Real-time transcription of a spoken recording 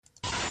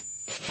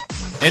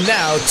And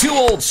now, two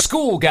old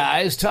school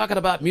guys talking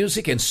about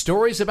music and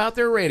stories about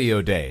their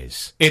radio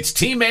days. It's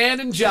T-Man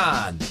and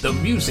John, the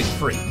Music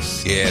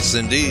Freaks. Yes,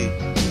 indeed.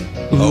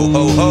 Ho,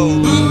 ho, ho.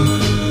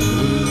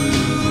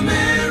 Ooh,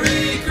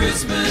 Merry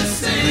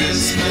Christmas.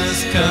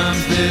 Christmas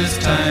comes this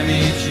time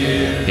each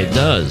year. It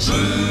does.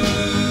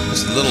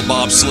 It's a little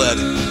bobsled.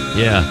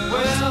 Yeah.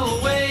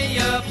 Well, way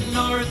up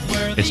north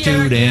where It's the too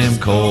air damn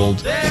gets cold.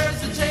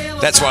 There's a tale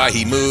of That's why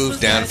he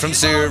moved down from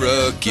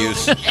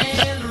Syracuse.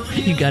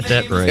 You got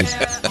that right.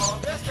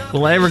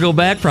 Will I ever go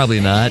back?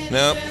 Probably not.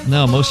 Nope.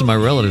 No, most of my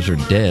relatives are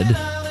dead.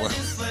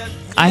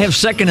 I have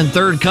second and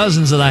third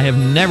cousins that I have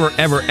never,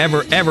 ever,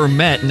 ever, ever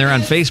met, and they're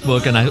on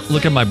Facebook, and I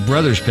look at my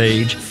brother's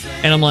page,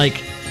 and I'm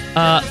like,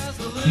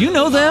 you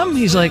know them?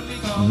 He's like,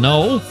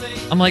 no.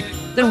 I'm like,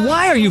 then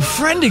why are you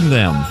friending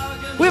them?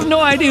 We have no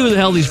idea who the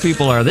hell these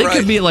people are. They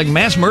could be like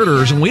mass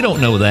murderers, and we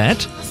don't know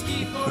that.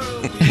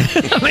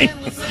 I mean,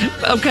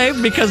 okay,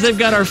 because they've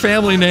got our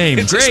family name.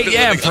 It's Great, just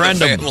yeah, really got a friend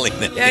them. family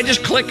name. Yeah,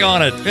 just click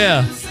on it.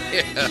 Yeah.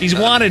 He's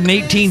wanted in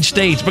 18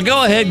 states, but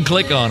go ahead and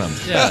click on him.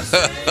 Yeah.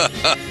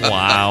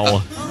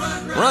 Wow.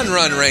 Run,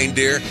 run,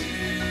 reindeer.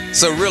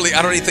 So really,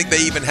 I don't even think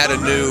they even had a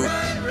new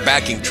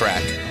backing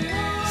track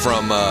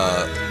from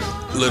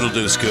Little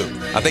Deuce Coupe.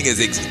 I think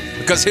it's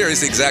because here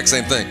is the exact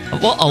same thing.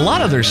 Well, a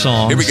lot of their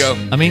songs. Here we go.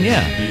 I mean,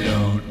 yeah. You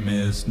don't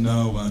miss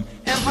no one.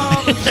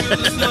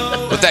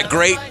 With that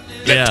great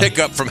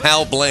pickup from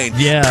Hal Blaine.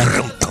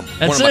 Yeah.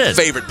 One of my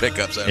favorite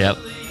pickups ever. Yep.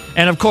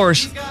 And of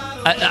course,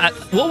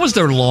 what was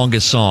their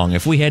longest song?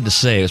 If we had to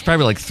say, it was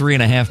probably like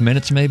 3.5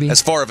 minutes, maybe.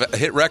 As far as a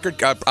hit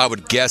record, I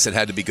would guess it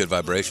had to be Good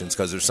Vibrations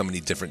because there's so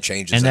many different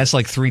changes. And that's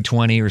like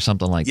 3:20 or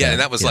something like that. Yeah, and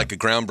that was like a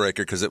groundbreaker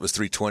because it was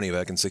 3:20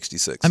 back in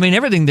 '66. I mean,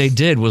 everything they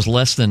did was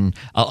less than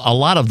a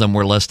lot of them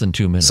were less than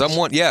 2 minutes.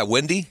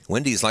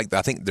 Wendy's like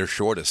I think their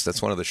shortest.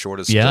 That's one of the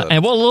shortest. Yeah,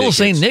 and Little big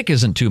Saint hits. Nick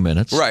isn't 2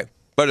 minutes, Right?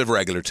 But of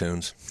regular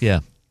tunes.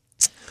 Yeah.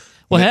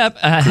 Well,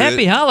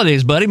 happy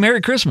holidays, buddy.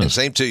 Merry Christmas.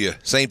 Same to you.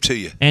 Same to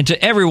you. And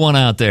to everyone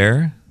out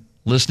there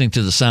listening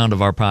to the sound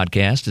of our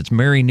podcast, it's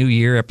Merry New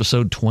Year,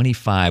 episode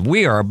 25.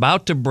 We are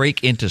about to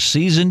break into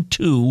season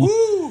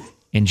 2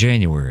 in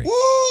January.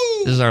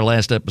 Woo! This is our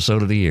last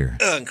episode of the year.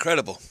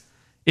 Incredible.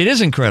 It is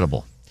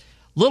incredible.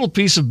 Little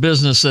piece of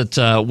business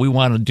that we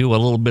want to do a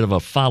little bit of a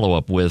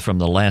follow-up with from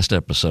the last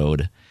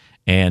episode,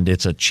 and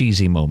it's a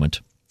cheesy moment.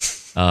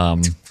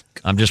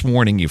 I'm just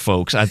warning you,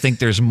 folks. I think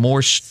there's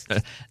more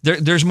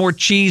there's more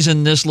cheese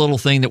in this little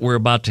thing that we're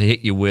about to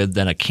hit you with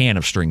than a can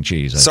of string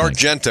cheese. I think.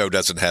 Sargento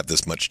doesn't have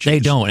this much cheese. They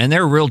don't, and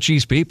they're real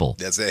cheese people.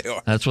 Yes, they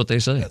are. That's what they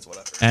say. That's what I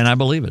heard. And I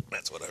believe it.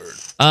 That's what I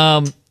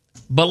heard.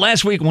 But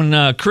last week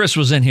when Chris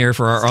was in here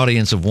for our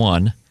audience of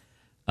one,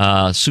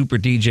 Super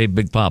DJ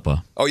Big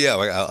Papa. Oh yeah,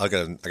 I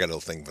got a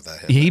little thing with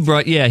that.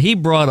 He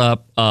brought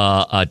up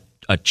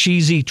a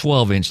cheesy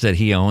 12-inch that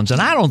he owns, and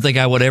I don't think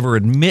I would ever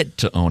admit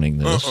to owning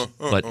this,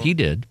 but he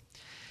did.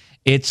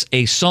 It's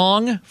a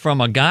song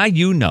from a guy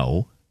you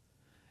know,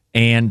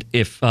 and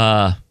if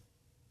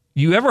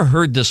you ever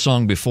heard this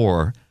song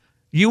before,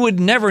 you would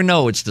never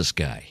know it's this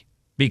guy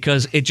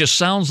because it just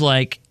sounds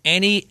like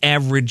any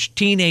average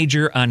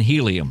teenager on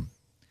helium,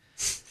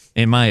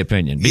 in my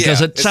opinion,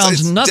 because it sounds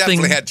it's nothing.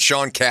 Definitely had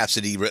Sean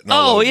Cassidy written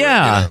all over yeah,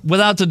 it, you know?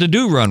 without the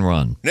do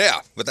run. Yeah,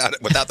 without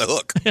the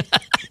hook.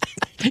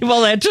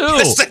 Well, that too.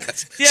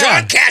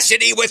 Sean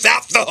Cassidy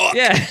without the hook.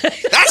 Yeah.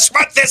 That's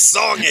what this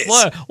song is.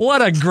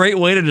 What a great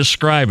way to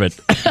describe it.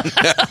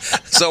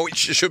 So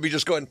should we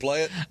just go ahead and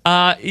play it?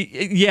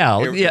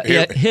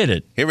 Hit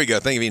it. Here we go.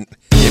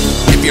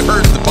 If you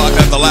heard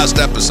the last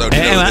episode,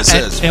 you know what this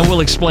is. And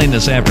we'll explain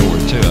this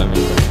afterward, too.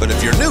 But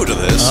if you're new to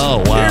this,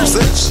 here's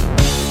this.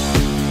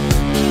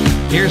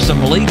 Here's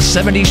some late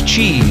 70s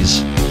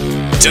cheese.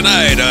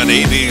 Tonight on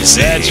ABC.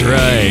 That's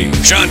right.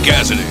 Sean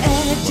Cassidy.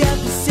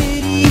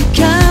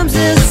 Comes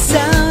a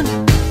sound,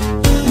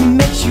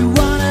 makes you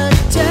wanna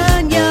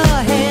turn your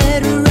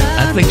head around.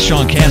 I think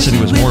Sean Cassidy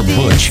was more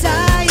butch.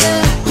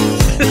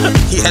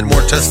 He had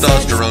more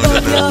testosterone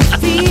than that.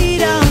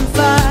 Feet on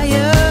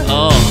fire.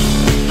 Oh.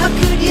 How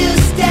could you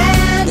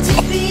stand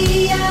to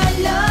be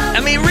alone?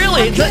 I mean,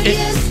 really,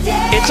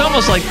 it's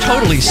almost like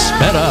totally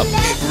sped up.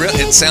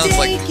 It sounds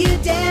like.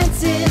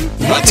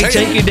 Let me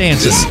take you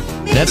dancing.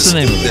 That's the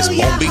name of it. This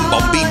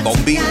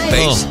boom,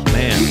 bass. Oh,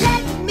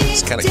 man.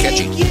 It's kind of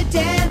catchy.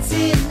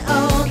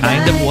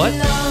 Kind of what?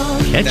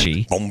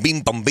 Catchy. Boom,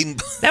 beam, boom, beam.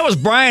 That was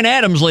Bryan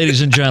Adams,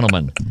 ladies and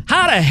gentlemen.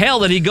 How the hell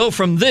did he go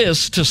from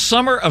this to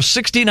Summer of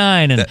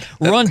 '69 and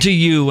Run to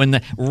You and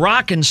the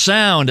rock and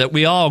sound that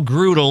we all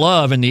grew to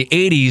love in the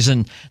 80s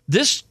and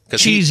this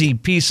cheesy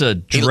piece of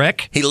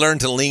dreck? He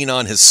learned to lean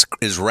on his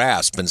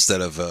rasp instead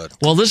of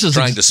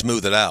trying to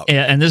smooth it out.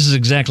 And this is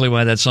exactly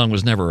why that song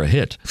was never a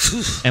hit.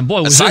 And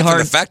boy, was Aside it hard.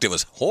 from the fact it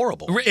was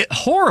horrible.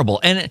 Horrible.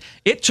 And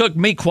it took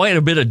me quite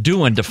a bit of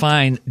doing to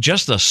find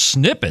just a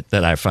snippet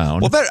that I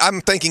found. Well,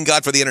 I'm thanking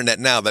God for the internet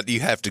now that you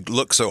have to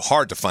look so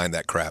hard to find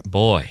that crap.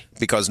 Boy.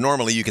 Because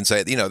normally you can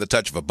say, the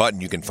touch of a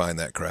button, you can find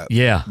that crap.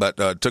 Yeah. But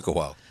it took a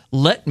while.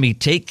 Let Me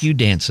Take You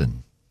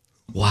Dancing.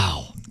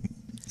 Wow.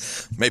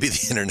 Maybe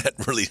the internet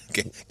really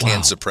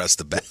can suppress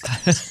the bad.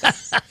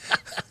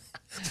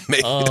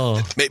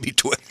 Maybe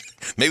Twitter.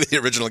 Maybe the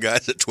original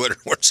guys at Twitter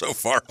weren't so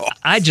far off.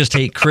 I just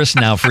hate Chris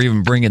now for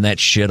even bringing that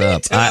shit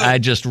up. I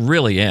just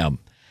really am.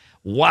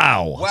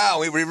 Wow. Wow,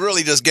 we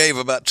really just gave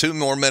about 2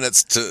 more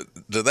minutes to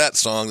that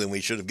song than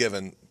we should have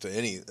given to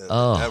any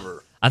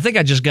ever. I think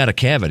I just got a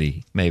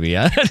cavity, maybe.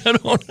 I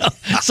don't know.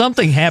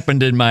 Something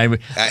happened in my...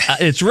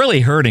 it's really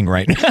hurting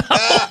right now.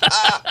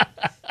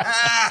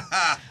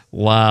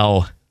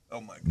 Wow. Oh,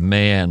 my God.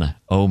 Man.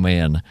 Oh,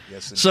 man.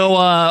 Yes,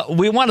 so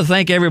we want to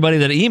thank everybody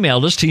that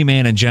emailed us,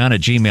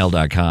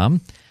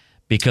 tmanandjohn@gmail.com,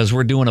 because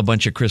we're doing a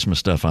bunch of Christmas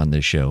stuff on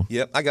this show.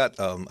 Yep, I got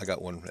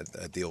one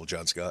at the old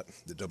John Scott,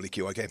 the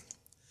WQIK.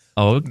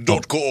 Oh,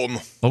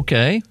 .com.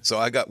 Okay. So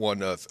I got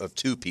one of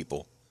 2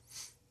 people,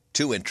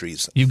 2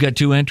 entries. You've got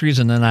 2 entries,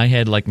 and then I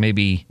had like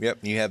maybe... Yep,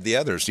 you have the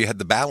others. You had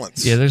the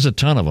balance. Yeah, there's a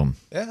ton of them.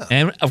 Yeah.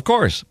 And, of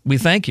course, we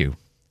thank you.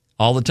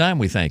 All the time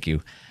we thank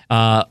you.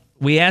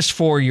 We asked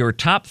for your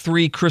top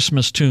 3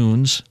 Christmas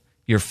tunes,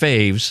 your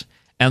faves,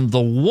 and the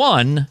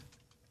one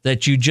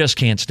that you just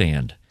can't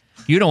stand.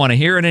 You don't want to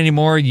hear it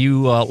anymore.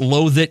 You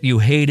loathe it. You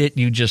hate it.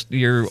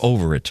 You're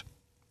over it.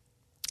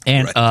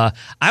 And Right.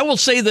 I will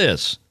say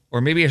this,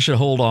 or maybe I should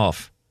hold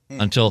off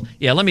until,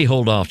 let me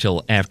hold off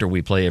till after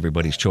we play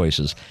everybody's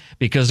choices,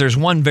 because there's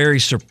one very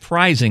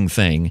surprising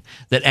thing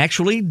that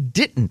actually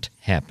didn't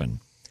happen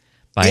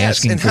by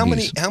asking and for how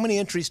these. many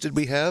entries did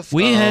we have?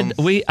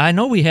 I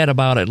know we had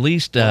about at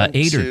least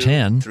 8 or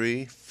 10.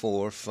 3,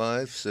 4,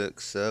 5,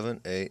 6,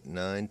 7, 8,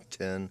 9,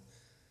 10,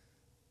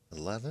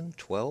 11,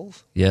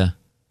 12? Yeah.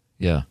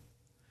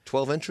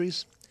 12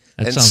 entries?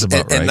 That sounds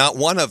about right. And not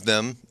one of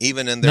them,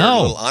 even in their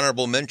little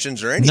honorable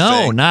mentions or anything,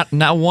 No,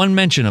 not one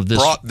mention of this.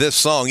 brought this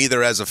song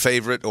either as a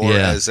favorite or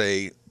Yeah. as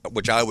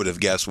which I would have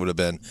guessed would have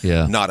been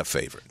Yeah. not a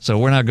favorite. So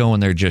we're not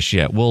going there just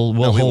yet. We'll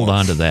we hold won't.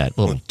 on to that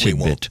little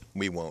tidbit.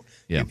 We won't.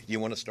 Yeah. You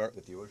want to start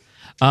with yours?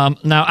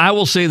 Now, I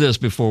will say this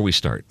before we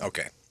start.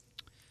 Okay.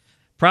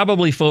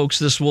 Probably, folks,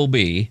 this will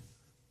be,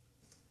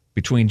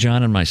 between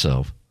John and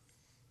myself,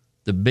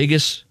 the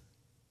biggest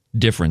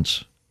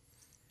difference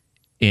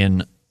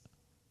in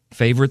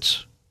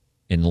favorites,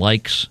 in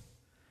likes,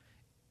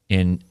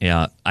 in,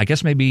 I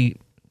guess maybe,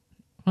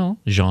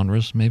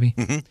 genres, maybe,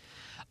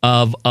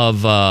 of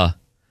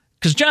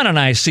because John and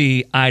I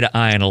see eye to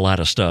eye on a lot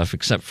of stuff,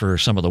 except for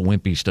some of the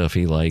wimpy stuff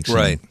he likes.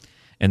 Right.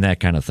 And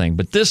that kind of thing.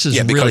 But this is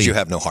Because really... you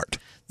have no heart.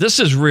 This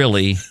is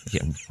really...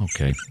 Yeah,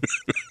 okay.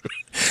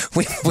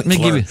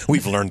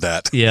 We've learned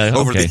that. Yeah,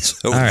 over okay.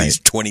 these All right.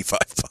 25.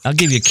 I'll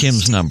give you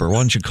Kim's number. Why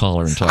don't you call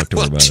her and talk to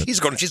her about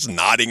it? She's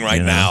nodding right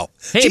You know? now.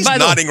 Hey, She's by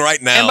nodding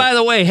right now. And by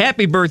the way,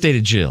 happy birthday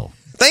to Jill,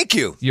 Thank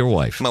you. your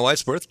wife. My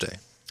wife's birthday.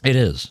 It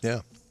is.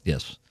 Yeah.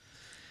 Yes.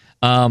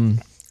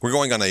 We're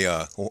going on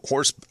a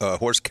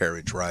horse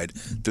carriage ride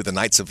through the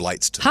Nights of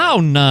Lights tonight. How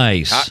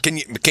nice. Can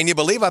you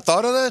believe I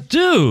thought of that?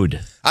 Dude.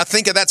 I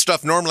think of that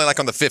stuff normally like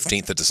on the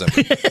 15th of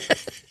December.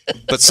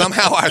 But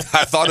somehow I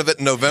thought of it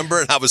in November,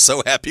 and I was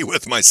so happy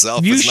with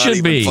myself. You it's not should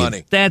even be.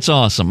 funny. That's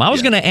awesome. I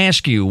was going to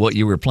ask you what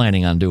you were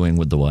planning on doing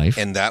with the wife.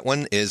 And that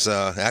one is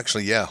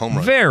actually, home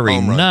run. Very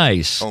Home run.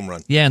 nice. Home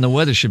run. Yeah, and the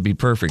weather should be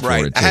perfect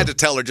Right. for it, too. I had to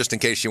tell her just in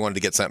case she wanted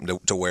to get something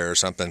to wear or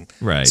something.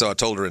 Right. So I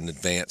told her in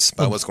advance.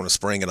 But I was going to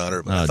spring it on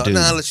her. But I thought, dude.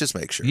 let's just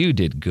make sure. You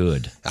did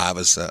good. I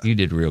was. You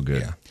did real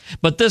good. Yeah.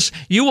 But this,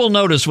 you will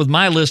notice with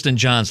my list and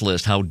John's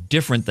list how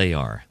different they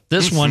are.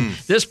 This one,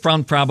 this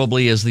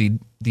probably is the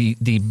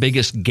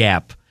biggest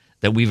gap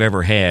that we've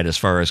ever had as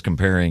far as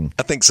comparing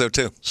I think so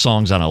too.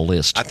 songs on a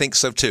list. I think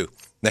so too.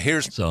 Now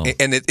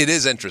and it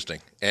is interesting.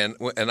 And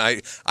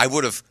I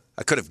could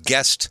have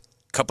guessed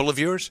a couple of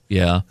yours.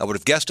 Yeah. I would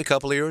have guessed a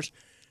couple of yours.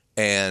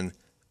 And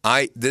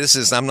I'm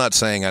not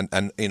saying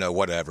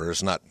whatever.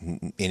 It's not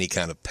any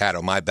kind of pat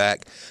on my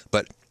back,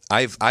 but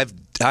I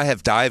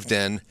have dived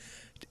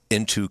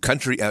into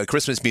country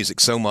Christmas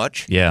music so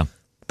much. Yeah.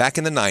 Back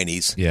in the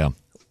 90s. Yeah.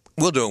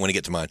 We'll do it when we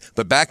get to mine.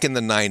 But back in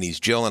the 90s,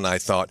 Jill and I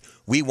thought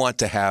we want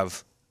to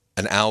have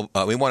an album.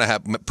 We want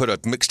to put a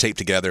mixtape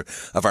together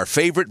of our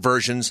favorite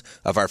versions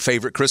of our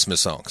favorite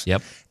Christmas songs.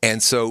 Yep.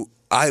 And so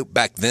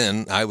back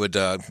then I would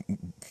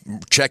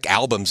check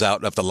albums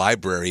out of the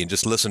library and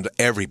just listen to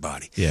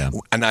everybody. Yeah.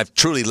 And I've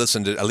truly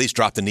listened to, at least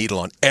drop the needle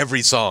on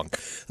every song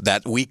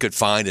that we could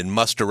find and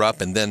muster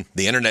up. And then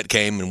the internet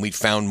came and we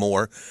found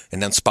more.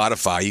 And then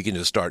Spotify, you can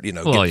just start,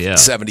 get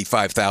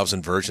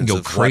 75,000 versions Go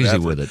of crazy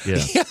whatever. with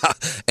it. Yeah. Yeah.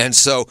 And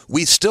so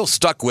we still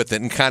stuck with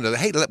it and kind of,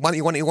 hey, why do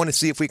you want to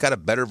see if we got a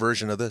better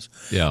version of this?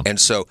 Yeah. And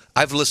so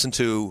I've listened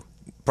to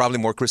probably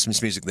more Christmas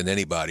music than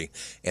anybody.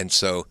 And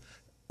so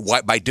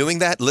by doing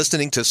that,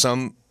 listening to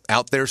some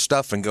out there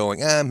stuff and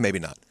going, maybe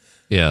not.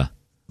 Yeah.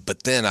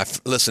 But then I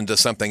listened to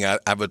something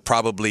I would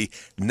probably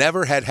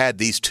never had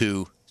these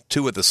two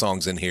of the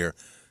songs in here,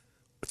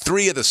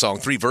 three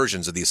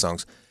versions of these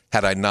songs,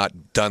 had I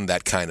not done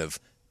that kind of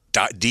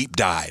deep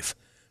dive.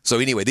 So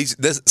anyway,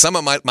 some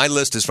of my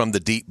list is from the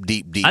deep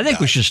I think dive.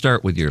 we should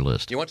start with your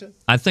list. You want to?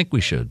 I think we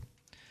should.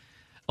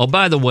 Oh,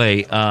 by the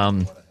way,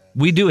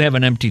 We do have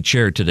an empty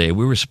chair today.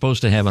 We were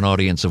supposed to have an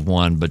audience of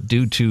one, but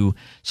due to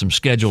some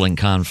scheduling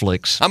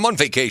conflicts. I'm on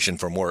vacation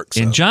from work.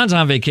 So. And John's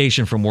on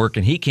vacation from work,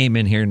 and he came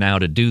in here now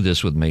to do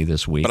this with me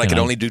this week. But I could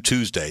only do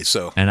Tuesday,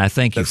 so. And I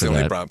thank you that's for the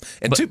only that. problem.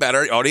 And too bad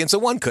our audience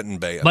of one couldn't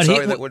be. I'm But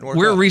sorry that wouldn't work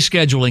we're out.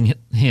 rescheduling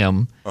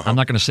him. I'm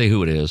not going to say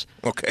who it is.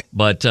 Okay.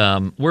 But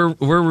we're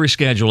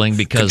rescheduling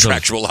because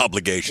Contractual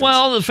obligations.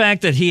 Well, the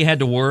fact that he had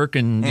to work,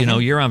 and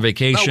you're on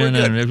vacation, No, we're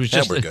good. and it was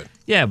just we're good.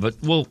 Yeah, but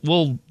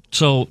we'll.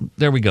 So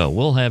there we go.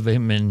 We'll have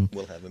him in.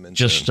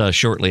 Just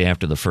shortly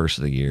after the first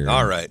of the year.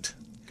 All right.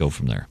 Go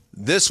from there.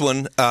 This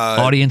one.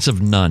 Audience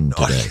of none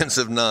today. Audience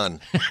of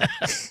none.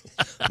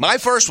 My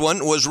first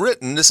one was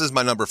written. This is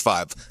my number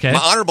 5. Okay. My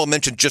honorable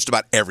mention just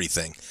about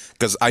everything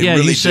because I Yeah,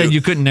 really you said do.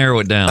 you couldn't narrow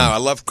it down. I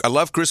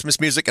love Christmas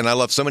music, and I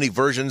love so many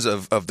versions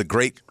of the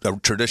great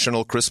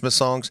traditional Christmas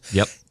songs.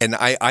 Yep. And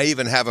I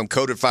even have them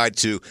codified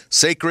to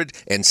sacred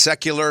and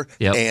secular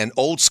Yep. and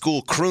old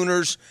school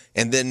crooners,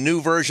 and then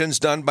new versions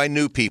done by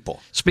new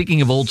people.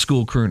 Speaking of old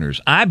school crooners,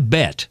 I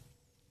bet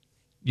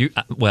you.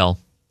 Well,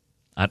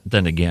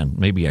 then again,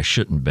 maybe I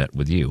shouldn't bet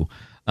with you.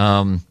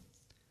 I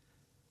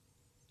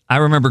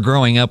remember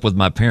growing up with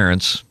my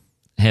parents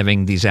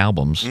having these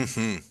albums,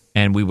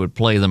 and we would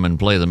play them and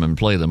play them and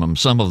play them. And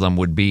some of them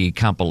would be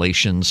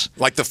compilations.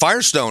 Like the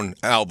Firestone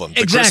album,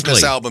 the Exactly.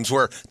 Christmas albums,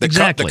 where the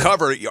Exactly.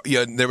 cover,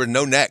 there were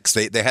no necks.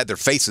 They had their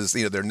faces,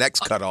 their necks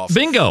cut off.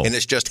 Bingo. And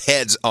it's just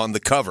heads on the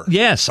cover.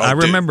 Yes, Oh, I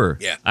dude. remember.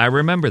 Yeah. I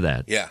remember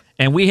that. Yeah.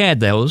 And we had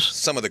those.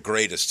 Some of the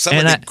greatest.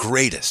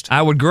 Greatest.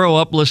 I would grow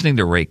up listening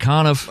to Ray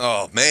Conniff,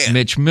 Oh, man.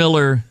 Mitch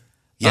Miller,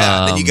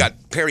 Yeah. Then you got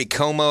Perry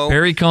Como.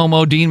 Perry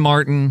Como, Dean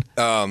Martin.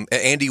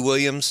 Andy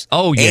Williams.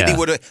 Oh, yeah. Andy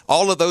would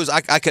all of those.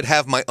 I could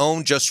have my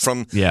own just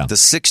from Yeah. the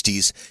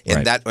 '60s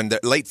and Right. in the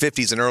late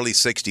 '50s and early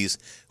 '60s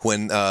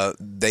when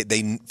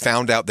they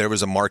found out there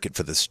was a market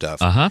for this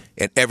stuff.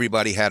 And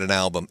everybody had an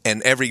album,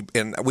 and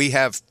we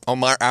have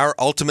on our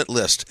ultimate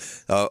list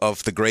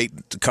of the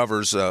great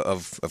covers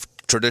of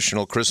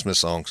traditional Christmas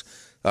songs.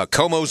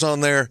 Como's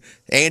on there.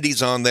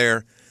 Andy's on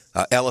there.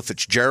 Ella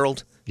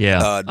Fitzgerald.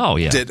 Yeah. Oh,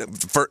 yeah.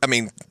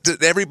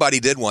 Everybody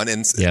did one,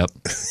 and Yep.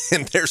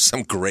 and there's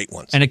some great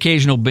ones. An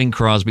occasional Bing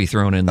Crosby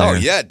thrown in there. Oh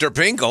yeah, Der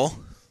Bingle.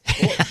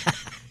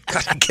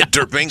 Gotta get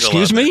Der Bingle.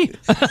 Excuse me?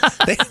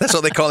 That's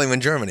what they call him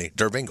in Germany.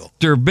 Der Bingle.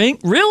 Der Bing?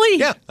 Really?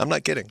 Yeah, I'm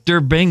not kidding. Der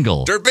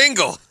Bingle. Der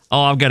Bingle.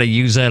 Oh, I've got to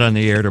use that on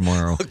the air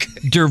tomorrow.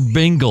 Okay. Der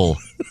Bingle.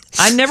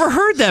 I never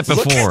heard that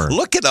before.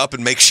 Look it up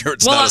and make sure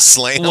it's not a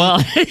slam.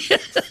 Well,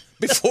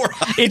 before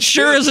it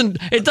sure isn't.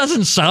 It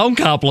doesn't sound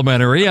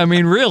complimentary. I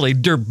mean, really,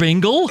 Der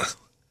Bingle?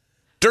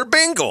 Der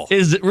Bingle.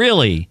 Is it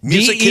really?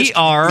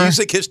 D-E-R.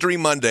 Music History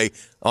Monday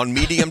on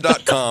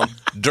Medium.com.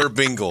 Der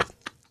Bingle.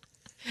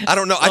 I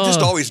don't know. I've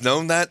just always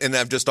known that, and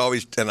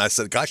I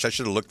said, gosh, I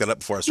should have looked that up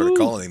before I started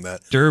calling him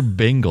that. Der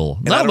Bingle.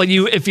 No, but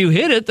if you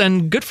hit it,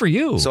 then good for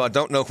you. So I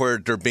don't know where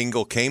Der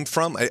Bingle came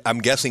from. I'm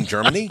guessing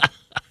Germany.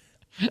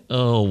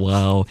 Oh,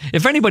 wow.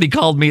 If anybody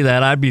called me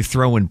that, I'd be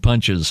throwing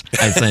punches,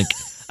 I think.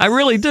 I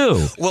really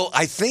do. Well,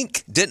 I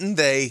think, didn't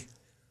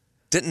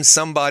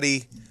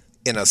somebody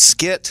in a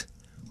skit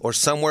or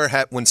somewhere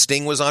when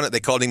Sting was on it, they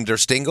called him Der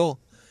Stingle?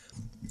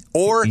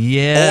 Or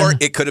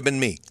it could have been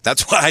me.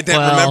 That's why I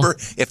didn't remember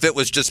if it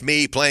was just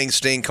me playing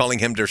Sting, calling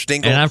him Der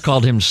Stingle. And I've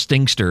called him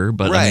Stinkster,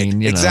 but right, I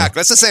mean, exactly.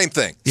 That's the same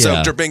thing. Yeah.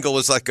 So Der Bingle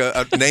is like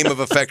a name of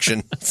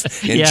affection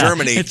in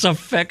Germany. It's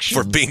affection.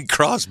 For Bing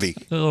Crosby.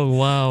 Oh,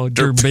 wow.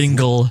 Der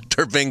Bingle.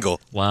 Der Bingle.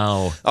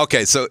 Wow.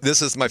 Okay, so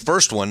this is my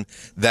first one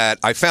that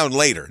I found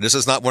later. This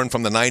is not one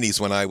from the 90s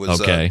when I was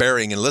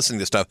burying and listening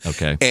to stuff.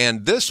 Okay.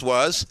 And this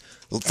was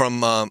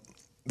from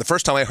the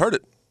first time I heard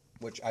it,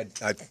 which I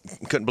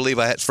couldn't believe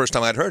first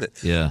time I'd heard it.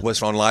 Yeah.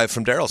 Was on Live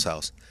from Daryl's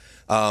House.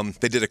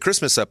 They did a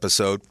Christmas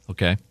episode.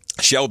 Okay.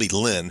 Shelby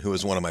Lynn, who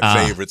is one of my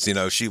favorites,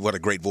 what a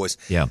great voice.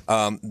 Yeah.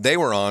 They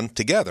were on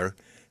together,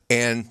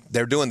 and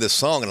they're doing this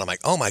song, and I'm like,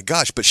 oh my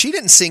gosh! But she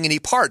didn't sing any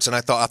parts, and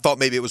I thought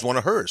maybe it was one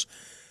of hers.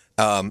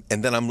 And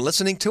then I'm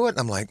listening to it, and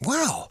I'm like,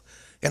 wow!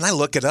 And I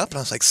look it up, and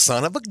I was like,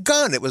 son of a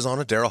gun! It was on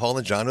a Daryl Hall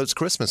and John Oates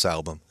Christmas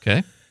album.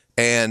 Okay.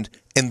 And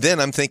then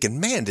I'm thinking,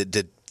 man,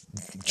 did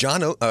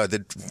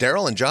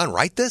Daryl and John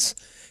write this?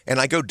 And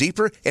I go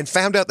deeper and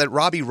found out that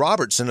Robbie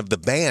Robertson of the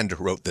band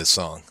wrote this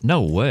song.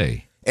 No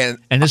way. And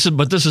this is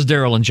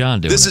Daryl and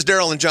John doing this it. is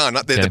Daryl and John.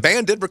 The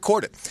band did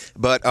record it,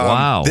 but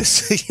wow.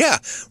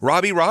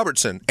 Robbie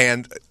Robertson.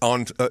 And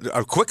on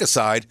a quick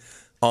aside,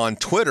 on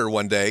Twitter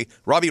one day,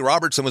 Robbie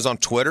Robertson was on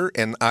Twitter,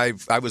 and I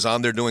was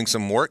on there doing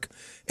some work,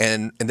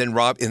 and then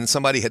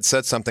somebody had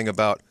said something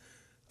about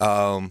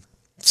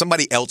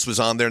somebody else was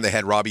on there, and they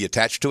had Robbie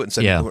attached to it, and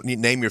said,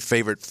 name your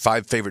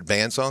 5 favorite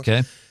band songs.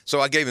 Okay. So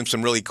I gave him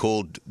some really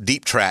cool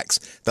deep tracks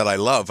that I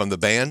love from the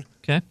band.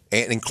 Okay.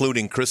 And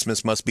including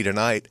Christmas Must Be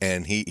Tonight,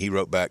 and he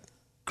wrote back,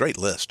 great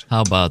list.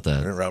 How about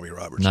that? Robbie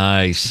Robertson.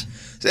 Nice.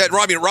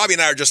 Robbie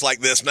and I are just like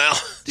this now.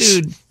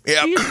 Dude,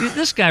 Yep.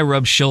 This guy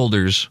rubs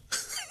shoulders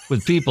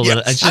with people that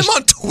it's just, I'm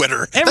on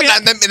Twitter.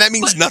 That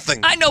means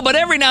nothing. I know, but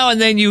every now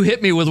and then you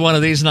hit me with one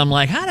of these, and I'm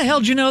like, how the hell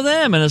did you know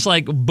them? And it's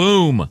like,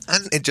 boom.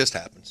 And it just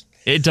happens.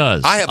 It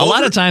does. I have a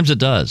lot of times it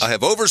does. I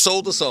have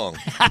oversold the song,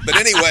 but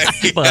anyway.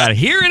 But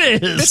here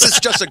it is. This is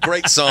just a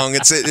great song.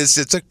 It's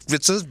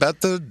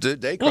about the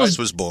day Christ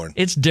was born.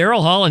 It's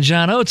Daryl Hall and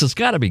John Oates. It's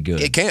got to be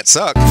good. It can't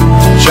suck.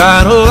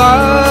 Shine a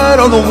light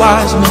on the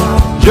wise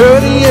man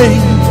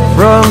journeying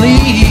from the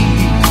east.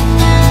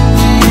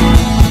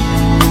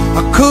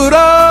 I could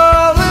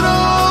a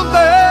little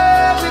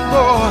baby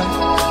boy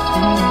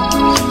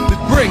be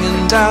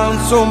bringing down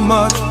so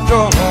much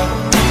joy.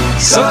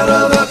 Son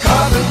of a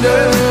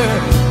carpenter,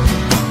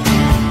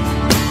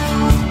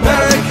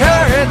 Mary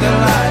carried the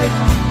light.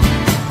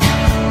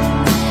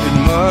 It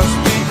must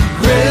be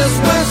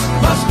Christmas,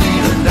 must be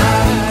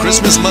tonight.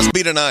 Christmas must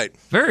be tonight.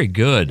 Very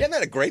good. Isn't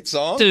that a great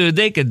song? Dude,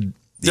 they could.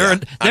 They're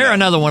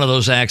another one of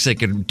those acts that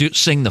could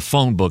sing the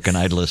phone book and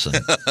I'd listen.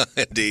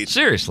 Indeed.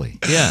 Seriously,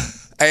 yeah.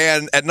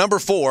 And at number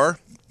four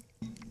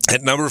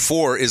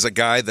is a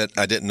guy that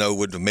I didn't know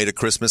would have made a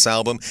Christmas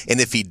album, and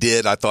if he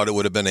did, I thought it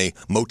would have been a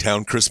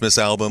Motown Christmas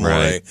album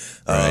Right.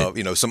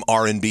 or some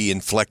R&B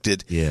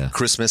inflected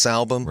Christmas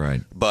album.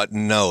 Right. But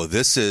no,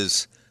 this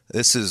is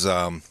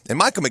and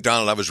Michael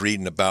McDonald. I was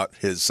reading about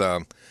his.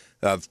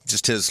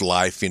 Just his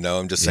life,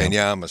 I'm just saying,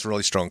 I'm a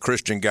really strong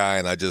Christian guy,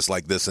 and I just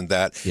like this and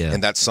that. Yeah.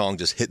 And that song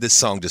just hit. This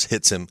song just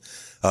hits him,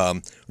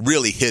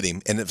 really hit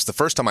him, and it was the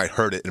first time I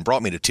heard it, and it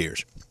brought me to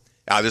tears.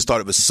 I just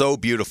thought it was so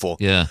beautiful.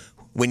 Yeah.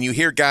 When you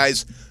hear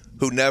guys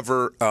who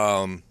never,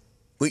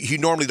 you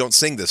normally don't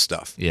sing this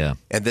stuff. Yeah.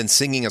 And then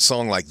singing a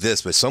song like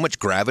this with so much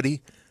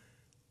gravity,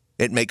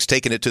 it makes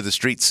taking it to the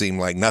streets seem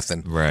like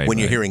nothing. Right. When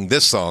you're hearing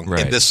this song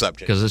and this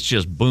subject. Because it's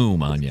just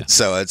boom on you.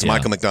 So it's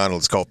Michael McDonald.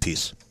 It's called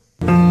Peace.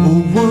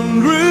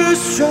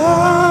 Wondrous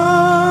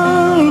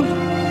child, of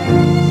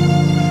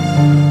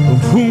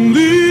whom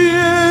the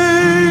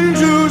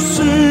angels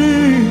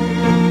sing,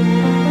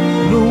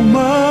 know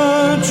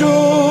my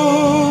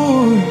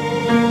joy,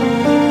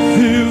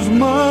 feels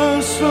my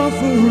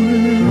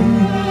suffering,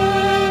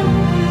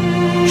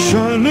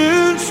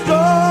 shining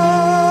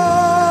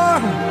star,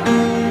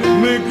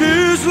 make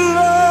this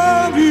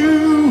love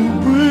you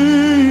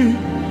bring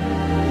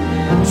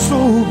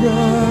so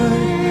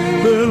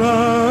bright that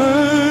I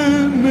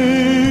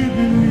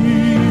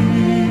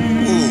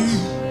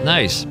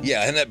Nice.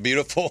 Yeah, isn't that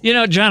beautiful?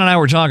 John and I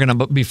were talking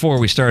about before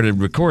we started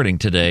recording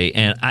today,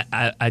 and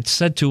I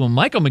said to him,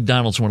 Michael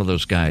McDonald's one of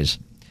those guys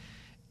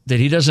that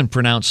he doesn't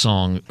pronounce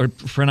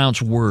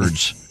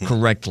words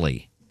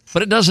correctly,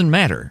 but it doesn't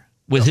matter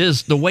with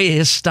the way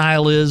his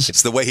style is.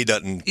 It's the way he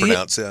doesn't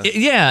pronounce it.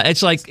 Yeah,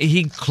 it's like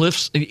he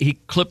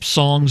clips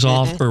songs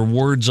off or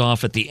words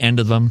off at the end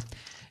of them,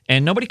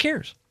 and nobody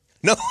cares.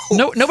 No,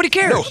 nobody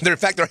cares. No, in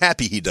fact, they're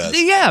happy he does.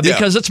 Yeah,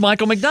 because it's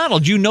Michael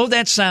McDonald. You know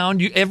that sound.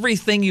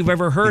 Everything you've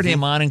ever heard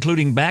him on,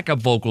 including backup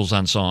vocals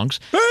on songs.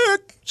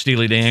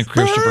 Steely Dan,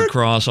 Christopher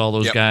Cross, all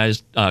those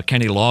guys.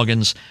 Kenny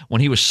Loggins, when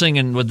he was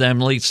singing with them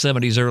late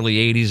 70s, early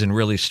 80s, and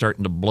really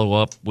starting to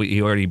blow up. He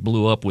already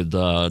blew up with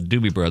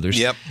Doobie Brothers.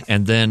 Yep.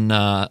 And then,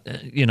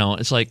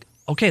 it's like,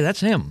 okay, that's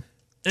him.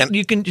 And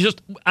you can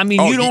just,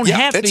 you don't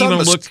have to even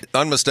look.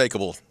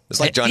 Unmistakable. It's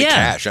like Johnny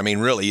Cash.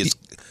 Really,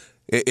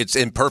 it's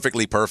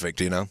imperfectly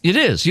perfect, It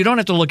is. You don't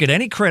have to look at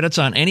any credits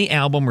on any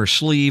album or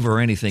sleeve or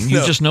anything.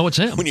 You just know it's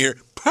him. When you hear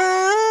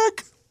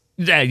Peg.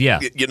 Yeah.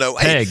 Peg.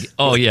 Hey,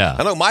 oh, yeah.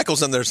 I know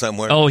Michael's in there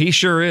somewhere. Oh, he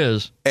sure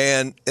is.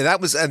 And there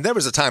was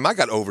a time I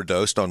got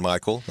overdosed on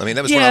Michael. That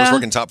was when I was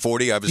working Top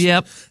 40. I was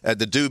at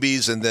the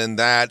Doobies, and then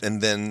that,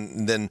 and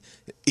then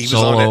he was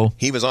Solo. on it.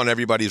 He was on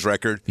everybody's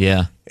record.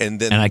 Yeah.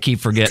 And I keep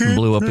forgetting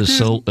blew up his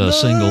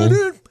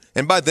single.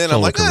 And by then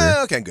I'm like,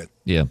 okay, good.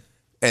 Yeah.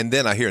 And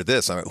then I hear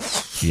this. I'm like,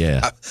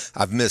 yeah,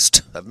 I've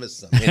missed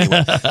something.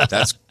 Anyway,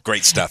 that's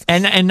great stuff.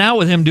 And now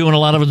with him doing a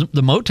lot of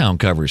the Motown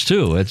covers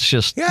too, it's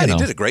just he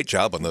did a great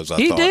job on those.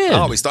 I thought. Did. I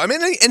always thought.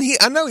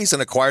 I know he's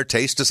an acquired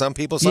taste to some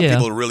people. Some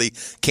people really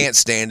can't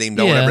stand him.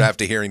 Don't ever have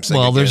to hear him sing.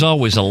 Well, again. There's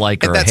always a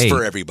like or a hate. That's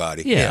for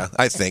everybody. Yeah,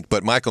 I think.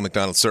 But Michael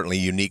McDonald's certainly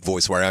a unique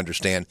voice where I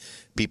understand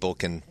people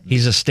can.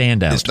 He's a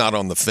standout. It's not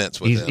on the fence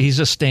with him. He's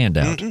a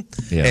standout.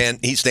 Mm-hmm. Yeah. And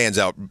he stands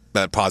out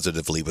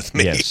positively with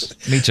me. Yes,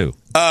 me too.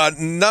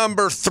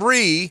 Number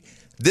 3.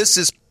 This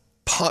is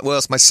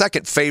it's my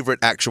second favorite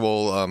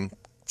actual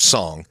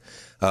song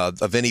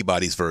of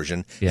anybody's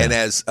version. Yeah. And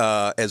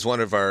as one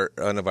of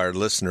our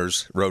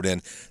listeners wrote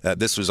in,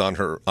 this was on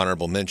her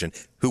honorable mention.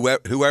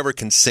 Whoever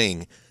can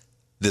sing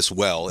this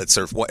well, it's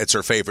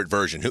her favorite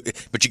version.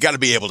 But you got to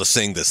be able to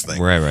sing this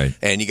thing, right,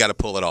 and you got to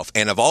pull it off.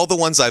 And of all the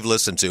ones I've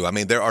listened to,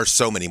 there are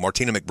so many.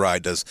 Martina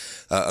McBride does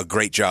a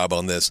great job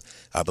on this.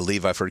 I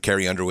believe I've heard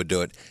Carrie Underwood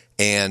do it.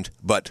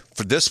 But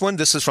for this one,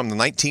 this is from the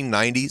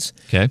 1990s.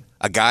 Okay,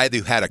 a guy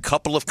who had a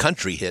couple of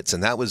country hits,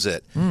 and that was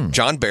it.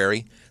 John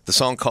Barry. The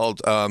song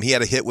called, he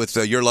had a hit with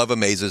Your Love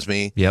Amazes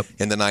Me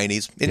in the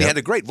 90s, and he had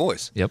a great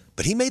voice. Yep.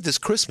 But he made this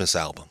Christmas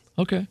album.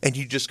 Okay. And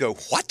you just go,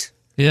 what?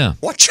 Yeah.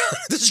 What?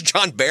 This is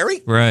John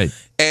Barry? Right.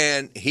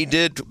 And he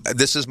did,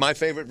 this is my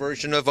favorite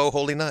version of Oh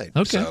Holy Night.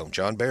 Okay. So,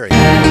 John Barry.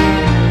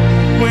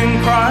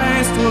 When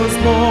Christ was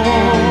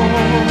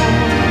born.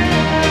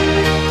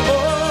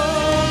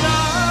 Oh,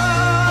 night,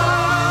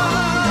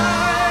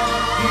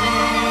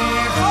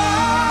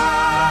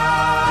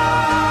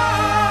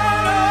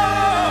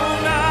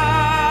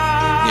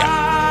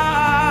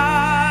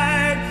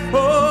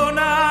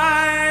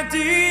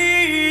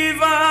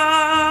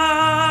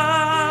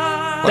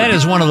 That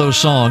is one of those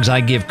songs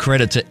I give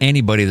credit to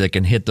anybody that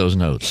can hit those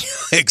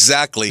notes.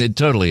 Exactly. It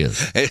totally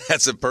is.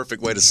 That's a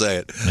perfect way to say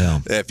it. Yeah.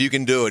 If you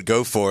can do it,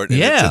 go for it. And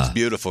Yeah. It's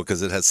beautiful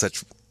because it has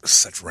such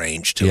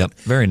range to Yep, it.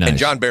 very nice. And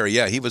John Barry,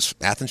 he was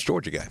Athens,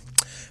 Georgia guy.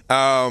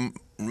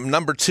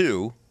 Number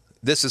 2,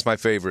 this is my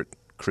favorite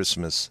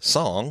Christmas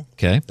song.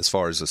 Okay. As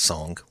far as a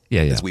song,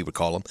 Yeah. as we would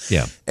call them.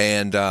 Yeah.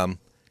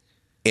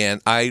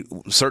 And I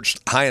searched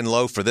high and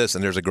low for this,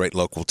 and there's a great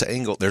local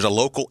angle. There's a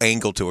local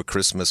angle to a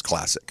Christmas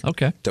classic.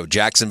 Okay. To a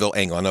Jacksonville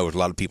angle. I know there's a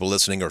lot of people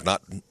listening are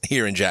not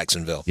here in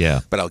Jacksonville.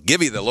 Yeah. But I'll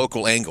give you the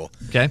local angle.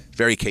 Okay.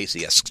 Very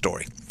Casey-esque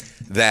story.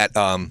 That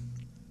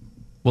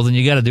Well, then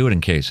you got to do it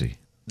in Casey.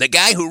 the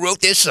guy who wrote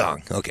this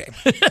song, okay.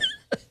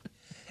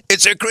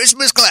 It's a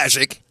Christmas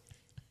classic,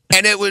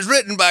 and it was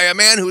written by a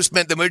man who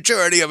spent the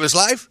majority of his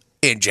life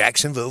in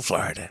Jacksonville,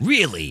 Florida.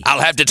 Really?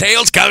 I'll have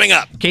details coming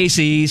up.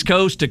 Casey's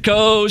Coast to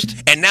Coast.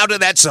 And now to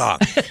that song.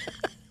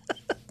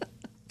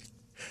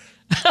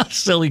 How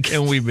silly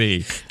can we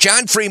be?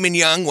 John Freeman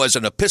Young was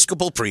an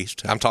Episcopal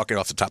priest. I'm talking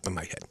off the top of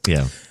my head.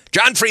 Yeah.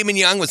 John Freeman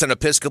Young was an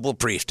Episcopal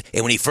priest,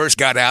 and when he first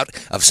got out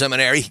of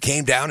seminary, he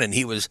came down and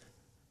he was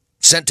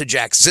sent to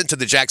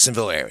the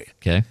Jacksonville area,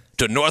 Okay.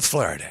 to North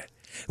Florida,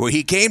 where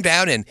he came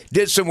down and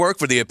did some work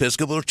for the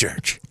Episcopal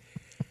Church.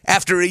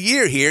 After a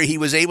year here, he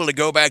was able to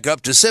go back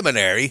up to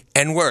seminary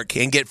and work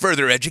and get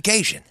further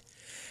education.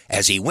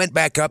 As he went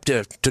back up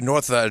to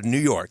North New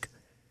York,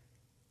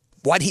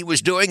 what he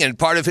was doing and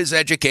part of his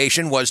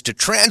education was to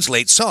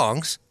translate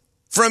songs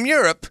from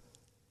Europe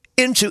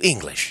into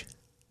English.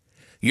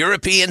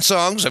 European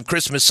songs of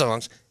Christmas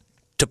songs,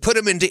 to put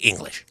them into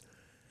English.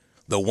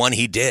 The one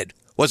he did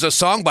was a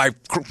song by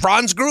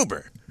Franz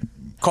Gruber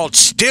called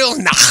Still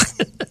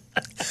Nacht.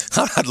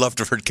 I'd love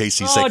to have heard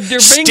Casey say, Der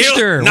Still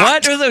Bingster.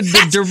 Nacht.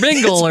 What? Der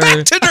Bingle? It's Or...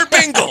 back to Der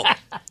Bingle.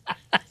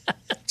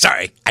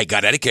 Sorry, I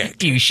got out of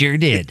character. You sure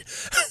did.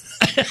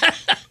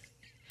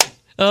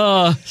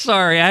 Oh,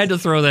 sorry. I had to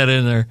throw that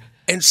in there.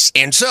 And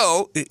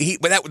so,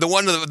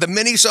 one of the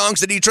many songs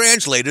that he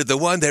translated, the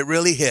one that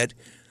really hit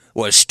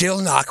was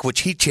Still Knock,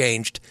 which he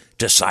changed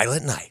to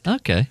Silent Night.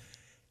 Okay.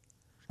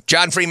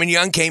 John Freeman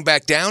Young came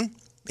back down,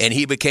 and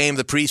he became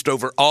the priest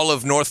over all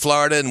of North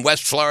Florida and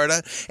West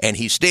Florida, and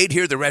he stayed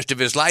here the rest of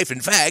his life. In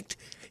fact,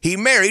 he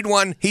married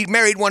one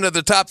of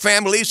the top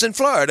families in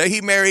Florida. He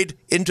married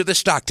into the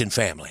Stockton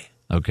family.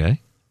 Okay.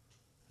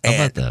 How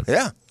about that?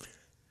 Yeah.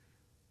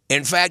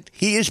 In fact,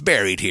 he is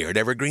buried here at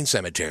Evergreen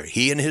Cemetery.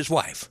 He and his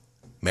wife,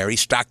 Mary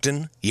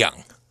Stockton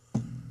Young.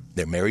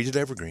 They're married at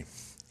Evergreen.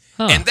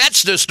 Huh. And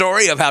that's the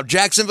story of how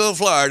Jacksonville,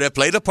 Florida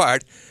played a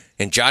part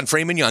in John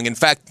Freeman Young. In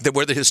fact,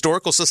 where the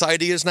Historical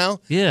Society is now,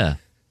 Yeah.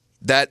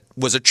 that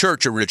was a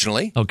church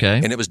originally.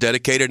 Okay. And it was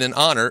dedicated in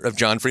honor of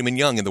John Freeman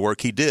Young and the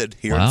work he did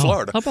here Wow. in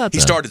Florida. How about he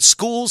that? started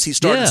schools. He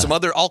started Yeah. some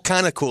other, all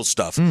kind of cool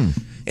stuff.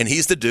 And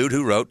he's the dude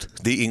who wrote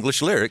the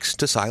English lyrics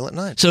to Silent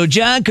Night. So,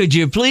 John, could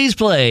you please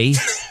play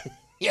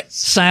Yes.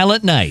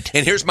 Silent Night?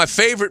 And here's my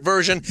favorite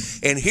version.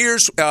 And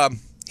here's,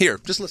 here,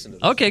 just listen to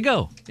this. Okay,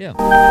 go. Yeah.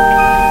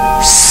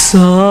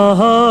 Silent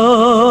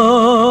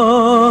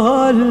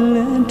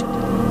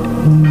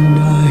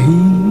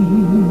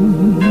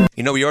night.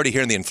 You know, you're already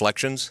hearing the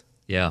inflections.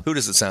 Yeah. Who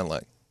does it sound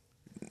like?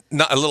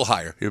 Not a little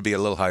higher. It would be a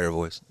little higher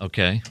voice.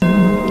 Okay.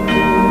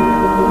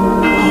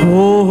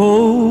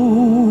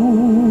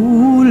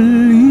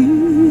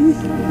 Holy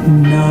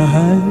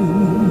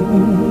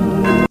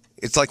night.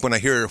 It's like when I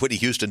hear Whitney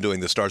Houston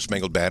doing the Star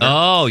Spangled Banner.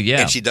 Oh,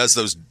 yeah. And she does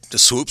those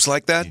swoops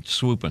like that.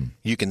 Swooping.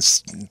 You can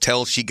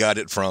tell she got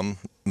it from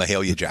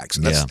Mahalia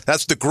Jackson. Yeah.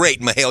 That's the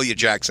great Mahalia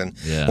Jackson,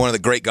 Yeah. one of the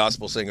great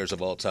gospel singers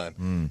of all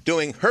time,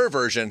 doing her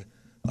version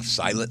of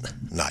Silent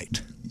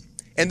Night.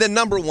 And then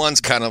number one's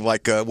kind of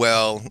like,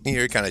 well,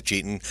 you're kind of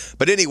cheating.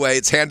 But anyway,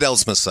 it's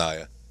Handel's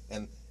Messiah.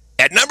 And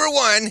at number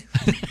one,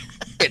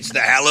 it's the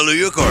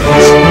Hallelujah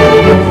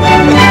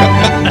Chorus.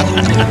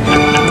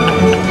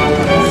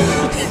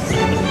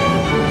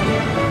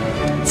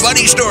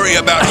 Funny story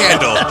about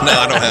Handel. No,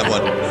 I don't have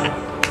one.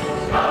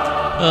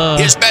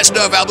 His best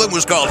of album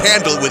was called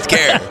Handle with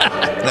Care.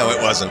 No,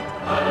 it wasn't.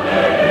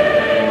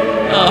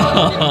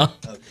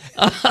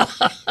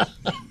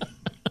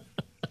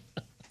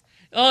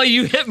 Oh,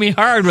 you hit me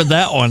hard with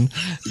that one.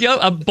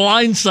 I'm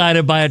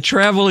blindsided by a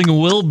traveling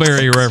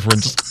Wilbury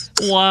reference.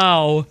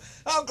 Wow.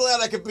 I'm glad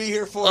I could be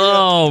here for you.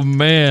 Oh,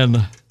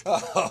 man.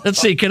 Let's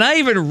see. Can I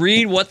even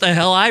read what the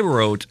hell I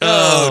wrote?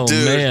 Oh,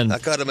 dude. Man. I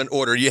got them in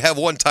order. You have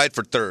one tied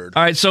for third.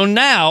 All right, so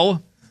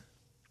now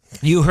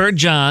you heard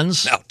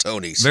John's. Now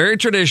Tony's. Very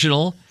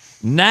traditional.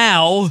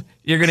 Now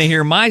you're going to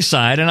hear my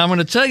side, and I'm going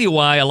to tell you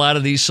why a lot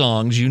of these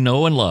songs you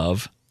know and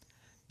love,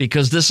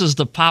 because this is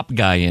the pop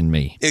guy in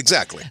me.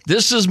 Exactly.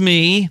 This is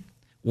me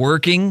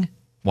working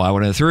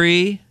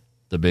Y103,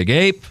 The Big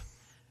Ape,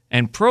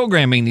 and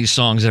programming these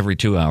songs every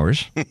 2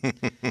 hours.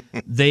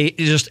 They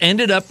just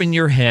ended up in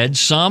your head.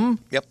 Some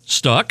Yep.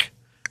 stuck.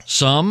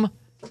 Some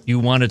you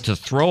wanted to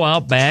throw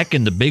out back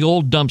in the big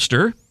old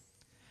dumpster.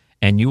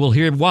 And you will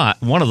hear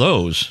one of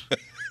those.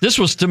 This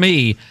was, to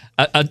me,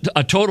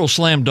 a total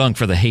slam dunk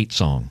for the hate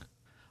song.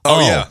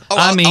 yeah.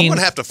 I mean, I'm going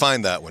to have to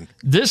find that one.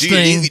 This do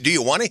thing. Do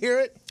you want to hear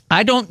it?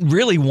 I don't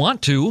really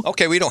want to.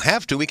 Okay, we don't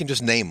have to. We can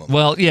just name them.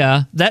 Well,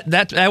 yeah,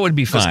 that would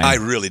be fine. I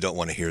really don't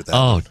want to hear that.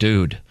 Oh,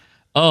 dude.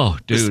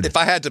 If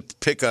I had to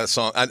pick a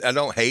song, I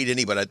don't hate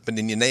any, but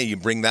in your name, you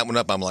bring that one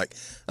up, I'm like,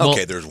 okay,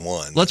 Well, there's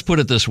one. Let's put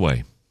it this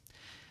way.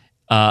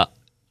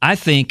 I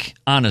think,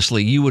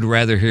 honestly, you would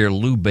rather hear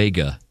Lou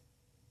Bega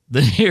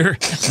than hear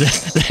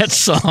that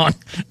song,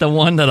 the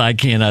one that I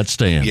cannot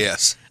stand.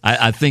 Yes.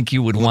 I think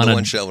you would Well, want the to.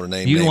 one shall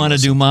remain You'd want to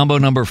nameless. do Mambo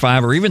Number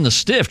 5 or even the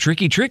Stiff,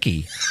 Tricky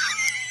Tricky.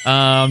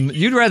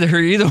 You'd rather hear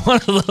either one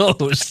of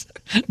those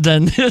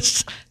than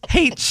this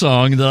hate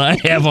song that I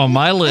have on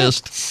my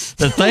list.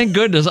 That, thank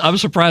goodness, I'm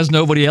surprised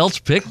nobody else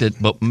picked it.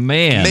 But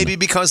man, Maybe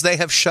because they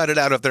have shut it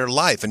out of their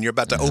life and you're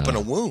about to open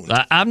a wound.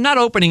 I'm not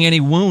opening any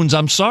wounds.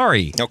 I'm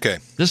sorry. Okay.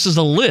 This is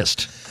a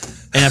list,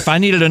 and if I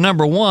needed a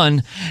number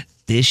one,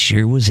 this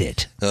sure was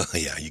it. Oh,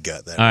 yeah, you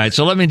got that. All right,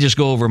 so let me just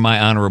go over my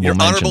honorable Your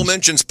mentions. honorable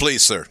mentions,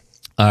 please, sir.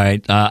 All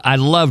right, I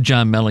love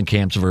John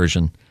Mellencamp's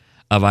version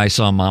of "I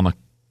Saw Mama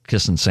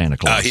Kissing Santa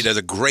Claus." He does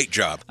a great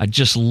job. I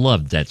just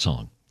loved that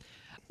song.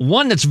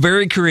 One that's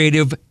very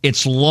creative.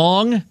 It's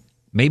long.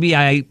 Maybe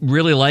I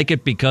really like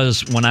it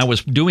because when I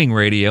was doing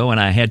radio and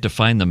I had to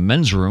find the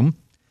men's room,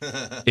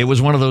 it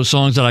was one of those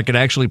songs that I could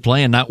actually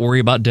play and not worry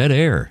about dead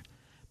air.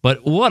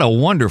 But what a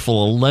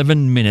wonderful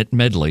 11-minute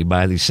medley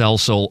by the Sal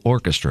Soul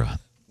Orchestra.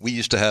 We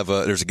used to have,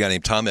 there's a guy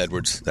named Tom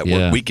Edwards that Yeah.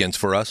 worked weekends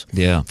for us.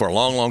 Yeah. For a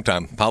long, long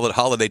time.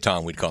 Holiday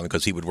Tom, we'd call him,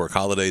 because he would work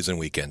holidays and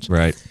weekends.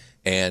 Right.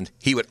 And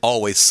he would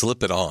always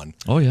slip it on.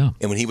 Oh, yeah.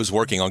 And when he was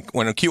working on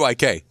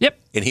QIK, Yep.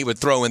 and he would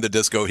throw in the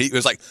disco. He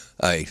was like,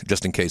 "Hey,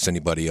 just in case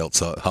anybody else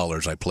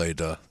hollers, I played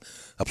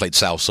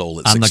South Soul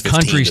at On the 6:15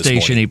 country this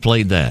station, he morning."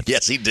 played that.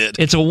 Yes, he did.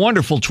 It's a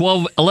wonderful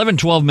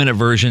 12-minute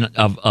version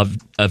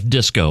of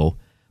disco,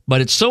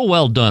 but it's so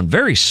well done.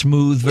 Very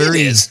smooth,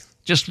 very is.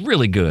 just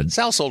really good.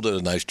 South Soul did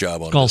a nice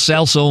job on it. Called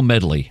Sal Soul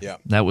Medley. Yeah.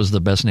 That was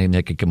the best name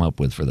they could come up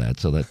with for that,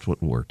 so that's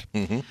what worked.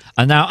 Mm-hmm.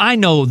 And now I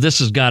know this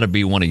has got to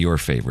be one of your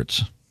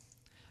favorites,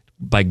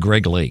 by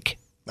Greg Lake.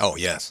 Oh,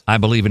 yes. I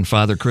Believe in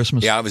Father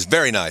Christmas. Yeah, it was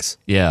very nice.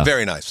 Yeah.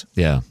 Very nice.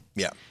 Yeah.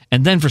 Yeah.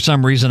 And then for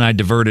some reason I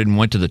diverted and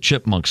went to the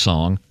Chipmunks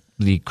song,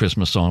 the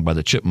Christmas song by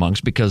the Chipmunks,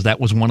 because that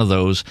was one of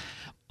those.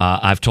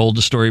 I've told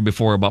the story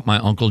before about my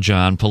Uncle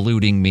John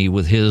polluting me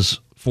with his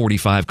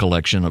 45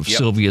 collection of Yep.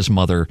 Sylvia's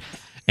Mother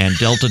and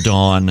Delta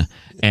Dawn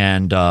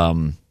and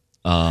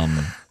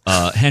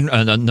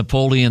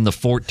Napoleon the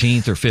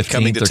 14th or 15th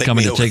Coming to are take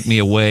coming me to take me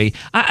away.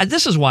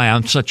 This is why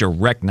I'm such a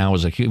wreck now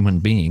as a human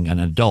being, an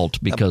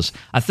adult, because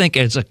I think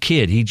as a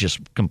kid he just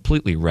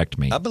completely wrecked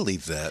me. I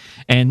believe that.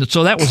 And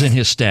so that was in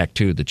his stack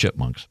too, the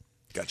Chipmunks.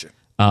 Gotcha.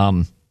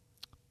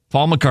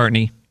 Paul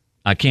McCartney,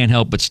 I can't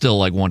help but still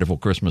like Wonderful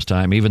Christmas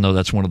Time, even though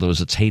that's one of those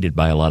that's hated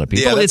by a lot of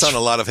people. Yeah, that's It's- on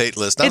a lot of hate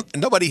lists.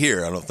 Nobody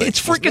here, I don't think.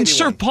 It's There's freaking maybe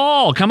Sir one.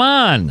 Paul. Come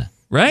on.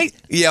 Right?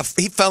 Yeah,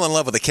 he fell in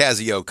love with a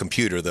Casio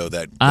computer, though.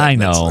 I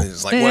know.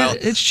 It's like, well,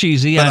 it's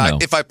cheesy. but I know.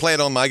 if I play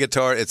it on my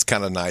guitar, it's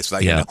kind of nice.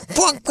 Like, Yeah. you know,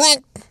 wonk,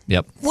 wonk,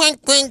 Yep.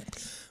 wonk, wonk.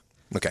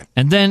 Okay.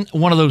 And then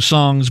one of those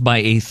songs by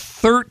a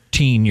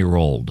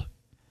 13-year-old.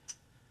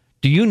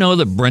 Do you know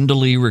that Brenda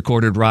Lee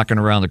recorded Rockin'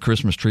 Around the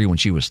Christmas Tree when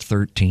she was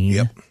 13?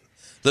 Yep.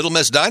 Little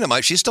Miss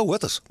Dynamite, she's still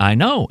with us. I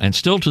know. And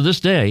still to this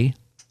day,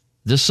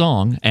 this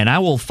song, and I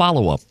will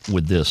follow up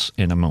with this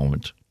in a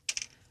moment.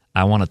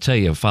 I want to tell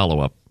you a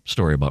follow-up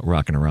story about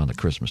Rockin' Around the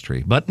Christmas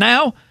Tree. But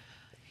now,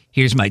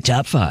 here's my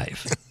top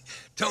 5.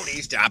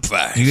 Tony's top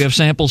 5. Do you have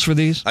samples for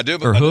these? I do.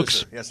 Or I do, hooks?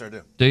 sir. Yes, sir, I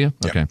do. Do you?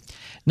 Yeah. Okay.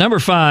 Number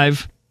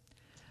 5,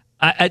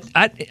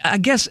 I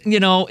guess,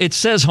 it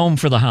says Home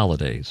for the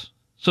Holidays.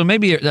 So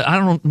maybe, I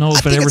don't know if I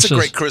it think ever it's a says.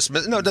 great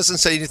Christmas. No, it doesn't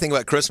say anything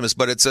about Christmas,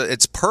 but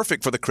it's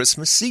perfect for the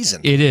Christmas season.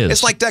 It is.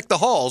 It's like Deck the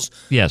Halls.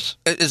 Yes.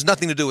 It has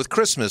nothing to do with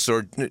Christmas,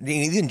 or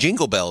even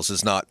Jingle Bells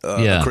is not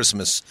Yeah. a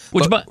Christmas.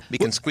 Which, but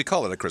by- we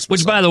call it a Christmas.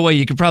 Which, song. by the way,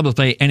 you could probably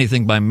play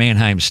anything by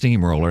Mannheim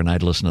Steamroller, and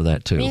I'd listen to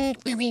that too.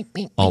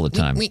 All the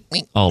time.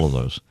 All of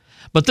those.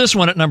 But this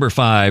one at number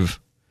 5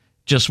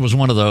 just was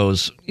one of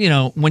those,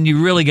 when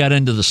you really got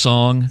into the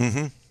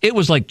song, it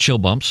was like chill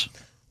bumps.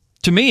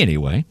 To me,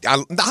 anyway. I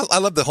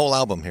love the whole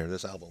album here.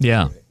 This album.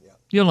 Yeah.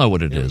 You'll know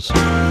what it is. See,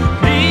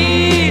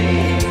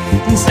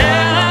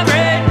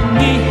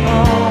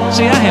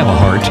 I have a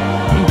heart.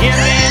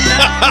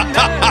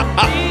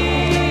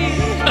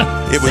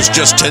 It was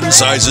just 10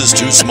 sizes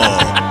too small.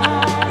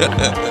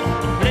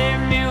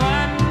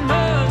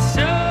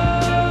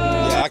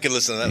 Yeah, I could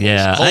listen to that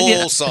Yeah.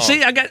 whole song.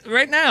 See, I got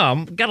right now.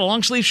 I'm got a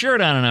long sleeve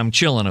shirt on and I'm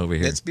chilling over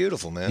here. It's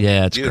beautiful, man.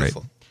 Yeah, it's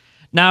beautiful. great.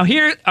 Now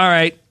all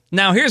right.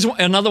 Now here's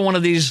another one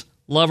of these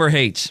love or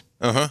hates.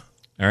 Uh-huh.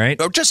 All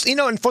right. Or just,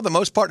 and for the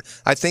most part,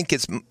 I think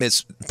it's I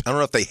don't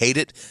know if they hate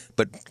it,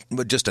 but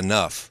just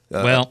enough.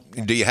 Well,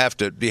 do you have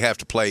to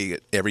play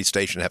it every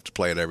station? Have to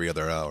play it every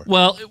other hour?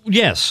 Well,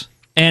 yes.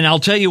 And I'll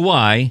tell you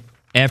why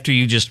after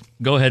you just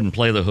go ahead and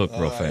play the hook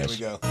real fast.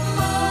 Here we go. All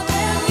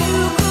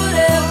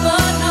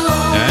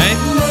right.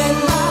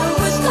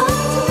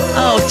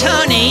 Oh,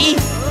 Tony.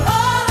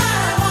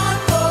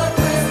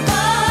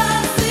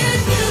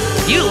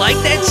 You like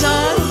that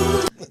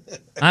song?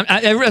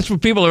 That's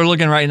what people are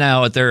looking right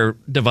now at their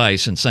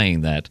device and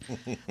saying that.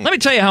 Let me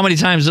tell you how many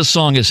times this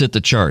song has hit the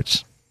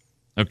charts.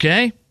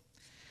 Okay?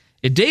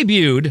 It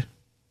debuted,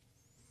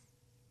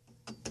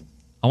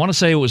 I want to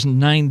say it was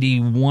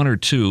 91 or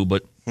 2,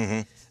 but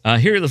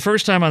here the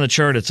first time on the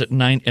chart it's at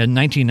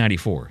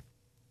 1994.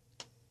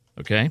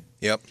 Okay?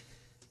 Yep.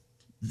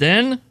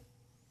 Then,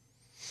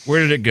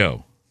 where did it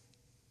go?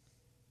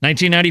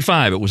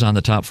 1995, it was on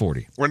the top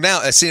 40. Well,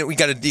 now I see you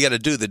got to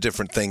do the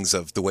different things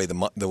of the way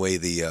way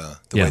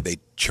they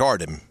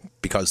chart them,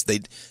 because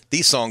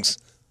these songs,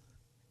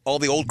 all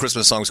the old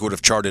Christmas songs would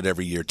have charted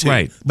every year too,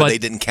 right? But they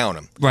didn't count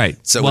them, right?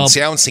 So when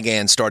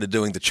SoundScan started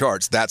doing the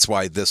charts, that's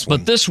why this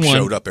one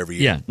showed up every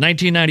year. Yeah,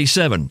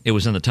 1997, it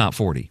was in the top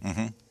 40.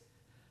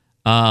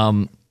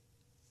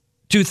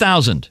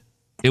 2000,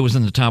 it was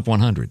in the top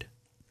 100.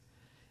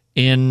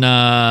 In then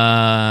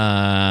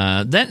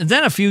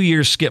a few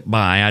years skipped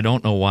by. I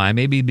don't know why.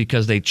 Maybe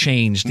because they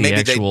changed the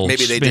actual they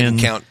didn't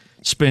count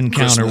spin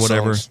count or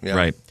whatever. Yeah.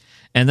 Right.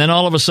 And then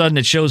all of a sudden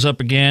it shows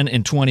up again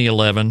in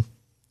 2011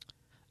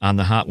 on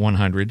the Hot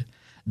 100.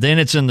 Then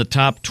it's in the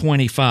top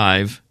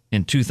 25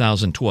 in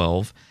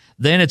 2012.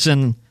 Then it's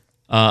in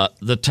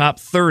the top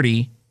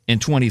 30 in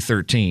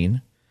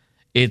 2013.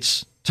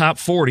 It's top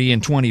 40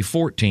 in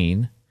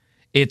 2014.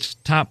 It's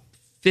top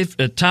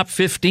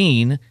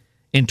 15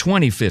 in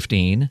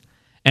 2015,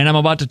 and I'm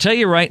about to tell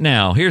you right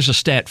now, here's a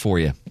stat for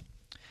you.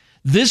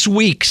 This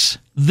week's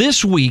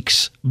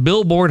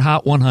Billboard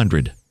Hot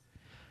 100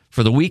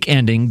 for the week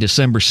ending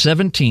December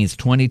 17th,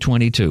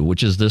 2022,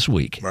 which is this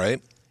week.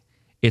 Right.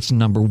 It's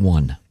number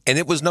 1. And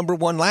it was number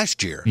 1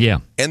 last year. Yeah.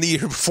 And the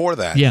year before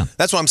that. Yeah.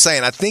 That's what I'm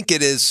saying. I think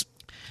it is.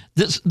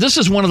 This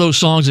is one of those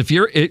songs, if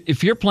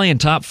you're playing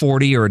top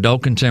 40 or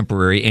adult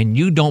contemporary and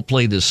you don't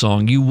play this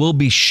song, you will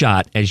be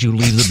shot as you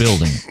leave the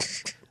building.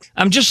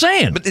 I'm just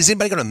saying. But is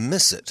anybody going to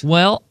miss it?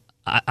 Well,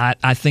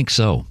 I think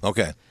so.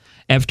 Okay.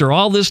 After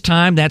all this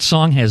time, that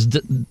song has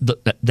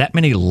that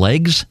many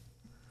legs.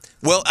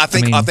 Well, I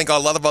think a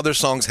lot of other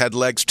songs had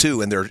legs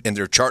too in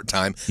their chart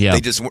time. Yeah.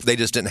 They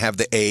just didn't have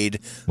the aid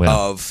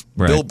of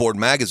right. Billboard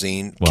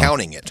magazine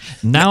counting it.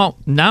 Now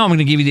I'm going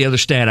to give you the other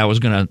stat I was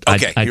going to I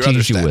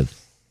teased you stat. with.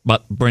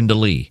 But Brenda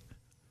Lee.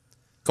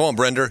 Go on,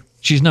 Brenda.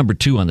 She's number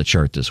 2 on the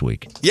chart this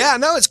week. Yeah,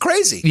 no, it's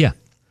crazy. Yeah.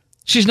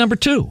 She's number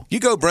 2. You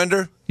go,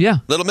 Brenda. Yeah.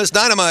 Little Miss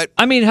Dynamite.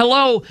 I mean,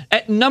 hello,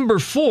 at number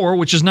 4,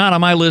 which is not on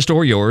my list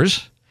or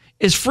yours,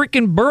 is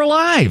freaking Burl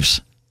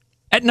Ives.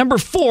 At number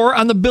 4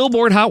 on the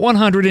Billboard Hot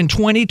 100 in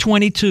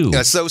 2022.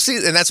 Yeah, so see,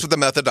 and that's what the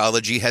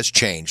methodology has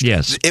changed.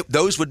 Yes.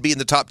 Those would be in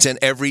the top 10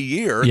 every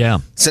year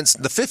since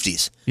the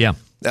 50s. Yeah.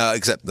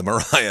 Except the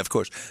Mariah, of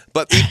course.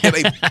 But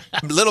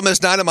Little Miss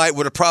Dynamite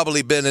would have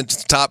probably been in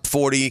the top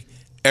 40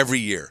 every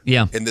year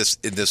in this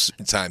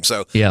time.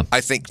 So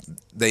I think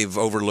they've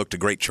overlooked a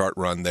great chart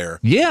run there.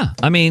 Yeah.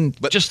 I mean,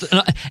 but just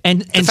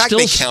and the fact still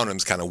they count them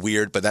is kind of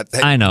weird, but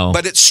I know.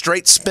 But it's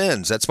straight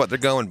spins. That's what they're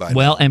going by.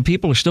 Well, and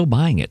people are still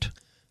buying it.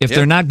 If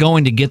they're not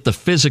going to get the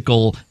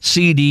physical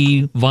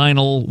CD,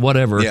 vinyl,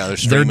 whatever,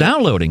 they're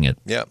downloading it.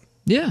 Yeah.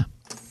 Yeah.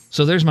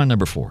 So there's my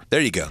number 4.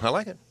 There you go. I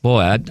like it.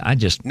 Boy, I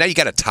just... Now you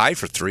got a tie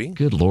for 3?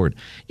 Good Lord.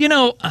 You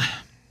know,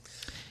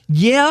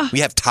 yeah.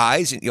 We have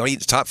ties? You only get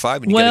the top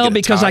 5? And you well, gotta get a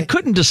because tie? I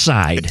couldn't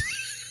decide.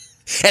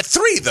 At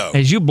 3, though.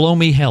 As you blow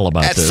me hell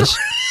about this.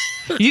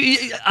 I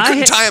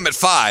couldn't tie him at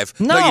 5.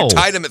 No. You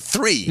tied him at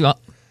 3. Well,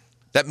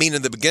 that mean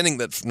in the beginning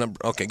that's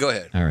number... Okay, go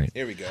ahead. All right.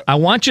 Here we go. I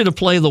want you to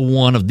play the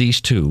one of these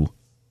two.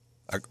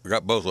 I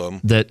got both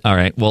of them. All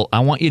right. Well, I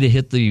want you to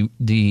hit the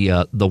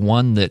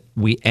one that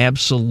we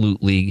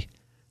absolutely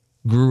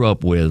grew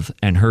up with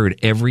and heard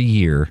every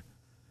year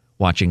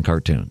watching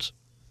cartoons.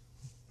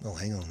 Oh,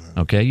 hang on.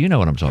 Okay, you know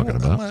what I'm talking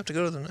about. I'm going to have to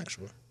go to the next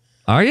one.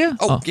 Are you?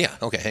 Oh, yeah.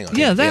 Okay, hang on.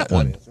 Yeah, that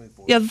one.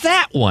 Yeah,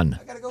 that one.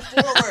 I got to go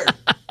forward.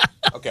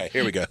 Okay,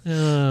 here we go.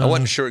 I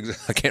wasn't sure.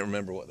 I can't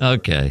remember what.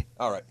 Okay.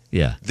 All right.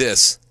 Yeah.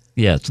 This.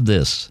 Yeah, it's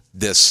this.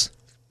 This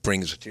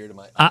brings a tear to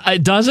my eye.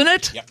 Doesn't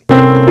it? Yep.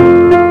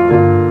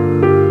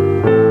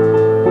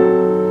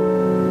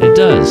 It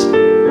does.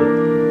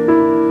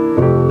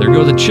 There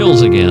go the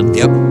chills again.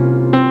 Yep.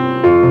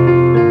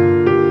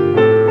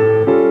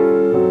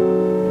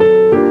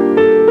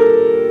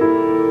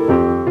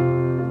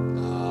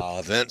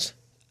 Vince.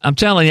 I'm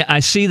telling you,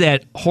 I see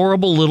that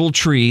horrible little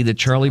tree that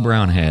Charlie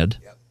Brown had.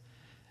 Yep.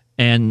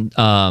 And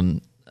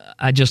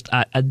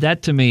that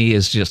to me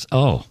is just,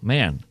 oh,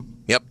 man.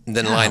 Yep. And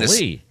then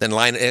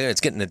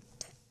it's getting the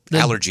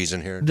allergies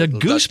in here. The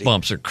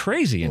goosebumps are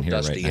crazy in here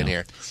right now. In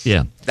here.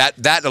 Yeah.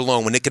 That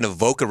alone, when it can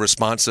evoke a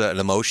response, an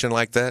emotion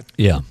like that.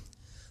 Yeah.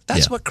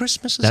 That's what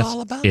Christmas is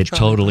all about. It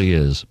totally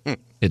is.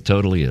 It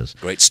totally is.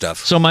 Great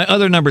stuff. So my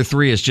other number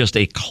 3 is just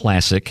a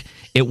classic.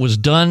 It was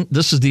done.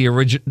 This is the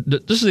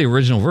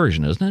original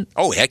version, isn't it?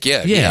 Oh, heck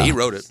yeah. Yeah, he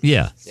wrote it.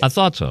 Yeah, I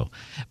thought so.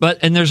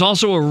 And there's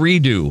also a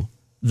redo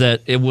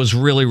that it was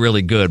really,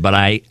 really good, but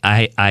I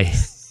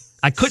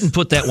couldn't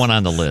put that one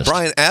on the list.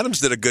 Bryan Adams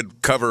did a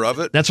good cover of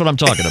it. That's what I'm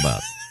talking about.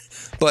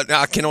 But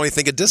I can only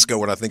think of disco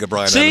when I think of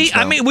Bryan Adams. See,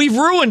 I mean, we've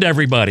ruined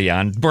everybody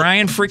on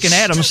Bryan freaking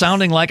Adams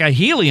sounding like a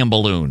helium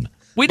balloon.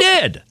 We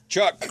did.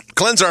 Chuck,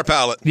 cleanse our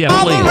palate. Yeah,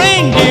 All the please.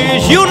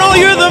 reindeers, you know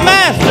you're the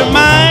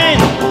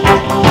mastermind.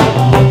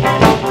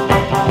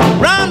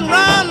 Run,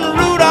 run,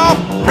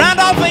 Rudolph.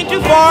 Randolph ain't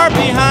too far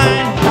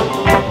behind.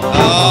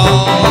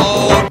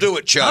 Oh, do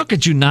it, How Chuck.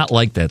 could you not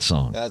like that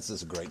song? That's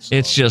a great song.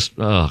 It's just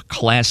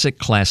classic.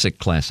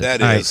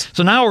 That All right, is.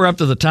 so now we're up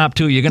to the top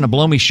two. You're going to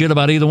blow me shit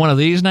about either one of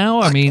these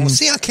now? I mean, Well,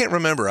 see, I can't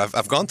remember.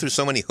 I've gone through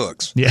so many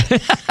hooks. yeah.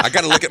 I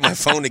got to look at my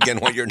phone again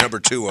what your number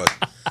 2 was.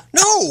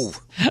 No.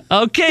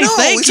 Okay, No,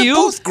 thank these you. are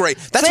both great.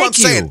 That's what I'm Thank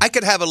you. saying. I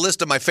could have a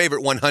list of my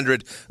favorite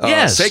 100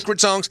 Yes. sacred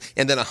songs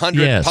and then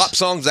 100 Yes. pop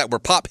songs that were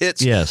pop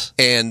hits. Yes.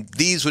 And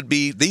these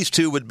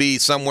two would be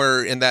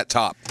somewhere in that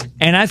top.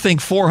 And I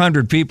think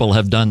 400 people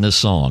have done this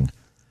song,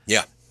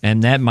 Yeah,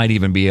 and that might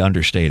even be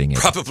understating it.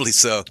 probably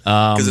so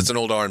because it's an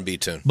old R&B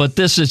tune. But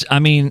this is, I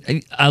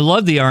mean, I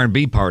love the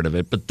R&B part of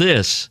it, but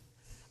this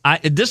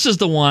is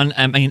the one,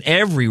 I mean,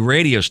 every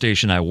radio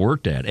station I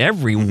worked at,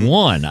 every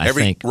one, I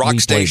Every think. rock we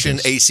played station,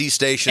 this. AC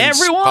stations,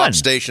 Everyone. pop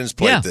stations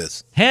played Yeah,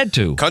 this. Had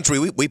to. Country,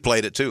 we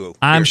played it too.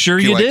 I'm Here, sure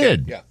you QIK.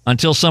 did, Yeah.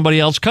 until somebody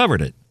else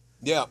covered it.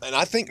 Yeah, and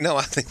I think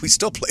we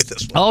still play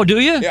this one. Oh, do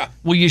you? Yeah.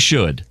 Well, you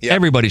should. Yeah.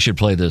 Everybody should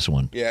play this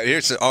one. Yeah,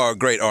 here's our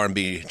great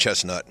R&B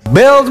chestnut.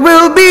 Bells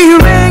will be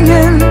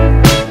ringing.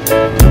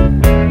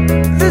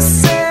 The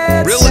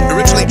sad, Really,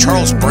 originally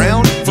Charles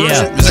Brown version?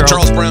 Yeah, Is it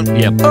Charles Brown?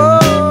 Yep.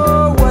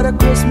 Oh, what a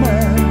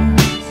Christmas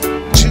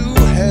To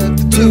have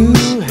the blues.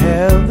 to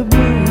have the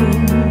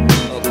blues.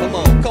 Oh,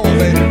 come on,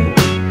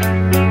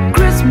 baby.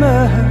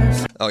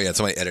 Christmas. Oh yeah,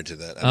 somebody edited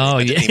that. Oh,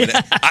 I didn't yeah. even-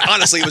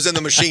 honestly, it was in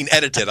the machine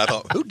edited. I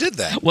thought, who did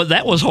that? Well,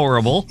 that was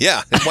horrible.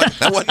 Yeah,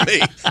 that wasn't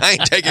me. I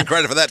ain't taking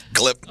credit for that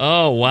clip.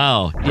 Oh,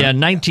 wow. Yeah,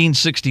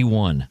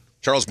 1961.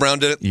 Charles Brown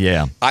did it.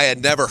 Yeah. I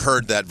had never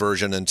heard that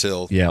version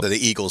until Yep. the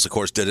Eagles, of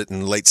course, did it in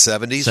the late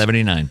 70s.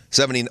 79.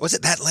 70. Was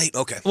it that late?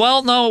 Okay.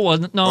 Well, no, it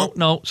wasn't.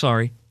 No,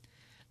 sorry.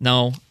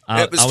 No,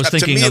 I was to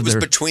thinking me, of it was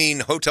their... between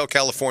Hotel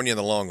California in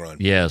the long run.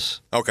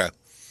 Yes. Okay.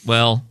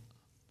 Well,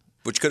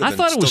 Which could I have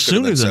been. thought it was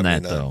still could sooner have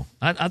than been that, 79.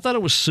 though. I thought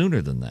it was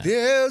sooner than that.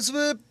 Bells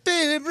will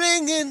be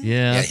ringing.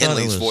 Yeah, I thought it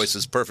Henley's was- voice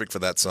is perfect for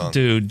that song.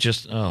 Dude,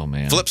 just, oh,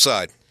 man. Flip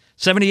side.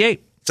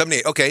 78.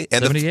 78. Okay.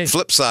 And 78. the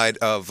flip side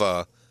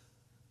of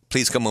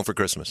Please Come Home for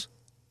Christmas.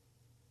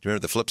 Do you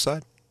remember the flip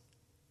side?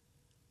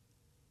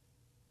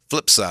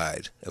 Flip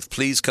side of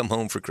Please Come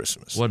Home for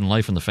Christmas. Wasn't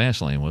Life in the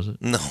Fast Lane, was it?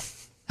 No.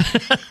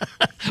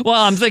 Well,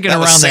 I'm thinking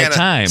was around Santa, that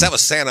time. That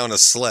was Santa on a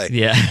sleigh.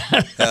 Yeah.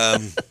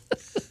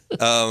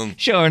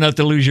 Sure enough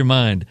to lose your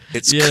mind.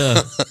 It's-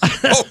 Yeah.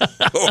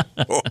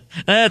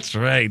 That's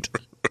right.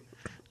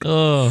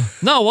 Oh.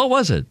 No, what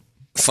was it?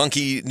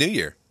 Funky New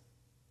Year.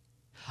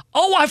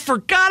 Oh, I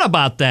forgot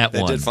about that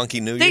They one. did Funky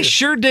New They Year.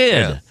 sure did.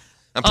 Yeah.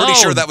 I'm pretty Oh.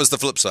 sure that was the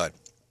flip side.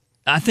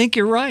 I think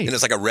you're right. And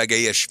it's like a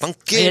reggae-ish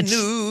Funky It's-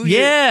 New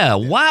Year. yeah.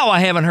 Wow, I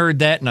haven't heard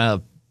that in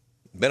a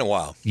Been a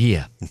while.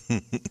 yeah.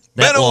 Been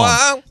That a long.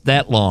 while.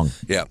 That long.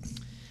 Yeah.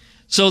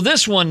 So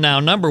this one now,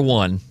 number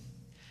one,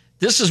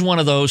 this is one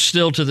of those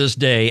still to this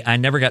day. I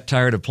never got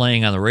tired of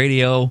playing on the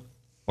radio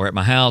or at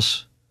my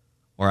house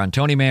or on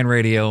Tony Man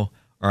radio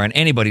or on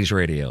anybody's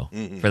radio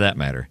for that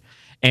matter.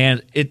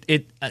 And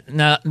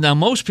now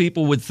most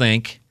people would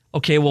think,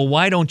 okay, well,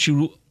 why don't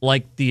you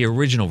like the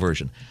original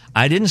version?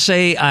 I didn't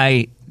say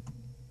I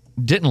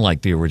didn't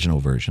like the original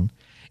version.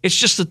 It's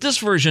just that this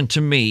version, to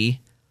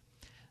me,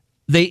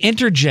 they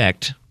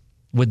interject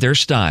with their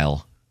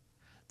style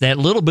that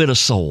little bit of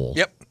soul.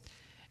 Yep.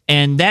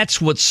 And that's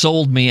what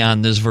sold me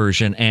on this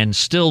version, and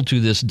still to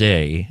this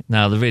day.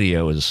 Now, the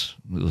video is,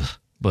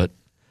 but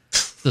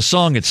the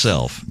song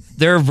itself,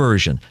 their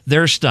version,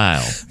 their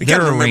style, You their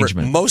gotta remember,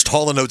 arrangement. most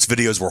Hall & Oates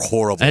videos were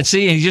horrible. And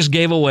see, he just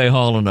gave away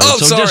Hall & Oates. Oh,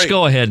 so sorry. just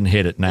go ahead and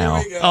hit it now.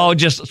 Here we go. Oh,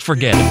 just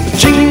forget it.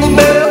 Jingle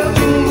bell,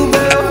 jingle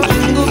bell,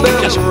 jingle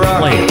bell Just rock.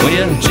 play it, will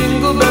you?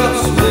 Jingle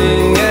bells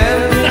swing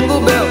and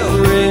jingle bells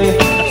ring,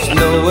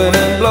 snowing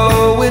and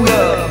blowing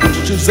up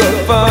bushes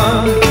of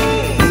fun.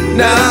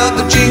 Now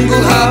the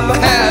jingle hop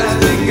has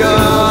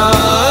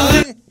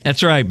begun.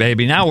 That's right,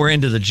 baby. Now we're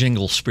into the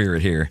jingle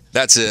spirit here.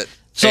 That's it.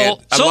 So And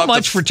I so love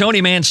much for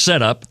Tony Man's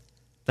setup.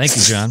 Thank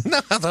you, John. No,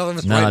 I thought it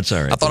was No, right. it's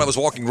all right. I thought I was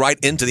walking right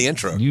into the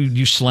intro.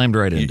 You slammed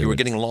right into You were it.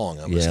 getting long.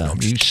 I was, Yeah, I'm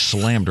you just-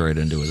 slammed right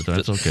into it.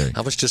 That's okay.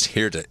 I was just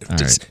here to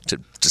right.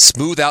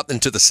 smooth out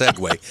into the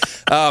segue.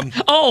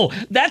 Oh,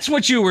 that's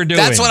what you were doing.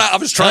 That's what I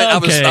was trying.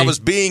 Okay. I was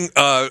being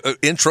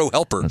intro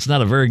helper. It's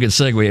not a very good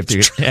segue.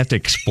 You have to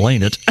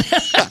explain it.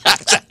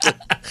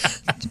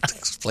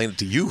 Explain it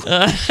to you.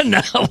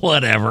 No,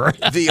 whatever.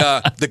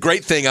 The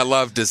great thing I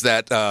loved is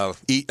that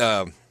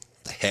the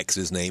heck's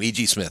his name,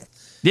 E.G. Smith.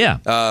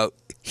 Yeah.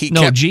 He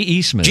No, kept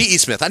G.E. Smith. G.E.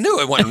 Smith. I knew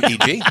it wasn't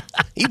E.G.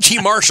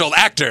 E.G. Marshall,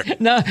 actor.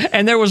 No,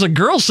 and there was a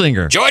girl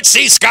singer. George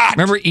C. Scott.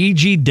 Remember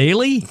E.G.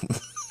 Daly?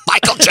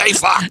 Michael J.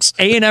 Fox.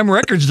 A&M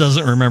Records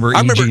doesn't remember I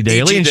remember E.G.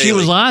 Daly, E.G. and she Daly.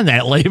 was on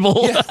that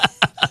label.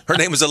 Her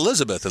name was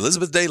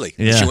Elizabeth Daly.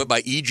 Yeah. She went by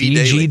E.G.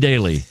 E.G. Daly.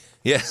 Daly.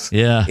 Yes.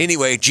 Yeah.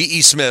 Anyway,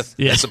 G.E. Smith,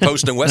 Yeah. as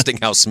opposed to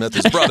Westinghouse Smith,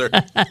 his brother.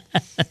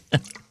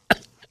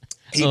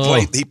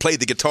 He played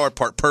the guitar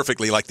part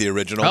perfectly like the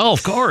original. Oh,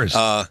 of course.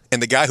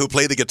 And the guy who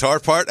played the guitar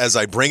part, as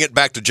I bring it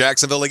back to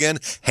Jacksonville again,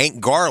 Hank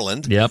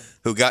Garland,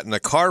 who got in a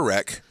car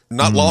wreck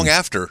not long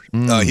after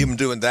him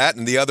doing that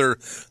and the other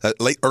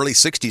early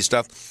 60s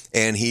stuff.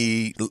 And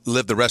he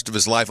lived the rest of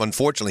his life.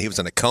 Unfortunately, he was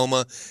in a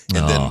coma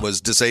and then was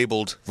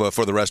disabled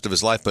for the rest of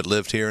his life, but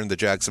lived here in the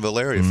Jacksonville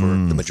area for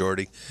the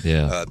majority,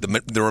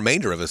 the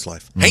remainder of his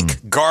life.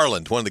 Hank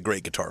Garland, one of the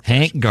great guitar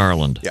players. Hank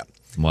Garland. Yeah.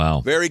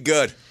 Wow. Very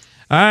good.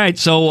 All right,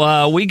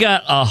 so we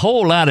got a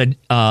whole lot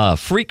of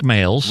freak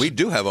mails. We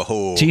do have a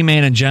whole...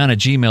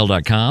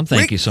 tmanandjohn@gmail.com.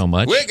 Thank you so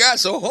much. We got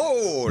so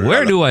whole...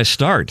 Where do I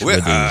start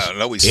with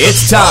these?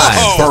 It's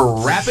time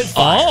for Rapid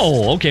Fire.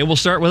 Oh, okay, we'll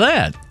start with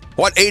that.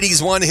 What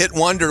 80s one-hit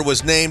wonder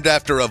was named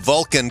after a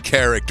Vulcan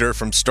character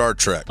from Star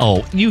Trek?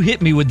 Oh, you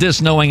hit me with this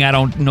knowing I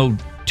don't know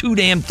two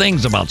damn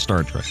things about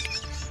Star Trek.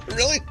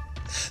 Really?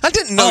 I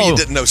didn't know you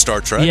didn't know Star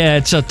Trek. Yeah,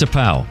 it's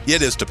T'Pau.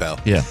 It is T'Pau.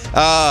 Yeah.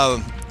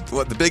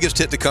 What the biggest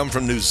hit to come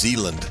from New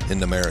Zealand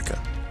in America?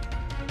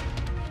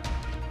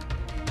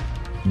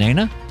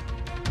 Nana?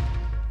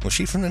 Was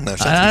she from the?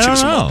 I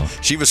don't know.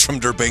 She was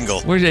from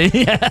Durbingle.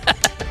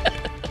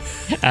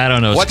 I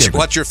don't know.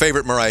 What's your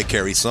favorite Mariah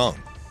Carey song?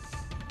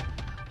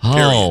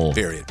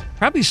 Period.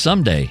 Probably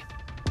Someday.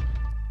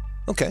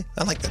 Okay,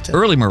 I like that too.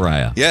 Early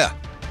Mariah. Yeah.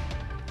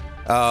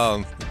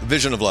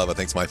 Vision of Love, I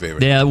think, is my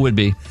favorite. Yeah, it would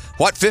be.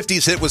 What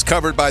 50s hit was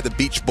covered by the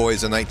Beach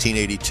Boys in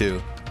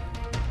 1982?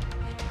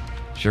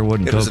 Sure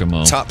wasn't It was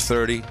Kokomo. a top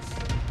 30,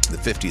 the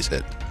 50s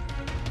hit.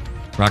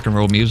 Rock and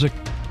roll music?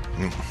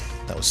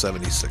 That was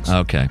 76.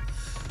 Okay.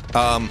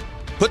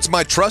 Puts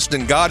my trust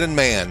in God and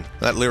man.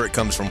 That lyric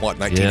comes from what,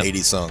 1980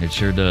 song? It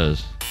sure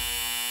does.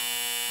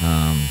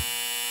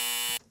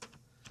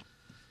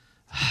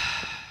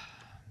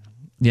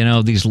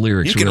 These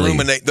lyrics. You can really...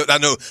 ruminate. I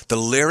know the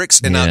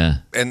lyrics, and Yeah.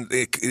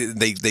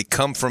 they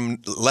come from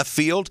left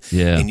field,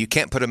 Yeah. and you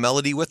can't put a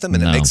melody with them,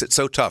 and No. it makes it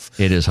so tough.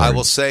 It is I hard.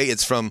 will say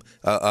it's from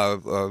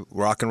a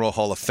Rock and Roll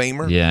Hall of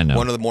Famer. Yeah, I know.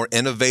 One of the more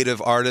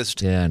innovative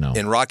artists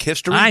in rock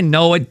history. I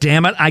know it,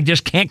 damn it. I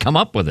just can't come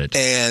up with it.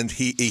 And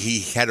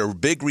he had a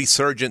big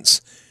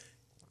resurgence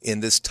in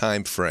this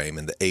time frame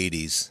in the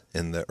 80s,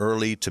 in the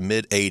early to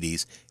mid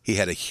 80s. He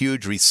had a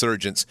huge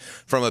resurgence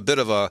from a bit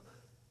of a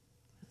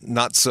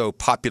not so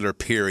popular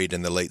period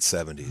in the late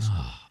 70s.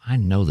 Oh, I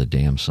know the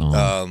damn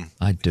song.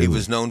 I do. He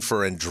was known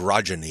for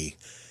androgyny.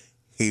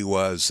 He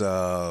was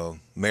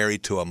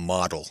married to a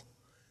model.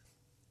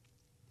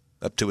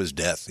 Up to his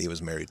death, he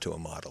was married to a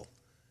model.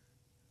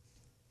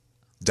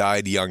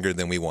 Died younger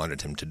than we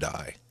wanted him to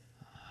die.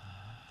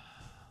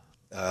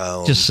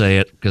 Just say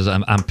it, because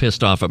I'm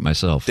pissed off at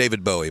myself.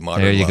 David Bowie,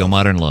 Modern Love. There you go,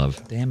 Modern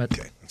Love. Damn it.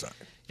 Okay, sorry.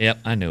 Yep,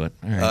 I knew it.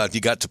 All right.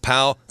 You got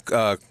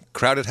T'Pau,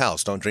 Crowded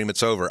House, Don't Dream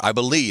It's Over, I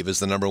believe is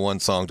the number one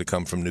song to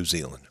come from New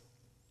Zealand.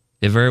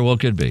 It very well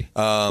could be.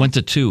 Went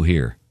to 2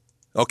 here.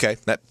 Okay,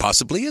 that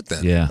possibly it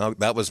then. Yeah.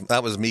 That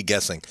was me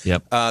guessing.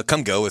 Yep.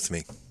 Come Go With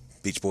Me.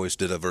 Beach Boys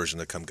did a version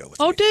of Come Go With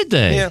Me. Oh, did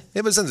they? Yeah,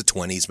 it was in the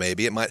 20s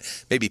maybe. It might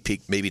maybe peak,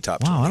 maybe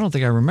top 20. Wow, I don't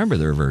think I remember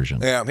their version.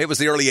 Yeah, it was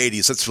the early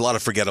 80s. It's a lot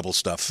of forgettable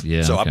stuff.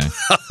 Yeah, so okay.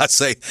 I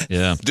say,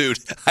 dude,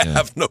 I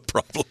have no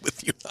problem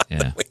with you not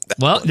knowing that.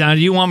 Well, now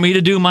do you want me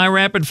to do my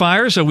rapid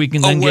fire so we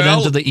can then get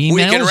into the emails?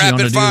 We can You rapid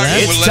wanna do fire.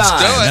 that? It's Let's time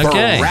do it. for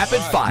Okay.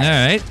 Rapid Fire.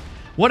 All right.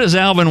 What does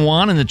Alvin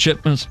want in the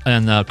Chipmunks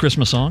and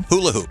Christmas song?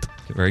 Hula hoop.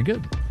 Very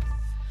good.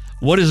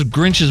 What is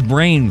Grinch's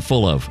brain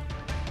full of?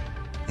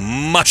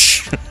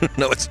 Mush.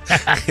 No, it's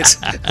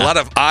a lot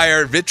of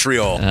ire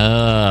vitriol.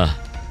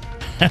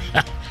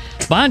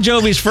 Bon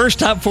Jovi's first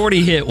top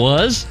 40 hit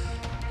was?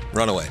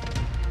 Runaway.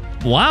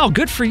 Wow,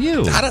 good for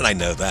you. How did I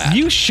know that?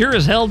 You sure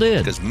as hell did.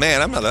 Because,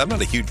 man, I'm not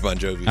a huge Bon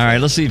Jovi fan. All right,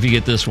 let's see if you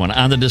get this one.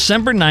 On the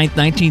December 9th,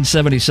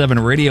 1977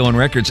 Radio and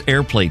Records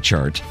Airplay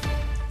chart,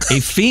 a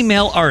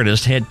female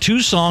artist had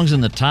 2 songs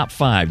in the top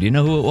 5. Do you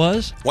know who it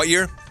was? What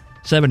year?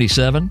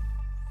 77.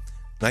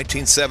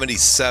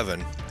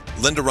 1977.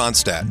 Linda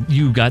Ronstadt.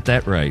 You got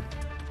that right.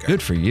 Okay.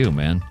 Good for you,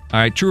 man. All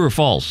right, true or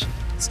false?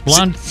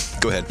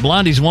 Go ahead.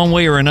 Blondie's One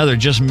Way or Another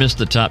just missed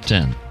the top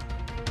 10.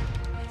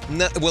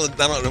 No, well,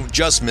 I don't know.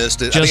 Just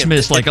missed it. Just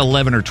missed like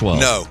 11 or 12.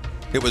 No,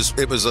 it was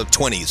a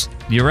 20s.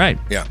 You're right.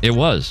 Yeah. It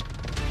was.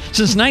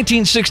 Since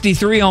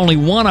 1963, only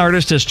one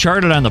artist has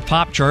charted on the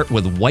pop chart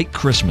with White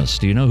Christmas.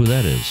 Do you know who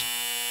that is?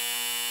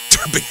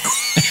 Durbingle.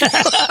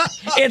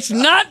 It's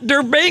not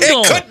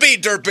Durbingle. It could be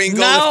Durbingle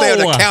No. if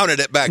they had counted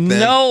it back then.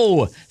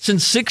 No.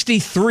 Since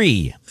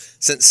 63,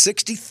 Since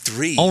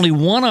 63. only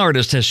one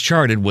artist has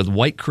charted with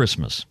White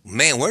Christmas.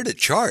 Man, where did it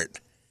chart?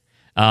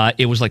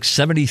 It was like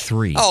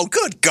 73. Oh,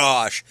 good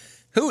gosh.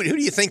 Who do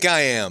you think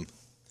I am?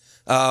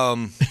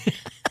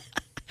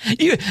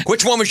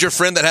 Which one was your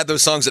friend that had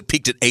those songs that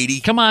peaked at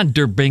 80? Come on,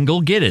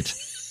 Durbingle, get it.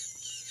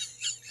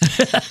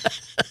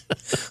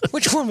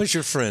 Which one was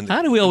your friend?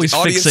 How do we always The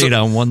audience fixate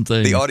of- on one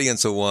thing? The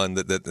audience of one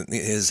that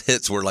his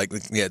hits were like,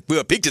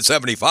 we peaked at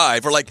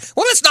 75. We're like,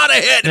 well, that's not a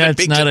hit. And it That's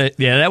peaked not at-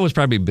 Yeah, that was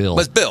probably Bill. It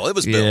was Bill. It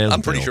was Bill. Yeah, it was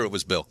I'm pretty Bill. sure it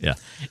was Bill. Yeah.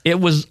 It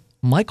was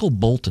Michael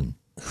Bolton.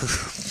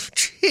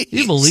 Jeez.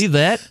 You believe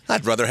that?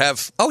 I'd rather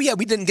have. Oh yeah,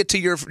 we didn't get to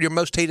your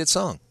most hated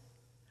song.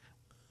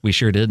 We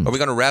sure didn't. Are we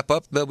going to wrap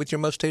up with your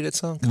most hated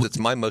song? 'Cause it's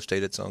my most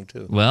hated song,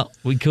 too. Well,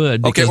 we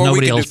could Okay, because or we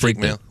nobody can do else Freak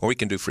picked Mail. it. Or we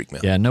can do Freak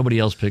Mail. Yeah, nobody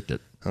else picked it.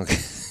 Okay.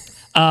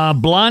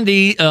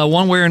 Blondie,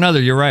 one way or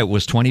another, you're right,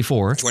 was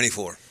 24.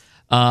 24.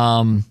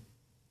 The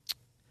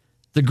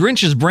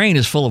Grinch's brain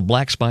is full of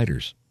black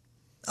spiders.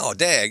 Oh,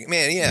 dag.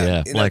 Man, yeah.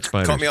 Yeah, You black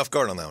caught spiders. me off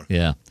guard on that one.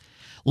 Yeah.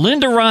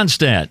 Linda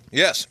Ronstadt,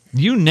 Yes.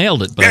 you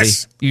nailed it, buddy.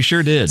 Yes. You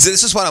sure did. So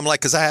this is what I'm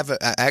like, because I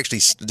actually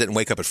didn't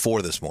wake up at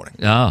 4 this morning.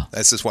 Oh.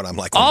 This is what I'm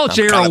like. Oh, I'm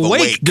so you're kind of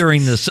awake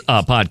during this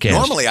podcast.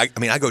 Normally,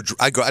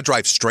 I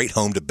drive straight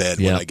home to bed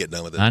when I get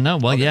done with it. I know.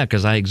 Well, yeah,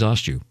 because I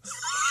exhaust you.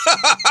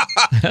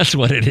 That's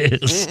what it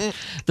is.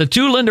 The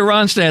two Linda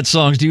Ronstadt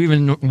songs, do you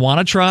even want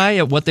to try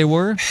at what they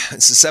were?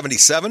 It's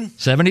 77.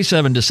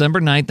 77, December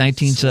 9th,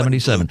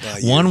 1977. What blew by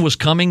you? One was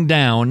coming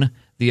down.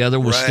 The other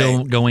was still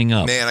Right. going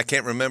up. Man, I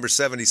can't remember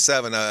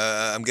 77.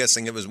 I'm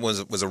guessing it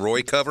was a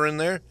Roy cover in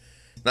there,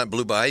 not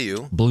Blue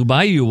Bayou. Blue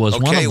Bayou was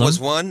one of Okay, them. it was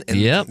one, and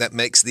Yep. that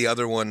makes the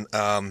other one.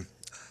 Oh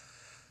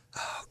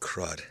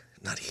crud!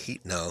 Not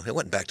Heat. No, it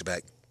wasn't back to back.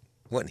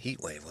 It wasn't Heat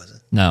Wave, was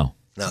it? No.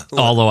 No.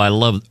 Although I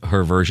love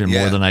her version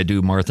more Yeah. than I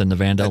do Martha and the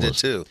I Vandellas. did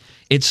too.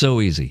 It's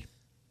so easy.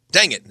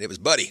 Dang it! It was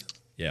Buddy.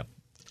 Yeah.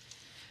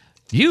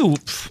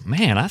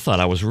 Man, I thought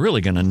I was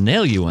really going to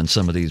nail you on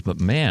some of these, but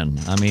man,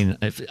 I mean,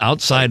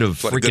 outside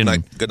of What a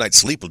freaking, good night's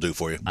sleep will do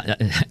for you.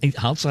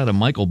 outside of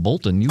Michael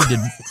Bolton, you did.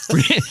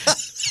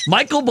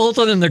 Michael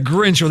Bolton and the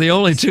Grinch were the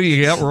only two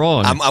you got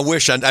wrong. I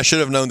wish I should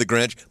have known the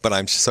Grinch, but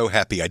I'm so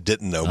happy I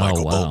didn't know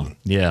Michael Bolton.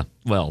 Yeah,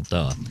 well,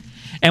 duh.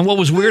 And what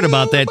was weird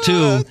about that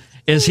too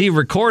is he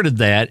recorded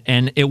that,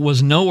 and it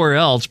was nowhere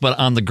else but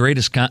on the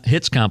greatest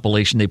hits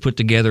compilation they put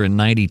together in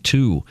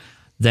 '92.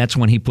 That's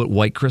when he put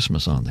White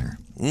Christmas on there.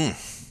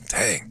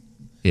 Dang,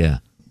 Yeah,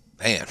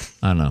 man,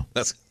 I know.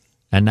 that's.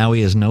 And now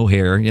he has no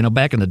hair. You know,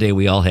 back in the day,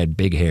 we all had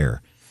big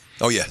hair.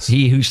 Oh yes,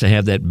 He used to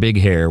have that big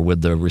hair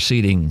with the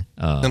receding,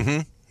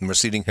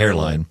 receding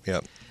hairline.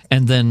 Yep.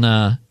 and then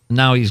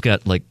now he's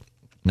got like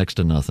next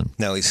to nothing.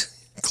 Now he's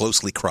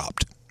closely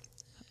cropped.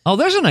 Oh,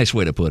 there's a nice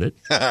way to put it.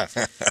 All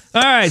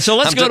right, so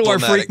let's I'm go to our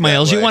diplomatic freak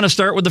mails. that You way. want to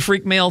start with the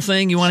freak mail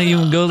thing? You want to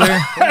even go there?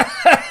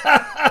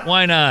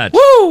 Why not?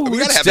 Woo! We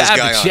gotta It's have this time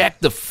guy to on. check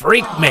the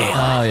freak mail.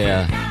 Oh,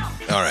 yeah.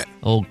 All right.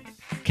 Old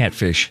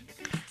catfish.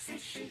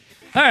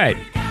 All right.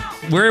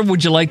 Where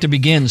would you like to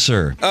begin,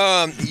 sir?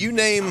 You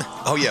name.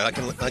 Oh yeah, I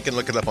can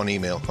look it up on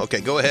email. Okay,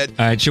 go ahead.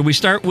 All right, should we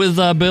start with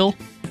Bill?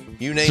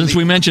 You name. Since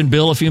we mentioned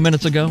Bill a few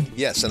minutes ago?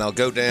 Yes, and I'll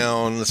go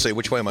down. Let's see,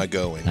 which way am I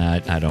going?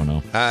 I don't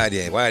know.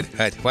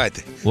 What?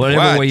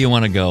 Whatever way you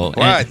want to go.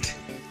 What?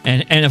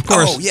 And of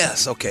course, Oh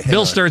yes. Okay. hang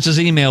Bill on. starts his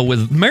email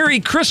with Merry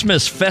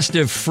Christmas,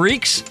 festive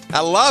freaks. I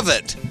love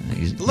it.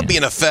 He's- Love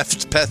being a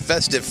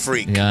festive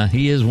freak. Yeah,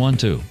 he is one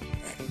too.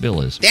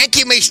 Bill is. Thank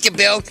you, Mr.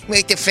 Bill.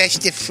 Make the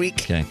festive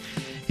freak. Okay.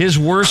 His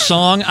worst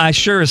song, I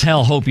sure as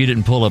hell hope you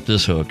didn't pull up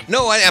this hook.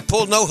 No, I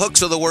pulled no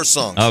hooks of the worst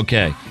songs.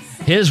 Okay.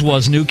 His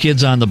was New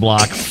Kids on the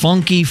Block,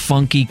 Funky,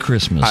 Funky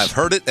Christmas. I've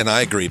heard it, and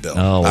I agree, Bill.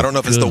 Oh, I don't know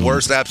if it's the good.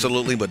 worst,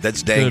 absolutely, but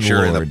that's dang Good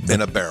sure Lord.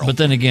 in a barrel. But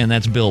then again,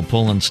 that's Bill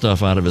pulling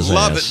stuff out of his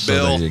Love ass. it, So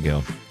Bill. there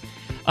you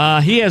go.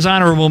 He has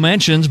honorable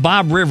mentions.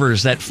 Bob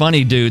Rivers, that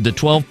funny dude, the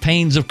 12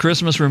 Pains of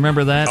Christmas.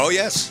 Remember that? Oh,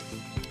 yes.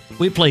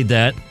 We played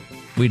that.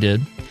 We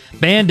did.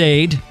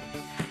 Band-Aid,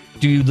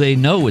 Do They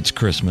Know It's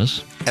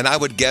Christmas? And I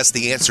would guess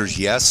the answer is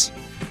yes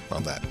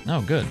on that.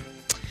 Oh, good.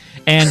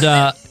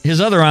 And his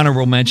other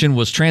honorable mention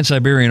was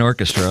Trans-Siberian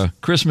Orchestra,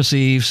 Christmas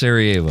Eve,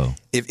 Sarajevo.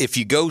 If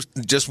you go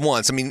just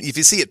once, I mean, if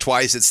you see it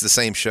twice, it's the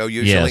same show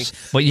usually. Yes,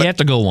 but you have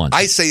to go once.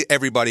 I say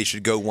everybody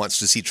should go once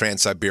to see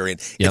Trans-Siberian.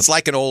 Yep. It's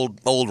like an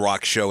old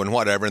rock show and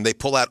whatever, and they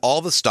pull out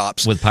all the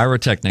stops with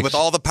pyrotechnics. with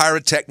all the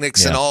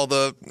pyrotechnics and Yeah. all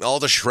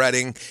the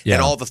shredding Yeah.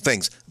 and all the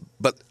things.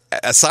 But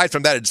aside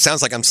from that, it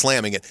sounds like I'm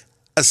slamming it.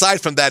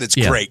 Aside from that, it's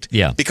Yeah. great.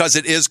 Yeah. Because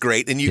it is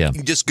great, and you Yeah.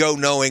 can just go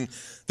knowing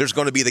there's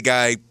going to be the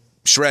guy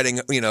shredding,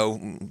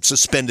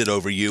 suspended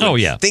over you. Oh,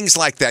 and yeah. things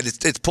like that.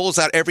 It pulls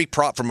out every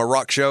prop from a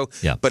rock show.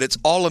 Yeah. But it's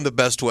all in the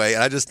best way,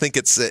 and I just think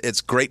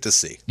it's great to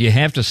see. You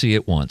have to see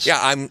it once. Yeah,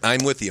 I'm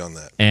with you on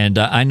that. And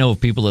I know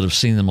of people that have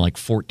seen them like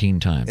 14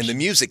 times. And the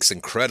music's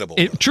incredible.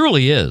 It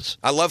truly is.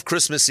 I love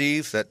Christmas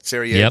Eve, that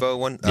Sarajevo Yep.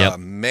 one. Yep.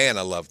 Man,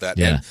 I love that.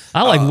 Yeah. And,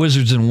 I like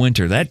Wizards in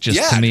Winter. That just,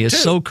 yeah, to me, I is do,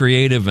 so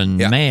creative, and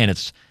Yeah. man,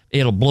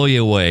 it'll blow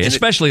you away,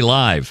 especially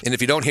live. And if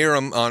you don't hear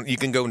them you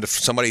can go into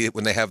somebody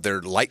when they have their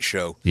light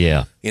show.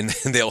 Yeah. And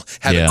they'll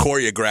have Yeah. it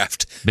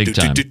choreographed. Big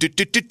time.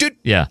 Yeah.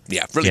 Yeah.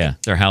 Yeah, really. Yeah.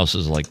 Their house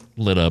is like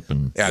lit up.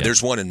 And Yeah,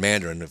 there's one in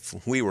Mandarin. If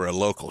we were a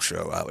local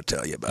show, I would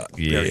tell you about.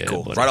 Very Yeah,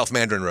 cool. buddy. Right off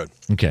Mandarin Road.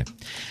 Okay.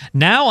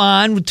 Now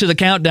on to the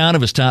countdown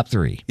of his top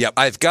three. Yep,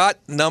 I've got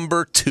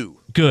number 2.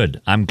 Good.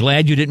 I'm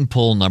glad you didn't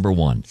pull number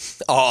 1.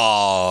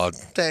 Oh,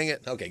 dang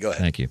it. Okay, go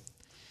ahead. Thank you.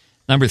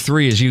 Number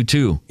 3 is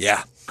U2.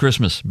 Yeah.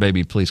 Christmas,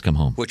 Baby, Please Come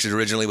Home. which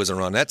originally was a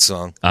Ronette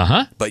song.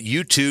 Uh-huh. But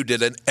you two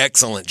did an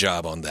excellent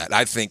job on that.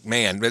 I think,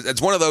 man,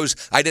 it's one of those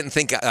I didn't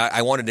think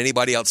I wanted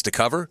anybody else to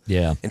cover.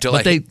 Yeah. Until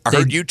But I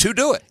heard they- you two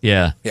do it.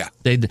 Yeah. Yeah.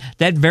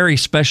 That very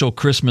special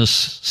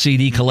Christmas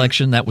CD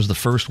collection, that was the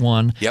first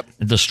one. Yep.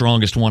 The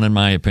strongest one, in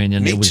my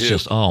opinion. Me it was too.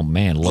 just, oh,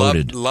 man,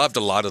 loaded. Loved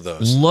a lot of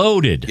those.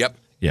 Loaded. Yep.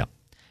 Yeah.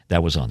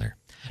 That was on there.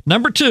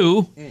 Number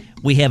 2,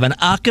 we have an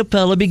a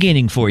cappella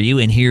beginning for you,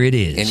 and here it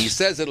is. And he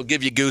says it'll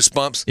give you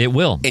goosebumps. It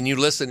will. And you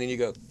listen and you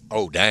go,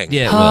 oh, dang.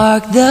 Yeah, it will.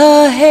 Hark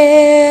the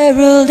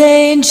herald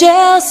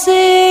angels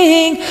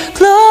sing,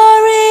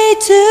 glory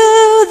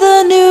to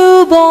the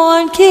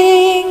newborn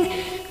King.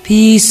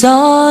 Peace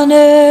on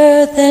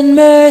earth and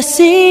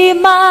mercy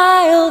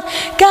mild,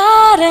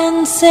 God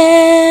and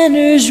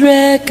sinners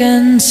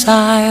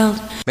reconciled.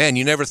 Man,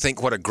 you never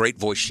think what a great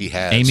voice she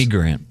has. Amy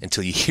Grant.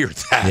 Until you hear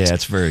that. Yeah,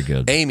 it's very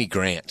good. Amy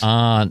Grant.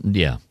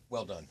 Yeah.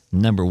 Well done.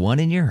 Number 1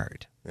 in your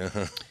heart.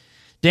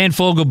 Dan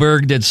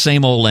Fogelberg did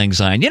Same Old Lang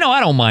Syne. I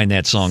don't mind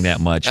that song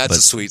that much. That's but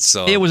a sweet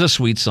song. It was a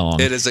sweet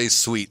song. It is a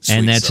sweet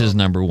and that's song. his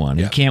number 1.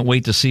 Yeah. He can't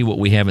wait to see what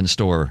we have in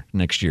store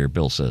next year,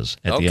 Bill says,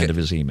 at the Okay. end of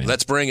his email.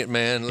 Let's bring it,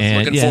 man.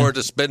 And, Looking forward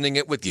to spending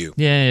it with you.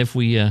 Yeah, if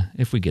we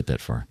get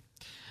that far.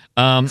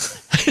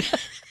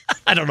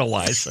 I don't know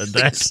why I said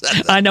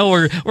that. I know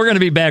we're going to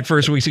be back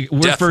first week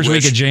Death week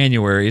wish. of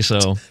January,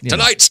 so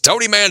Tonight's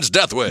Tony Man's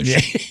Death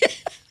Wish.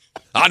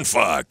 On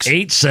Fox.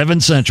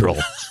 8/7 Central.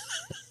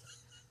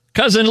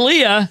 Cousin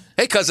Leah,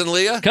 Hey, Cousin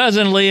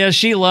Leah.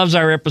 she loves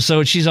our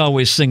episode. She's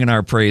always singing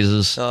our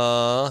praises.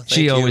 Thank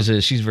She you. always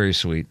is. She's very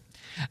sweet.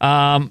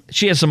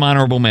 She has some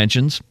honorable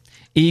mentions.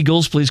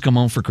 Eagles, Please Come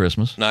Home for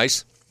Christmas.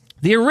 Nice.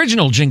 The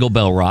original Jingle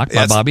Bell Rock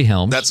by Bobby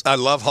Helms. I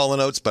love Hall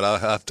 & Oates, but I'll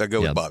have to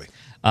go Yep. with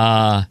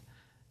Bobby.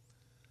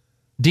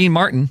 Dean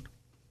Martin,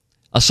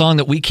 a song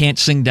that we can't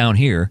sing down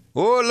here.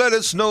 Oh, let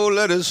us know,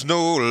 let us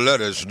know, let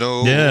us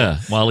know. Yeah,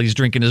 while he's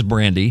drinking his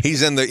brandy.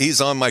 He's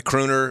on my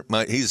crooner.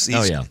 My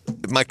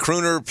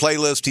crooner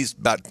playlist. He's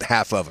about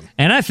half of them.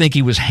 And I think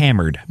he was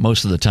hammered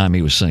most of the time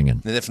he was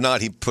singing. And if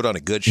not, he put on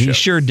a good show. He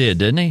sure did,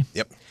 didn't he?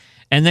 Yep.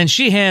 And then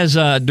she has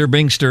Der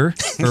Bingster,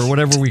 or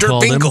whatever we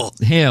called him.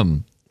 Derbingle.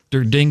 Him.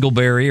 Der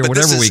Dingleberry, or But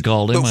whatever this we is-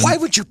 called him. But why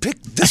would you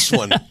pick this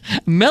one?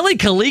 Mele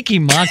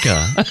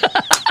Kalikimaka.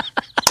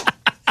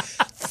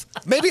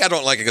 Maybe I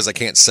don't like it because I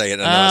can't say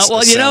it. I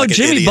Well, sound like an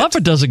Jimmy idiot.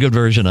 Buffett does a good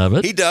version of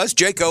it. He does.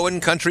 Jake Owen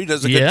Country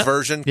does a Yeah, good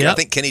version. yeah. I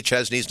think Kenny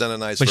Chesney's done a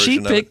nice But she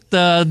version of it. picked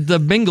the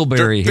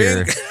Bingleberry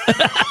here.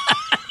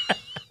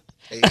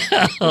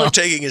 We're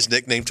taking his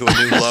nickname to a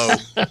new low.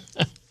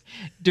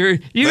 You're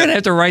going to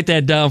have to write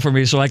that down for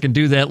me so I can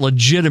do that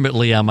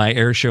legitimately on my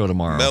air show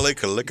tomorrow. Mele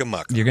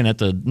Kalikimaka. You're going to have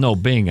to, no,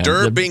 Bing.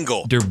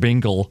 Derbingle.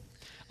 Derbingle.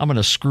 I'm going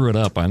to screw it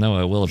up. I know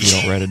I will if you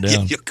don't write it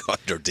down. You got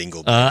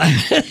Derdingle.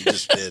 You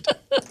just did.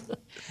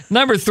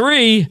 Number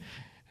 3,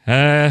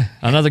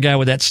 another guy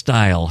with that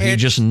style. You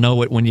just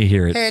know it when you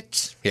hear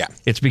it. Yeah.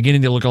 It's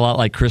beginning to look a lot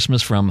like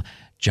Christmas from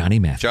Johnny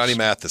Mathis. Johnny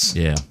Mathis.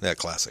 Yeah. That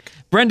classic.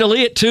 Brenda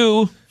Lee at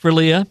 2 for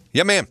Leah.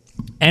 Yeah, ma'am.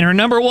 And her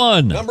number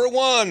 1. Number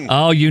 1.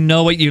 Oh, you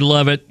know it. You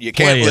love it. You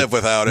Play can't it. live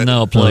without it.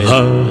 No, play it.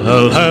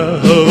 I'll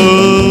have a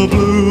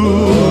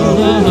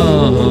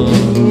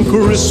blue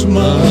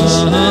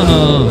Christmas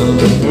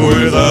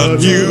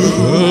without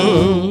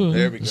you.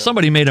 There we go.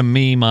 Somebody made a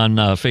meme on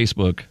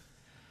Facebook.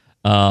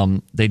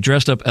 They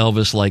dressed up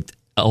Elvis like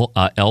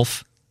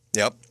Elf.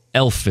 Yep.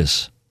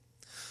 Elvis.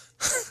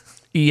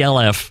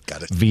 ELF.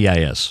 Got it.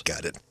 VIS.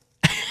 Got it.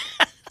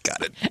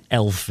 Got it.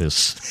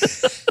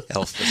 Elvis.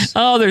 Elvis.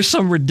 Oh, there's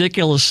some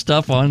ridiculous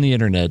stuff on the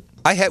internet,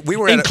 We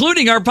were at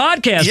including our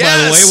podcast, by the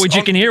Yes, way, which you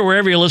on can hear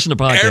wherever you listen to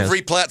podcasts.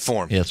 every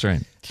platform. Yeah, that's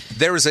right.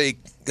 There was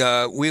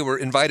we were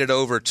invited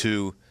over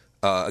to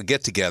a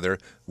get together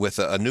with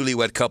a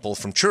newlywed couple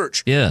from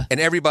church. Yeah. And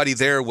everybody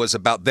there was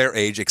about their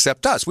age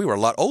except us. We were a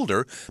lot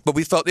older, but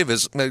we felt it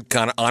was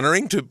kind of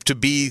honoring to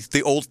be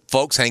the old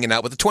folks hanging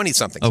out with the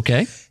 20-somethings.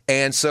 Okay.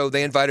 And so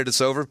they invited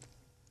us over.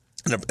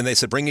 And they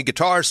said, bring a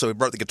guitar. So we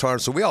brought the guitar.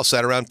 So we all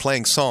sat around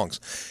playing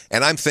songs.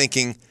 And I'm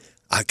thinking,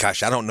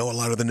 gosh, I don't know a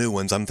lot of the new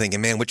ones. I'm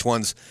thinking, man, which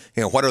ones,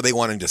 what are they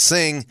wanting to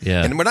sing?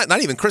 Yeah. And we're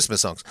not even Christmas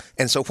songs.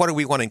 And so what are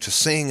we wanting to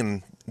sing?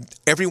 And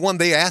everyone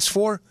they asked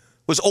for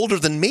was older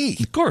than me.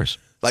 Of course.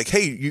 Like,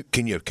 hey,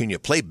 can you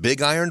play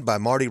Big Iron by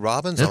Marty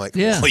Robbins? I'm like,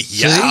 Yeah. well,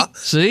 yeah.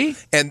 See?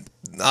 And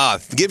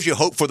gives you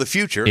hope for the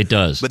future. It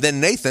does. But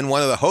then Nathan,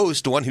 one of the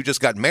hosts, the one who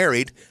just got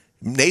married,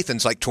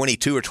 Nathan's like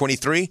 22 or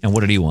 23. And what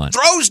did he want?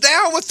 Throws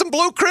down with some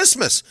Blue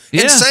Christmas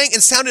Yeah. and sang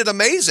and sounded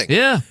amazing.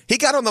 Yeah. He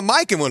got on the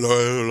mic and went,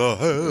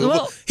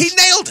 Well, he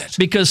nailed it.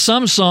 Because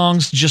some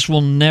songs just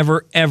will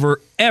never,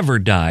 ever, ever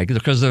die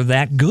because they're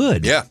that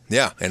good. Yeah.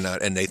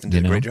 And Nathan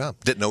did You a great know? job.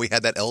 Didn't know he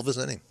had that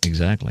Elvis in him.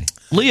 Exactly.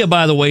 Leah,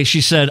 by the way,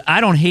 she said,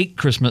 I don't hate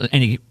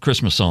any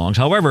Christmas songs.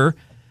 However,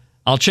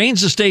 I'll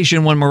change the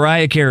station when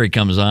Mariah Carey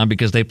comes on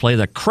because they play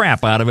the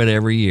crap out of it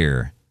every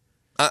year.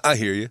 I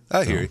hear you.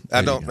 I hear you.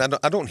 I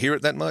don't hear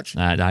it that much,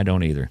 I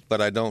don't either.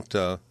 but I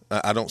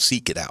don't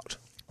seek it out.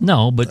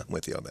 No, but I'm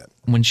with you on that.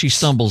 when she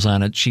stumbles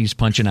on it, she's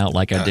punching out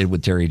like I did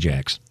with Terry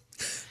Jacks.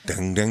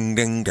 Ding, ding,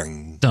 ding,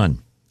 ding. Done.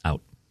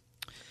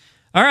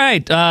 All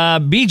right,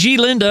 BG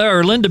Linda,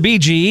 or Linda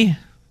BG,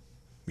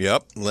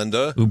 Yep,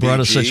 Linda. who brought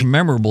us BG. such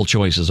memorable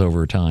choices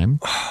over time.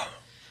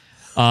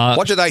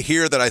 What did I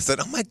hear that I thought,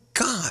 oh my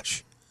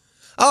gosh?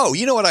 Oh,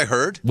 you know what I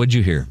heard? What'd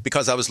you hear?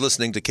 Because I was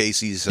listening to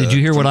Casey's. Did you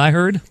hear what I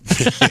heard?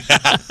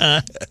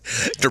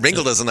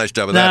 Derbingle does a nice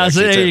job of that. So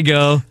Actually, there too. you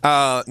go.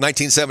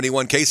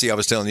 1971 Casey I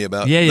was telling you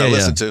about. Yeah, that I yeah,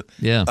 listened to.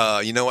 Yeah.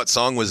 You know what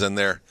song was in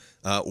there?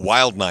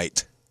 Wild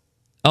Night.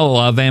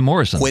 Oh, Van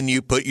Morrison. When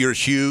you put your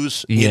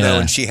shoes, you Yeah. know,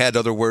 and she had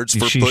other words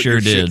for She put sure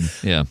your did,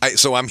 shoe. yeah.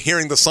 So I'm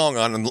hearing the song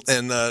on,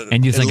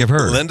 And you think of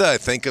her. Linda. I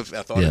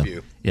thought yeah. of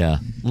you. Yeah.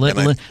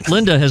 And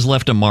Linda has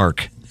left a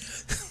mark.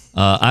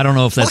 I don't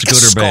know if that's Like a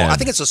good or scar. bad. I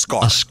think it's a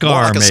scar. A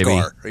scar, More like maybe.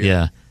 A scar.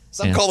 Yeah.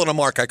 Some Yeah. call it a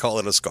mark. I call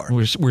it a scar.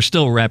 We're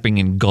still wrapping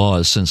in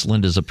gauze since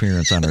Linda's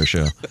appearance on our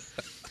show.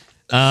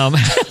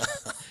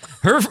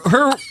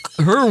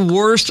 Her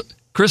worst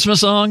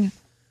Christmas song.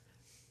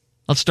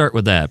 Let's start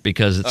with that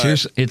because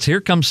it's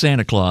Here Comes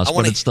Santa Claus,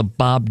 but it's the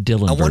Bob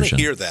Dylan I want to version.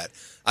 hear that.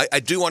 I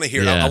do want to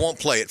hear it. Yeah. I won't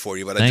play it for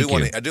you, but Thank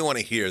I do want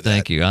to hear that.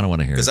 Thank you. I don't want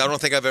to hear it. Because I don't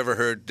think I've ever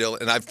heard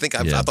Dylan, and I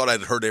Yeah. thought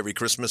I'd heard every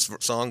Christmas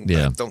song, but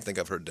Yeah. I don't think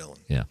I've heard Dylan.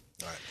 Yeah.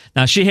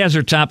 Now she has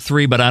her top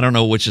 3, but I don't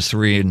know which is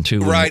 3 and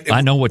 2. Right.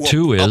 I know what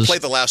 2 is. I'll play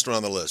the last one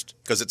on the list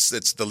because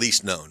it's the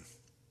least known.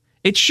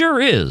 It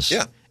sure is.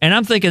 Yeah. And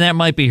I'm thinking that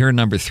might be her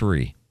number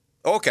 3.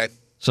 Okay.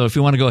 So if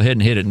you want to go ahead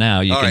and hit it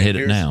now, you All can right, hit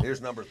it now.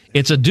 Here's number.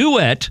 It's a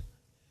duet.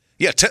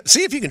 Yeah.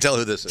 See if you can tell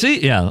who this is.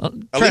 See, yeah.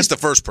 At least the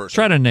first person.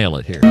 Try to nail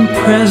it here.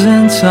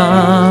 Presents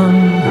on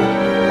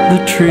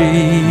the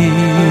tree.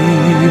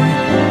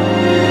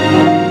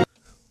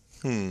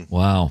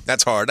 Wow.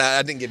 That's hard.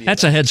 I didn't give you.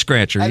 That's a enough. head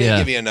scratcher. I didn't Yeah.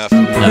 give you enough.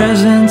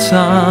 Presents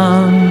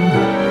on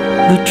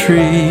the tree.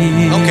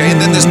 Okay,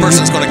 and then this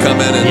person's going to come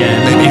in and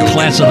Yeah, maybe and he'll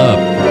class it up.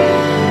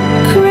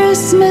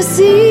 Christmas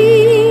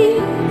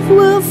Eve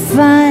will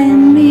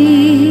find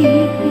me.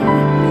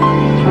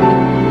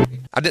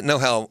 I didn't know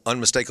how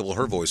unmistakable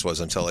her voice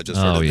was until I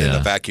just heard it in a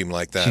vacuum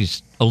like that.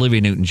 She's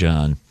Olivia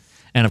Newton-John.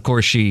 And, of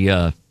course, she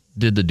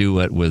did the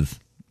duet with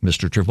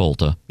Mr.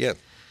 Travolta, Yeah.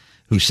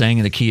 who sang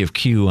in the key of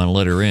Q on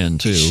Letter N,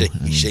 too.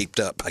 He shaped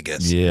up, I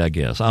guess. Yeah, I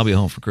guess. I'll be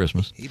home for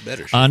Christmas. He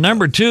better shape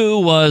Number 2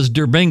 was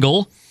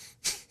Derbingle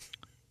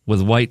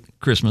with White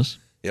Christmas.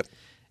 Yep.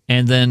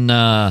 And then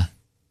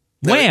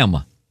Wham!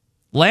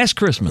 Last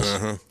Christmas.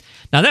 Uh-huh.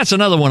 Now, that's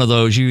another one of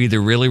those you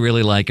either really,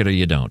 really like it or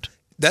you don't.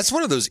 That's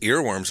one of those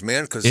earworms,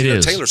 man, because It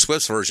is. Taylor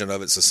Swift's version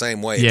of it's the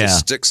same way. It Yeah. just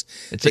sticks.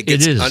 It It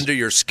gets is. under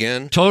your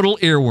skin Total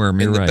earworm, in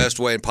you're the right. best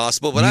way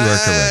possible. But You are I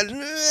correct.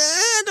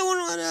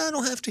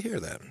 don't have to hear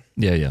that.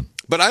 Yeah, yeah.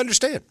 But I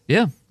understand.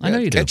 Yeah, I know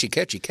you do.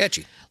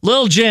 Catchy.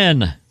 Lil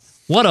Jen,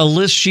 what a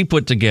list she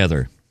put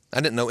together. I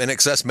didn't know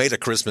NXS made a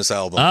Christmas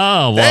album.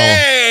 Oh, well,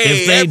 Hey,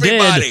 if they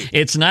everybody. did,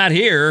 it's not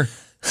here.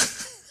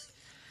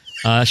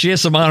 She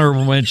has some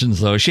honorable mentions,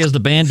 though. She has the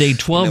Band-Aid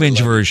 12-inch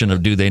version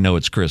of Do They Know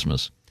It's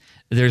Christmas.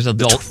 There's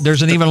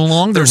an even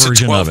longer There's a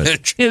version of it.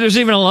 12-inch. Yeah, there's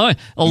even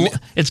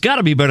it's got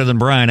to be better than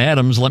Bryan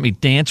Adams' Let Me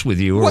Dance With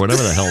You or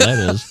whatever the hell that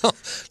is.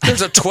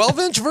 There's a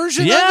 12-inch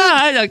version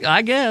Yeah, of it?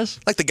 I guess.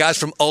 Like the guys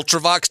from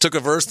Ultravox took a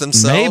verse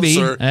themselves? Maybe.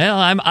 Or Well,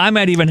 I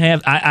might even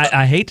have,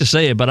 I hate to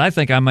say it, but I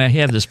think I might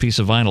have this piece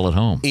of vinyl at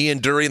home. Ian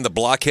Dury and the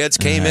Blockheads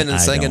came in and I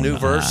sang a don't new know.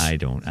 verse? I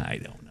don't know.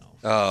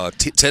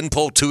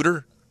 10-Pole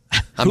Tutor?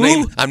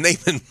 Who? I'm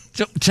naming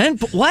So,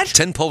 what?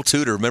 10-Pole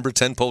Tutor. Remember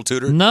 10-Pole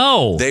Tutor?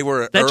 No. They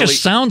were That early,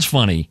 just sounds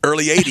funny.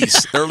 early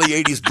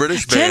 80s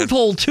British band.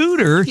 10-pole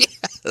tutor?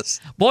 Yes.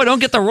 Boy, don't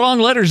get the wrong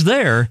letters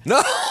there.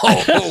 No.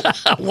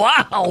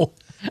 Wow.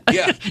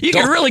 Yeah. You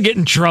can really get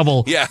in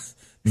trouble. Yeah.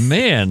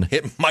 Man.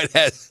 It might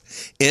have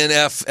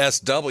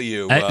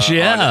NFSW.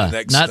 Yeah. on it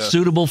next, Not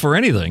suitable for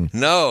anything.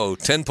 No,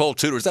 10-Pole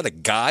Tutor. Is that a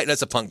guy?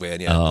 That's a punk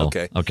band. Yeah. Oh,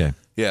 Okay. okay.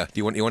 Yeah. Do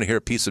you want to hear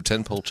a piece of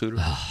 10-Pole Tutor?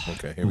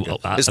 Okay. Here we go.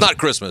 Well, It's not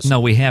Christmas. No,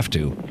 we have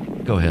to.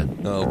 Go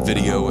ahead. No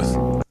video with.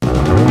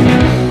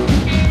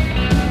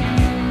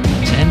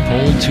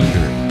 10-pole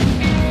tutor.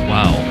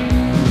 Wow.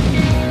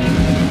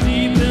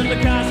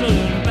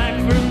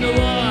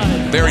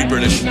 Very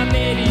British.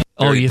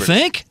 Oh, Very you British.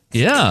 think?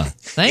 Yeah.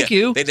 Thank Yeah,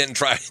 you. They didn't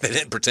try. They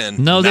didn't pretend.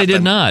 No, they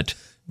did Nothing. not.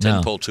 No.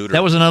 10-pole tutor.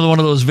 That was another one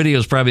of those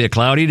videos, probably a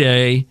cloudy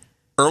day.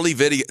 Early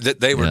video.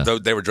 They were Yeah.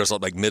 they were dressed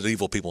up like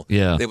medieval people.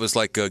 Yeah. It was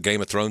like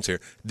Game of Thrones here.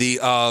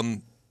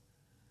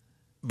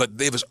 But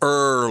it was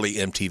early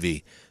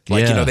MTV.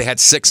 Like Yeah. they had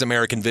 6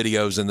 American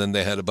videos and then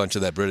they had a bunch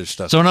of that British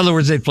stuff. So, in other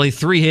words, they'd play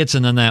 3 hits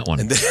and then that one.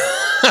 and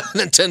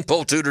then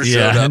 10-pole Tutor showed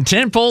Yeah, up. and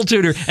 10-pole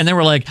tutor. And they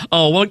were like,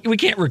 oh, well, we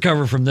can't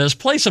recover from this.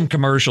 Play some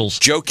commercials.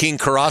 Joe King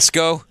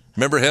Carrasco.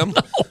 Remember him?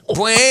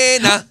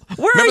 Buena.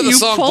 Where Remember are the you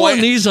song pulling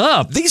Buena? these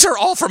up? These are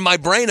all from my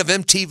brain of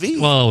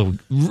MTV. Well,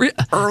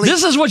 Early-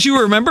 this is what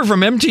you remember from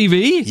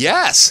MTV?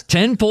 Yes.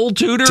 10-pole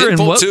tutor and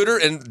 10-pole what? Tutor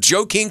and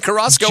Joe King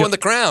Carrasco and the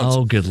Crowns.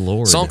 Oh, good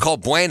Lord. Song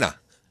called Buena.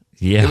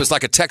 Yeah. It was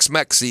like a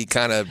Tex-Mexy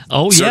kind of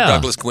Oh, Sir yeah.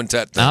 Douglas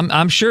Quintet thing.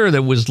 I'm sure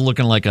that was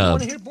looking like a...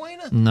 Want to hear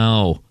Buena?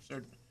 No.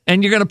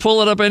 And you're going to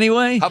pull it up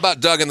anyway? How about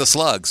Doug and the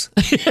Slugs?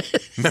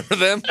 Remember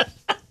them?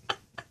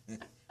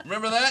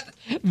 Remember that?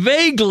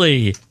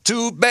 Vaguely.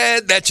 Too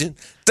bad that you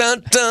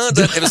Dun, dun,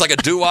 dun. It was like a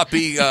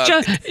doo-woppy.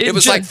 It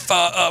was like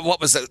what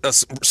was it?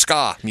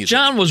 Ska music.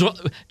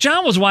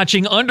 John was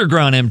watching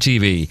Underground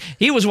MTV.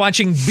 He was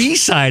watching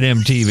B-side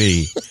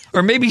MTV,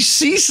 or maybe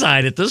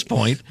C-side at this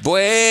point.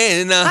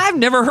 Buena. I've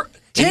never heard.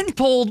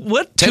 Ten-pole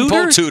what?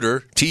 Ten-pole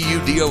tutor.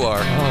 Tudor.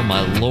 Oh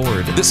my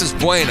Lord. This is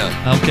Buena.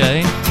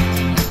 Okay.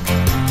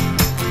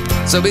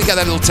 So we got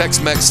that little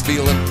Tex-Mex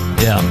feeling.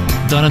 Yeah,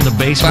 done in the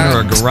basement or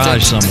a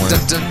garage somewhere.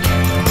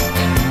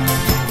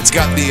 It's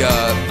got the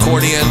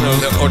accordion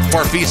or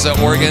Farfisa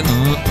organ.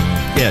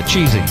 Yeah,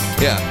 cheesy.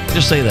 Yeah.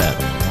 Just say that.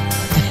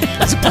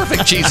 It's a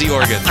perfect cheesy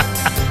organ.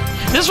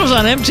 This was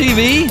on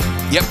MTV?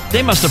 Yep.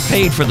 They must have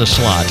paid for the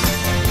slot.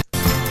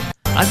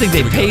 I think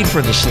they paid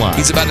for the slot.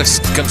 He's about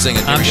to come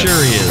singing. I'm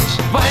sure he is.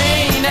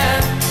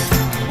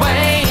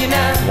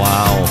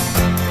 Wow.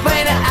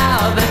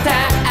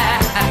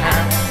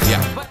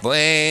 Yeah.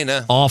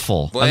 Buena.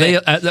 Awful.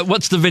 Buena. Are they?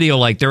 What's the video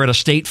like? They're at a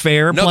state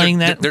fair playing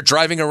that? They're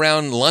driving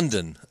around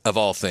London, of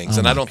all things,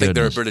 and I don't think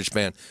they're a British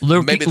band.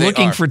 Maybe they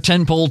looking are. for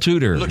Ten-Pole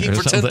Tutor. Looking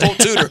for Ten-Pole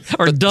Tutor.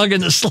 Or Doug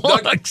and the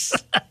Slugs.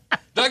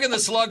 Doug and the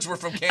Slugs were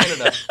from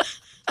Canada.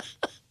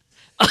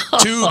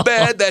 Too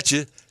bad that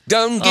you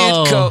don't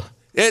get caught.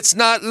 It's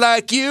not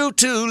like you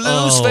to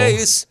lose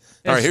face.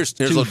 All right, here's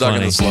little Doug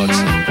and the Slugs.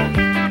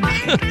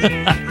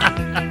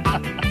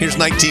 Here's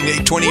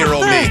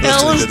 20-year-old me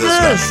listening to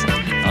this.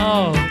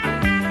 Oh.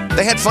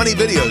 They had funny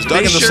videos. Doug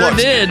and the sure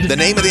Slugs. Did. The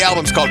name of the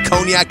album's called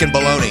Cognac and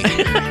Bologna.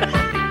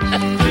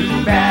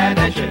 Too bad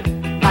that you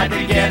had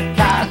to get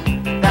caught.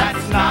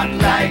 That's not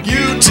like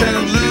You to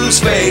lose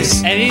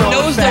face. And he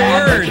knows the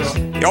words.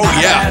 Oh,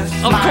 yeah.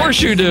 Of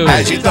course you do.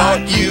 As you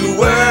thought you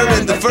were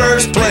in the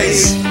first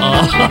place.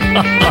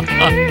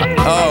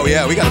 Oh,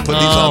 yeah. We got to put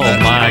these on that.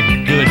 Oh, my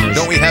goodness.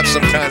 Don't we have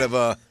some kind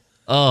of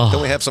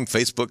don't we have some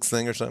Facebook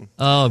thing or something?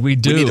 Oh, we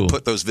do. We need to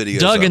put those videos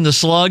Doug up. and the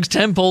Slugs,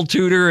 Ten-Pole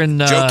Tutor, and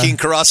Joaquin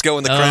Carrasco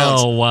and the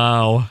Crowns. Oh,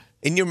 wow.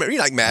 And you remember,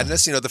 like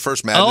Madness, the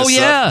first Madness Oh,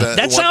 yeah. stuff.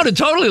 That sounded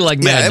totally like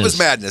Madness. Yeah, it was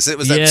Madness. It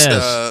was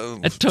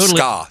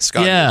that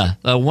ska. Yeah,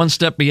 one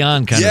step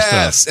beyond kind of stuff.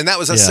 Yes, and that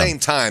was the same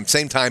time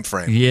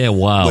frame. Yeah,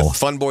 wow. With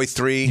Funboy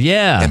 3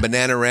 Yeah. and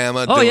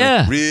Bananarama Oh, doing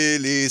yeah.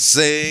 really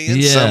saying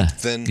Yeah.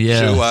 something.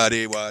 Yeah.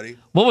 Shoo-waddy-waddy.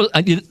 What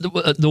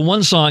was the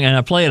one song, and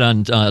I play it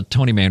on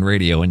Tony Man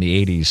Radio in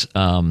the 80s,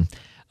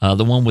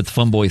 the one with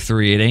Funboy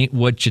 3, it ain't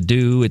what you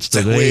do, it's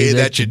the way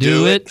that you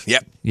do it.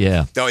 Yep.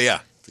 Yeah. Oh, yeah.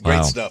 Great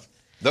Wow. stuff.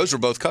 Those were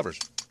both covers.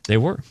 They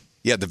were.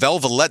 Yeah, the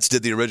Velvelettes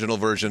did the original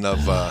version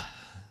of,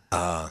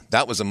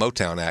 that was a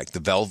Motown act,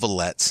 the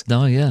Velvelettes.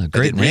 Oh, yeah.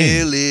 Great name.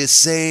 Really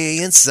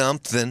saying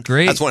something.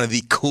 Great. That's one of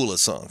the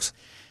coolest songs.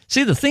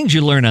 See, the things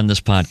you learn on this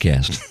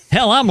podcast.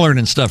 Hell, I'm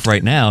learning stuff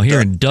right now,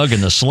 hearing Doug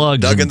and the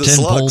Slugs Doug and and the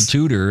Ten-Pole Slugs.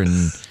 Tutor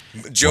and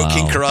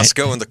Joaquin wow.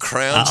 Carrasco and the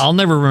Crowns. I'll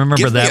never remember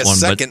Give that me a one.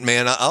 second, but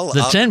man.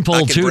 the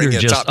Ten-Pole Tutor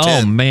just,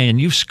 oh, man,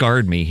 you've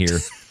scarred me here.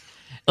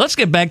 Let's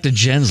get back to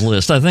Jen's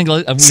list. I think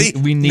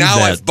we need now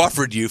that. I've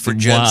buffered you for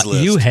Jen's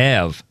list. You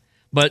have.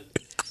 But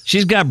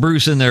she's got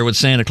Bruce in there with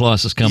Santa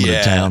Claus is Coming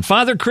to Town.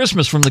 Father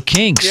Christmas from the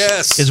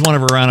Kinks is one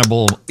of her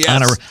honorable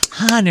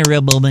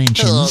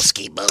mentions.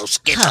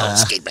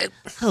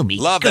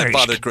 Love that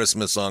Father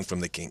Christmas song from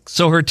the Kinks.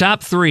 So her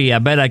top three, I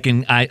bet I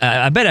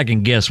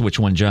can guess which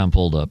one John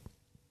pulled up.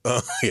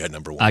 Yeah,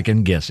 number one. I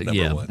can guess it.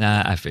 Number one.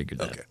 I figured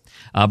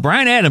that.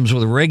 Brian Adams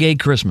with Reggae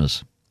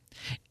Christmas.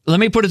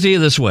 Let me put it to you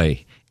this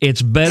way.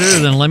 It's better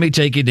than Let Me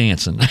Take You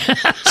Dancing.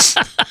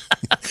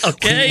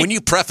 Okay. When you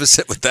preface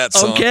it with that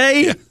song.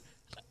 Okay. Yeah.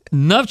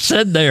 Enough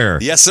said there.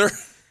 Yes, sir.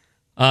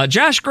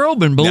 Josh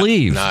Groban,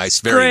 Believe.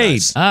 Nice. Very great.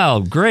 nice.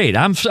 Oh, great.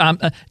 I'm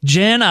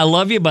Jen, I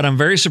love you, but I'm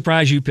very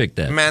surprised you picked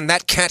that. Man,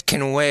 that cat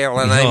can wail,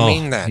 and I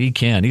mean that. He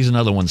can. He's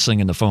another one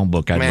singing the phone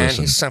book. I'd Man,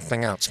 listen. he's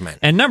something else, man.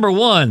 And number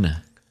one,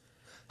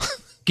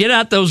 get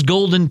out those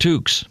golden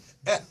toques.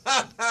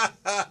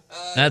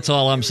 That's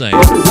all I'm saying.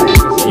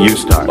 You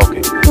start.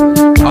 Okay.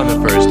 On the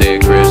first day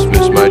of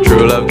Christmas, my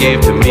true love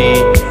gave to me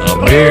a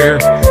beer.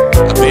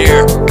 A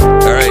beer.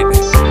 All right.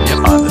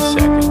 Yep. On the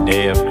second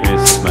day of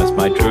Christmas,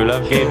 my true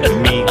love gave to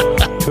me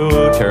 2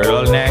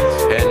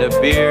 turtlenecks and a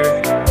beer.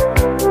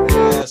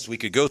 Yes, we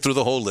could go through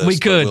the whole list. We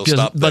could,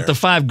 but but the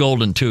 5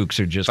 golden toques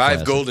are just 5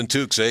 classic. golden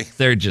toques, eh?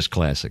 They're just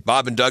classic.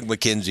 Bob and Doug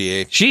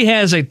McKenzie, eh? She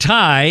has a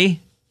tie.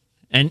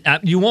 And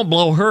you won't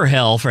blow her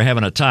hell for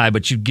having a tie,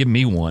 but you'd give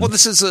me one. Well,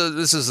 this is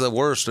the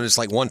worst, and it's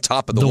like one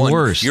top of the one.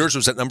 Worst. Yours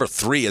was at number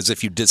 3, as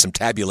if you did some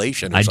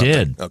tabulation. Or I something.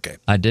 did. Okay,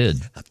 I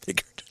did. I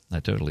figured. I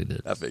totally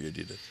did. I figured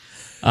you did.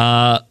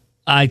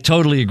 I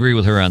totally agree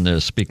with her on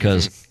this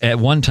because at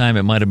one time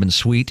it might have been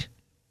sweet,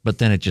 but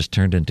then it just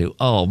turned into,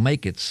 oh,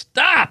 make it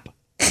stop.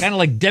 Kind of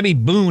like Debbie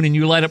Boone and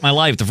You Light Up My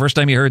Life. The first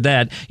time you heard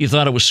that, you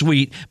thought it was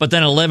sweet, but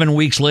then 11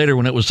 weeks later,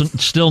 when it was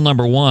still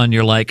number 1,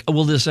 you're like,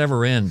 will this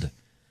ever end?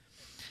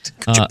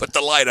 Put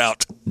the light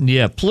out.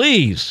 Yeah,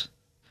 please.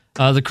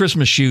 The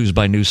Christmas Shoes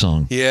by New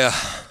Song. Yeah.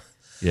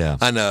 Yeah.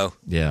 I know.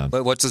 Yeah.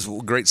 But what's this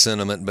great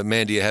sentiment? But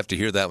man, do you have to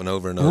hear that one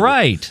over and over?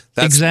 Right.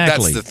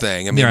 Exactly. That's the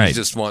thing. I mean, right. You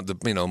just want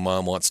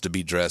mom wants to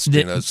be dressed,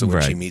 so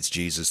when she meets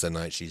Jesus the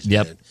night she's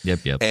dead.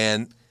 Yep.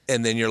 And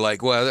then you're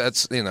like, well,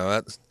 that's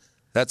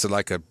That's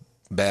like a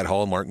bad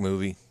Hallmark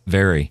movie,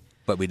 Very.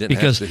 but we didn't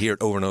Because have to hear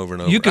it over and over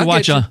and over. You could I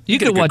watch get you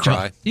get could good watch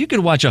cry. you could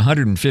watch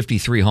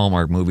 153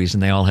 Hallmark movies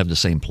and they all have the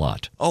same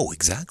plot. Oh,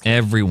 exactly.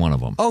 Every one of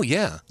them. Oh,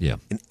 yeah. Yeah.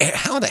 And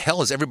how the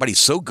hell is everybody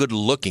so good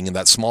looking in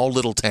that small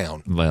little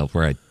town? Well,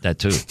 right, that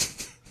too.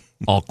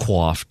 All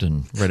coiffed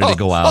and ready to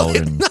go out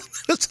and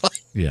It's like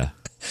yeah.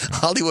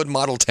 Hollywood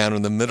model town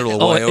in the middle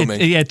of Oh,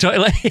 Wyoming. yeah,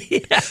 totally.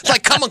 It's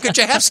like, come on, could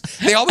you have?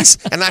 They always,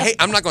 and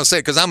I'm not going to say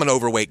it because I'm an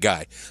overweight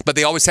guy, but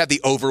they always have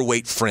the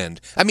overweight friend.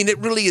 I mean, it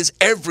really is.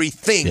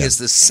 Everything is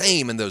the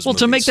same in those. Well,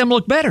 movies. to make them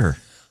look better,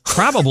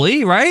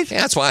 probably, right?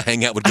 Yeah, that's why I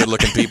hang out with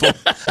good-looking people.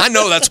 I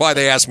know that's why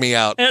they ask me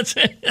out. That's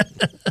it.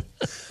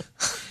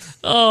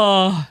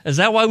 Oh, is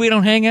that why we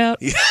don't hang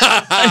out? Is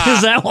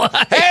that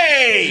why?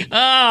 Hey,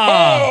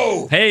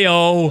 Oh, hey, oh.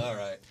 all right.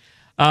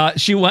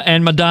 She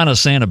and Madonna,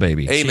 Santa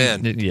Baby.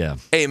 Amen. Yeah.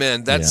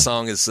 Amen. That Yeah.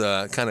 song is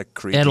kind of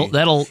creepy.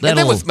 That'll. And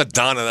then with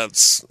Madonna,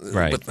 that's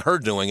Right. with her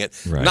doing it.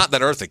 Right. Not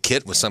that Eartha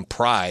Kitt was some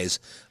prize,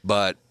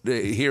 but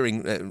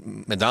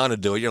hearing Madonna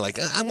do it, you're like,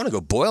 I want to go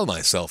boil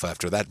myself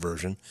after that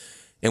version.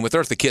 And with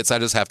Eartha Kitt's, I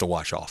just have to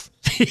wash off.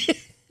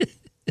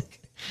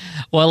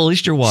 Well, at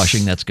least you're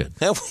washing. That's good.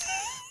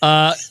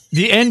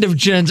 The end of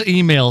Jen's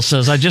email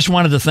says, I just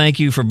wanted to thank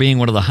you for being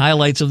one of the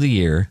highlights of the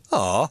year.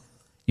 Aw.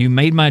 You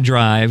made my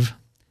drive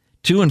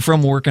to and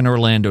from work in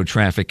Orlando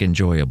traffic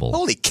enjoyable.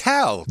 Holy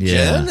cow,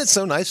 Yeah. Jen. It's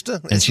so nice to,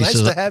 And it's she nice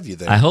says, to have you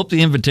there. I hope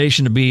the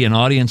invitation to be an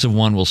audience of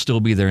one will still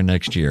be there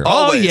next year.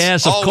 Always, Oh,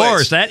 yes, of always.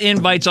 course. That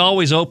invite's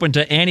always open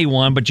to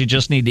anyone, but you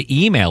just need to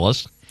email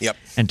us Yep.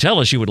 and tell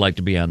us you would like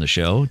to be on the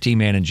show,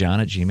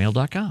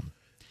 tmanandjohn@gmail.com.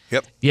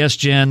 Yep. Yes,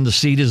 Jen, the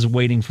seat is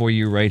waiting for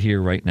you right here,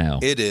 right now,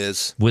 It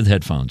is. with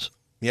headphones.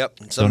 Yep.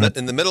 So Don't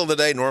in the middle of the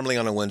day, normally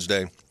on a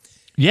Wednesday,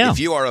 Yeah, if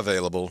you are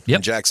available Yep.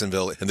 in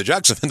Jacksonville, in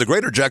the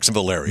greater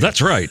Jacksonville area,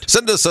 that's right.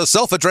 send us a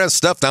self-addressed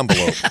stuff down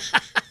below.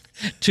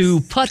 To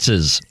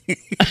Putzes,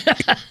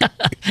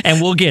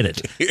 and we'll get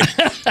it.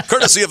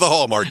 Courtesy of the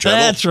Hallmark Channel.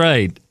 That's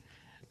right.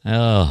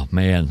 Oh,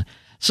 man.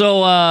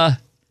 So,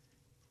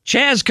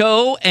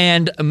 Chazco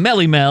and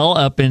Melly Mel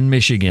up in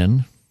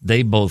Michigan,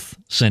 they both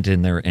sent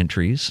in their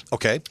entries.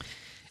 Okay.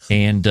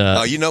 And,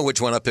 You know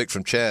which one I picked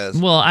from Chaz.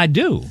 well, I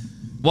do.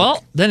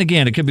 Well, then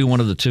again, it could be one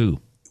of the two.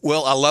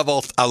 Well, I love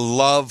all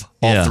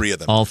Yeah, three of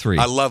them. all three.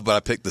 I love, but I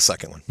picked the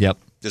second one. Yep.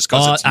 Just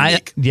 'cause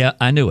it's unique.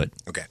 I knew it.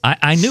 Okay.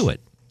 I knew it.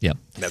 Yep.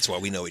 That's why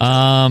we know each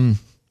other.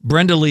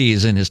 Brenda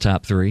Lee's in his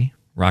top three,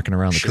 rocking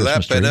around the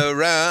Christmas tree. Schlepping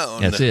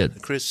around That's it. the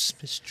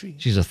Christmas tree.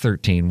 She's a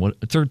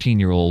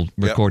 13-year-old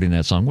recording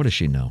that song. What does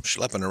she know?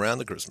 Schlepping around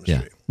the Christmas Yeah.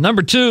 tree.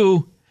 Number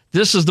two,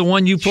 this is the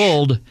one you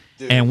pulled,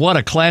 and what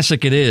a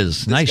classic it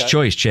is. Nice guy-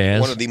 choice,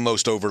 Chaz. One of the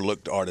most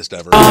overlooked artists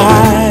ever.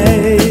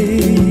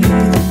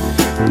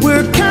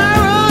 We're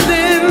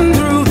caroling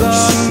through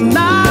the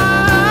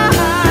night,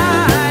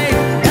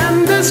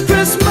 and this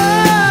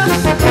Christmas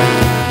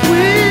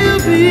will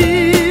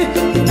be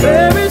a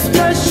very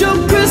special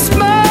Christmas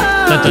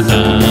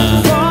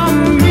Da-da-da. for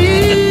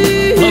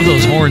me. Love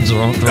those horns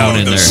thrown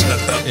in there.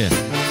 Yeah.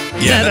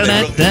 Yeah, they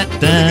really got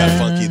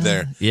funky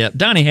there. Yep.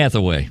 Donny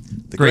Hathaway.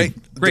 The great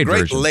great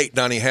version. late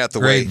Donny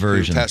Hathaway, Great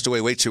version. who passed away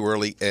way too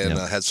early and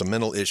Yep. had some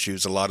mental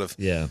issues, a lot of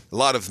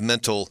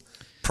mental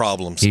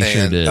problems, He and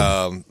sure did.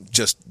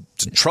 Just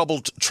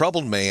troubled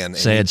man. And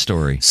Sad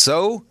story.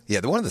 So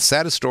one of the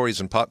saddest stories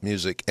in pop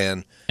music,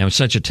 and And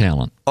such a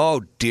talent.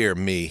 oh dear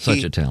me,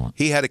 Such a talent.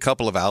 He had a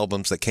couple of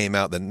albums that came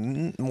out that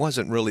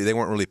they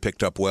weren't really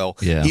picked up well.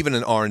 Yeah. Even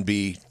in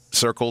R&B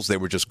circles, they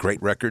were just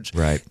great records.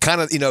 Right. Kind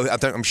of,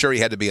 I'm sure he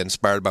had to be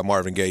inspired by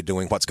Marvin Gaye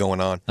doing What's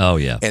Going On. Oh,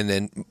 yeah. And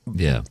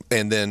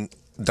then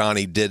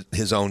Donnie did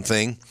his own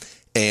thing.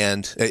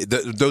 And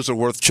those are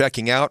worth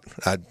checking out.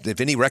 If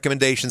any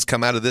recommendations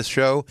come out of this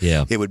show,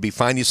 it would be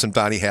find you some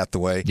Donny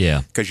Hathaway.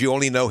 Yeah. Because you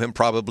only know him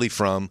probably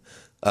from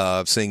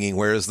singing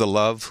 "Where Is the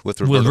Love" with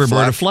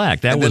Roberta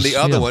Flack. That and was then the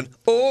other one,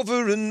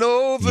 "Over and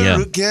Over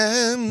Yeah.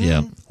 Again."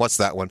 Yeah. What's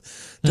that one?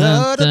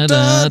 Da, da,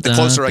 da, the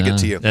closer I get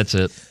to you. That's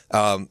it.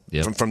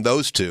 From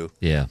those two.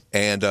 Yeah.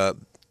 And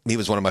he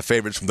was one of my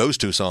favorites from those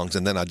two songs.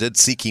 And then I did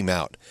seek him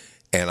out.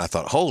 And I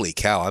thought, holy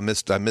cow, I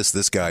missed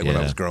this guy when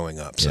I was growing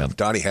up. So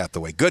Donny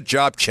Hathaway, good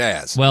job,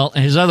 Chaz. Well,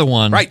 his other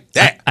one, Right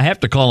there. I have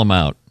to call him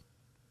out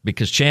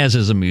because Chaz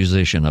is a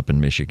musician up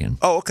in Michigan.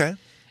 Oh, okay.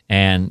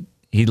 And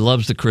he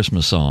loves the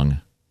Christmas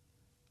song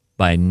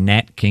by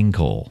Nat King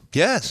Cole.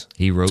 Yes.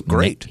 He wrote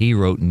great. He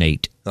wrote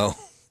Nate. Oh,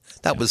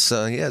 that was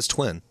his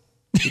twin.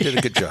 He did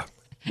a good job.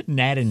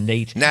 Nat and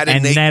Nate. Nat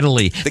and Nate,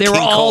 Natalie. the They were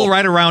King all Cole.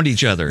 right around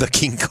each other. The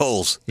King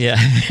Coles. Yeah.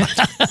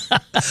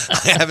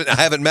 I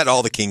haven't met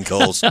all the King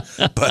Coles,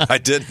 but I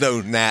did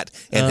know Nat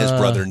and his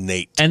brother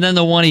Nate. And then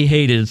the one he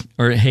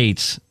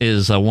hates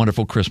is A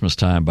Wonderful Christmas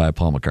Time by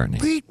Paul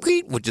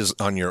McCartney. Which is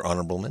on your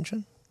honorable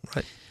mention,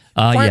 right?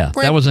 Yeah,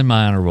 that was in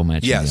my honorable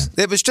mention. Yes.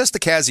 It was just the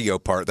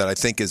Casio part that I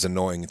think is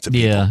annoying to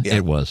people. Yeah,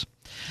 it was.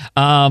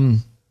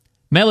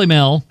 Melly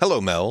Mel Hello,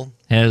 Mel.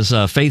 has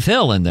Faith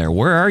Hill in there.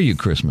 Where Are You,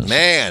 Christmas?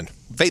 Man,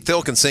 Faith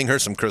Hill can sing her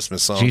some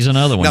Christmas songs. She's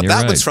another one. Now, You're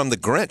that right. was from the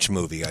Grinch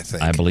movie, I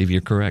think. I believe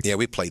you're correct. Yeah,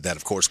 we played that,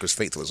 of course, because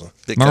Faith was a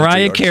big country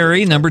Mariah artist.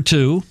 Carey, number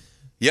 2.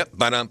 Yep.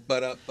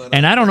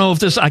 And I don't know if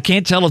this, I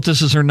can't tell if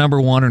this is her number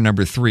 1 or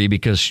number 3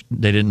 because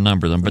they didn't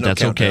number them, but No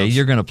that's okay. countdowns.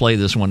 You're going to play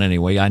this one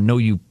anyway. I know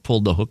you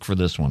pulled the hook for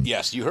this one.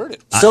 Yes, you heard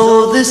it.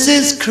 So this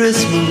is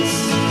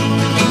Christmas,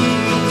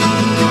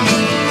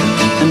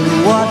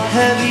 and what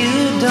have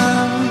you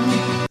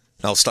done?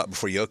 I'll stop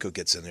before Yoko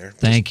gets in there.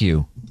 Thank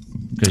you.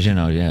 Because,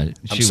 I'm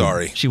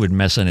sorry. She would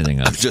mess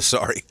anything up. I'm just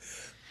sorry.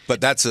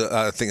 But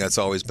I think that's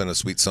always been a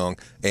sweet song.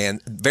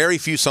 And very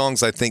few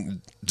songs, I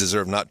think,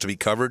 deserve not to be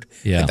covered.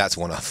 Yeah. And that's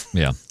one of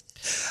them. Yeah.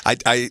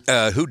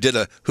 Who did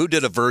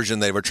a version?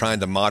 They were trying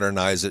to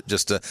modernize it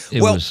just to.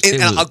 It was-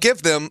 I'll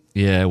give them.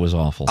 Yeah, it was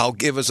awful. I'll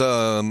give us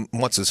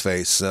what's his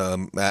face,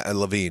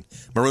 Levine,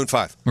 Maroon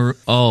 5.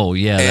 Oh,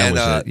 yeah, that And,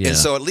 was it. Yeah. and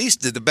so at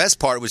least the best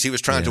part was he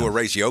was trying to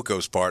erase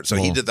Yoko's part. So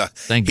he Well, did the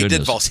thank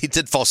goodness. he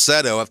did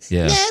falsetto of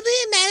Yeah. that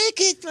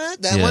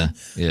Yeah, one.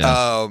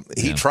 yeah.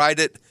 He Yeah. tried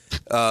it,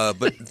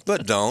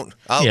 but don't.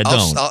 I'll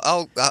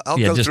don't.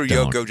 Yeah, go just through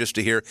don't. Yoko just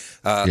to hear.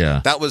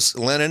 Yeah. That was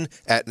Lennon.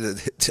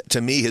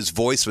 To me, his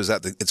voice was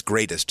at its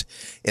greatest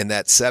in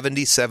that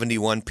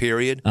 70-71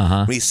 period.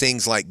 Uh-huh. When he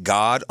sings like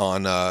God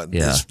on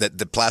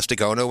the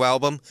Plastic Ono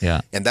album.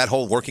 Yeah. And that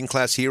whole working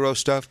class hero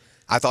stuff.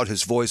 I thought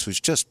his voice was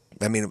just.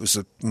 I mean, it was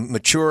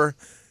mature.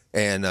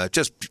 And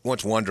just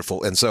what's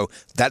wonderful. And so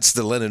that's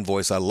the Lennon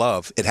voice I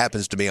love. It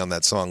happens to be on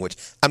that song, which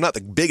I'm not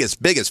the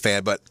biggest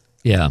fan, but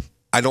Yeah.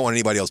 I don't want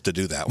anybody else to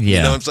do that. Yeah.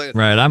 You know what I'm saying?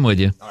 Right, I'm with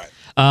you. All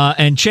right.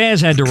 And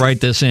Chaz had to write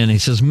this in. He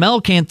says,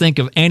 Mel can't think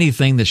of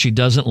anything that she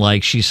doesn't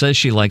like. She says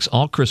she likes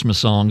all Christmas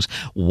songs.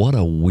 What a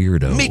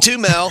weirdo. Me too,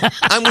 Mel.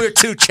 I'm weird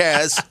too,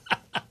 Chaz.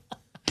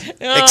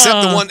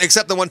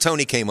 Except the one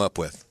Tony came up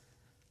with,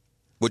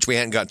 which we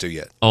hadn't got to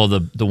yet. Oh,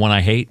 the one I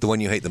hate? The one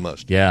you hate the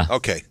most. Yeah.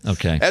 Okay.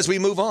 Okay. As we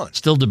move on.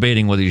 Still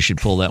debating whether you should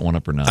pull that one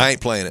up or not. I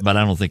ain't playing it. But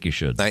I don't think you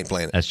should. I ain't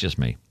playing it. That's just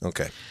me.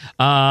 Okay.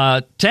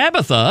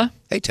 Tabitha,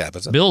 Hey,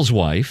 Tabitha. Bill's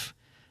wife,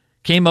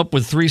 came up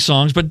with 3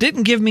 songs, but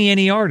didn't give me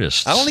any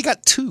artists. I only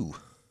got 2.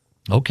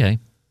 Okay.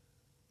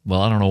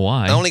 Well, I don't know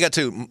why. I only got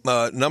 2.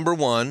 Number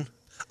 1.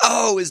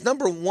 Oh, is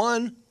number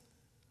 1?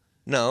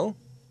 No.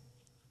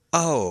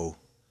 Oh.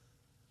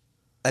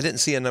 I didn't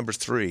see a number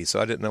 3, so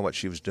I didn't know what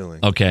she was doing.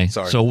 Okay.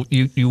 Sorry. So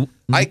you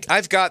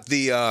I've got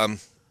the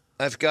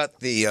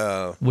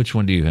which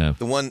one do you have?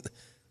 the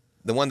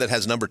one that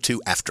has number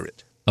 2 after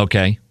it.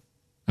 Okay.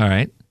 All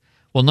right.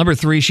 Well, number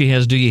 3 she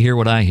has Do You Hear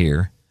What I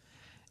Hear?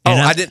 And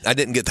I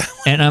didn't get that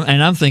one.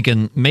 And I'm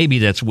thinking maybe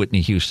that's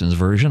Whitney Houston's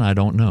version. I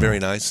don't know. Very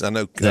nice. I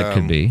know That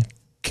could be.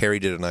 Carrie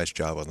did a nice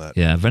job on that.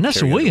 Yeah,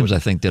 Vanessa Carrie Williams, I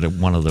think, did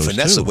one of those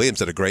Vanessa too. Williams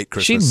did a great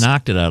Christmas. She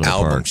knocked it out of the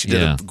album. park. She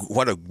did Yeah.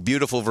 what a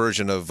beautiful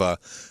version of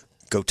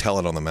 "Go Tell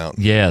It on the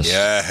Mountain." Yes.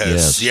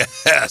 Yes.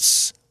 Yes.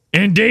 Yes.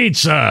 Indeed,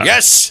 sir.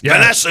 Yes. Yes.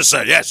 Vanessa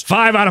said yes.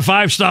 5 out of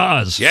 5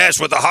 stars. Yes,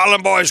 with the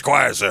Harlem Boys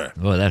Choir, sir.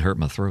 Oh, that hurt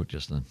my throat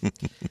just then.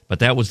 But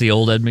that was the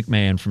old Ed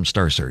McMahon from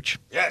Star Search.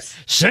 Yes.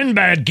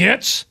 Sinbad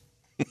gets.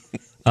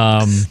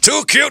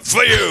 Too cute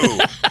for you.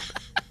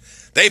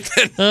 They've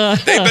been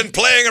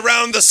playing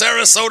around the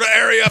Sarasota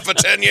area for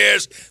 10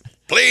 years.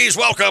 Please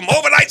welcome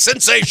Overnight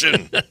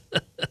Sensation.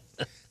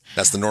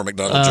 That's the Norm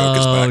Macdonald joke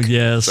is back. Oh,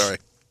 yes. Sorry.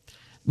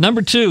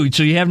 Number 2.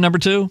 So you have number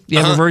 2? You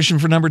have a version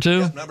for number 2?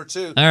 Yep, number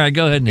 2. All right,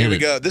 go ahead and Here hit we it.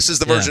 go. This is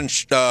the Yeah. version.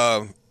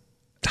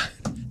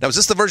 Now, is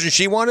this the version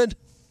she wanted?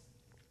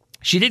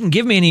 She didn't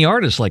give me any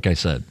artists, like I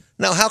said.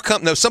 Now, how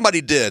come? No,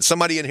 somebody did.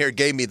 Somebody in here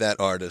gave me that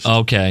artist.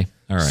 Okay.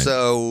 All right.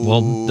 So-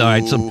 Well, all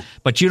right. So,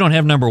 but you don't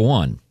have number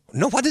 1.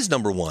 No, what is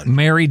number 1?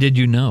 Mary, Did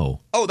You Know?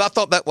 Oh, I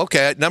thought that.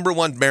 Okay, number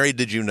 1, Mary,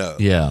 Did You Know?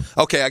 Yeah.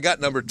 Okay, I got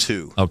number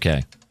 2.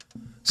 Okay.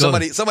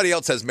 Somebody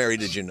else has Mary,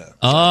 Did You Know?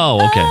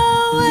 Oh, okay.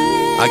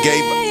 I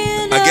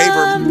gave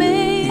her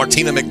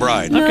Martina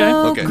McBride. Okay.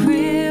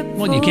 Okay.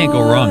 Well, you can't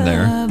go wrong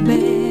there.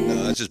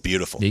 No, that's just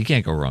beautiful. You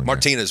can't go wrong there.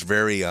 Martina's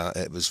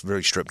it was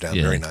very stripped down,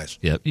 Yeah. very nice.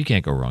 Yep, you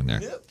can't go wrong there.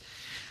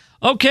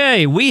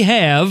 Okay, we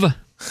have.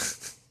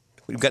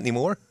 We've got any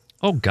more?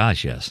 Oh,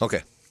 gosh, yes.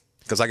 Okay,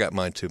 because I got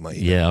mine too. My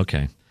email. Yeah,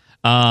 okay.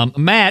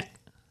 Matt,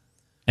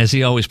 as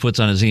he always puts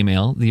on his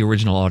email, the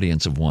original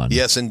audience of 1.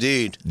 Yes,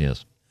 indeed.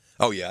 Yes.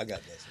 Oh yeah, I got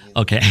this.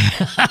 Okay.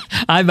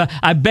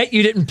 I bet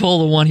you didn't pull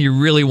the one he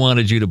really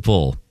wanted you to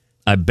pull.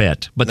 I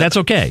bet. But that's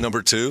okay.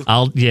 Number 2?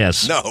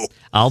 Yes. No.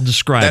 I'll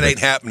describe it. That ain't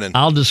happening.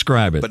 I'll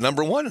describe it. But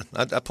number 1,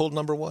 I pulled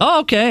number 1. Oh,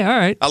 okay. All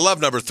right. I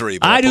love number 3.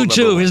 But I do pulled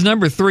too. number 1. His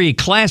number 3,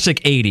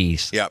 classic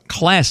 80s. Yep.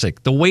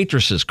 Classic. The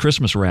Waitresses,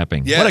 Christmas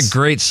Wrapping. Yes. What a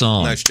great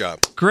song. Nice job.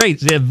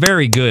 Great. Yeah,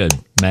 very good,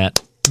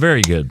 Matt.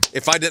 Very good.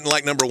 If I didn't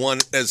like number 1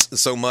 as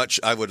so much,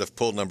 I would have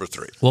pulled number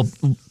 3. Well,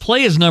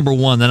 play as number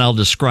 1, then I'll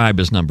describe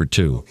as number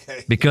 2.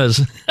 Okay.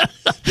 Because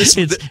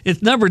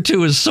it's number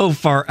 2 is so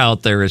far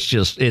out there.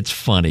 It's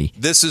funny.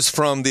 This is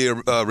from the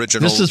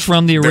original. This is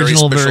from the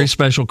original Very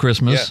Special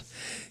Christmas.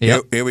 Yeah.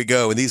 Yep. Here we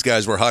go. And these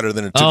guys were hotter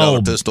than a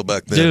 $2 pistol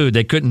back then. Dude,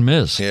 they couldn't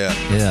miss. Yeah.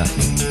 Yeah.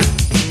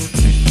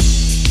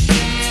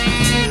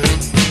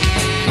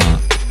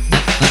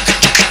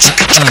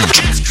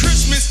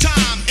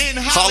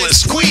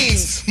 Hollis,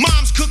 Queens.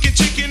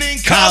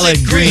 collard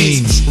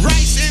greens,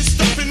 rice and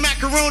stuffing,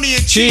 macaroni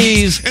and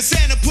cheese. And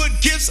Santa put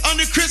gifts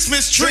under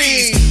Christmas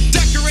trees.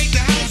 Decorate the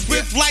house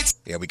with lights.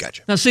 Yeah, we got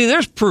you. Now, see,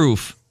 there's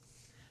proof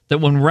that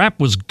when rap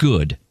was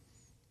good,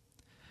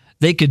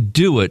 they could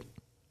do it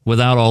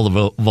without all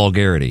the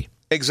vulgarity.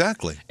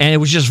 Exactly. And it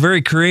was just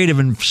very creative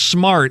and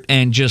smart,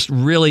 and just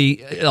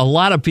really, a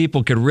lot of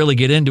people could really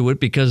get into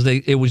it because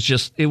it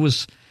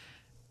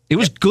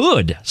was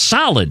good,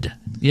 solid,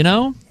 you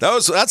know?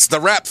 That's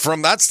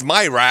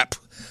my rap.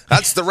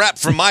 That's the rap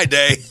from my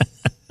day.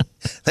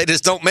 They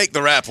just don't make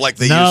the rap like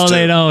they used to. No,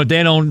 they don't.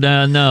 They don't,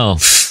 no.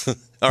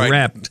 All right.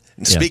 Rap.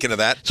 Speaking of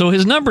that. So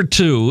his number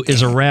 2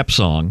 is a rap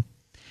song.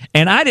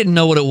 And I didn't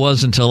know what it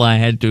was until I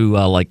had to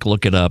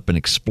look it up and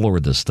explore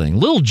this thing.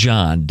 Lil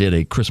Jon did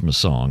a Christmas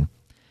song,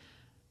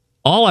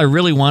 All I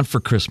Really Want for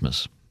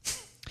Christmas.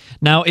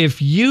 Now,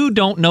 if you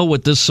don't know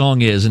what this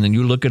song is and then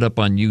you look it up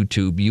on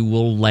YouTube, you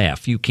will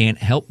laugh. You can't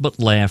help but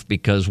laugh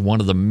because one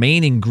of the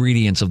main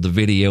ingredients of the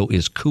video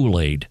is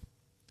Kool-Aid.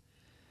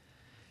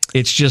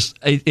 It's just,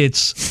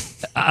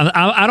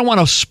 I don't want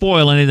to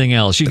spoil anything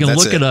else. You can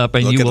look it up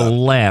and you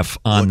will laugh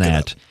on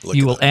that.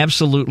 You will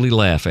absolutely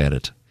laugh at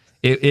it.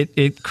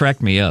 It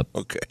cracked me up.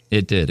 Okay.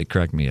 It did. It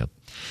cracked me up.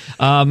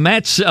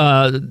 Matt's,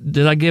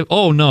 did I give,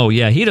 oh no,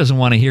 yeah, he doesn't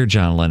want to hear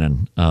John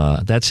Lennon.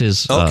 That's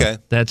his,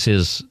 that's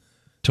his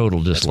total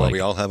dislike. That's why we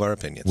all have our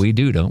opinions. We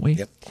do, don't we?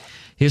 Yep.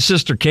 His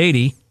sister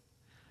Katie,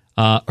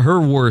 her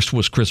worst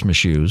was Christmas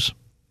shoes,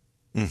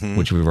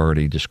 which we've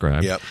already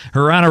described. Yep.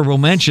 Her honorable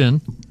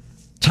mention,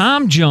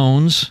 Tom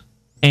Jones,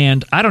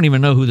 and I don't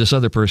even know who this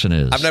other person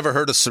is. I've never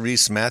heard of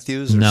Cerise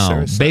Matthews.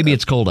 No, Baby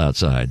It's Cold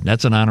Outside.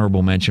 That's an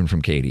honorable mention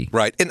from Katie.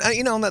 Right.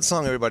 And, on that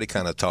song, everybody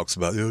kind of talks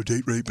about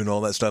date rape and all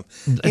that stuff.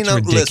 It's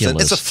ridiculous. Listen,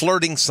 it's a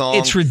flirting song.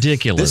 It's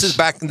ridiculous.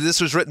 This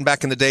was written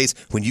back in the days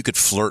when you could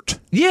flirt.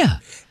 Yeah.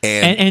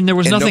 And there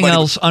was nothing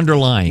else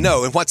underlying.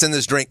 No, and what's in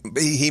this drink?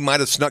 He might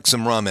have snuck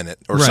some rum in it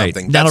or right.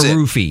 something. Not That's a it.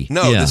 roofie.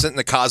 No, yeah. This isn't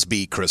the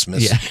Cosby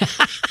Christmas. Yeah.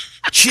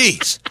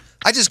 Jeez.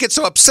 I just get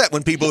so upset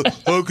when people,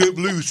 I can't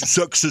believe she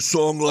sucks a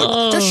song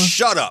like just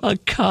shut up. A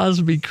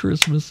Cosby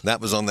Christmas.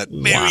 That was on that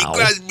Merry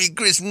Cosby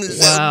Christmas.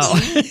 Wow.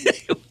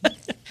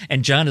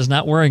 And John is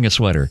not wearing a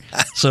sweater.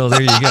 So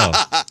there you go.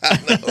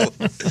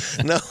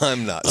 No,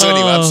 I'm not. So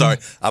anyway, I'm sorry.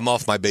 I'm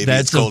off my Baby.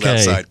 It's Cold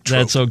Outside trope.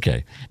 That's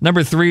okay.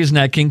 Number 3 is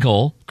Nat King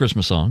Cole,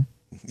 Christmas song.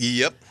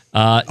 Yep.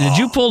 Did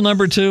you pull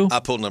number 2?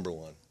 I pulled number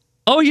 1.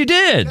 Oh, you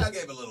did? Yeah, I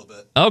gave a little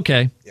bit.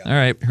 Okay. Yeah. All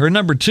right. Her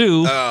number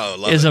 2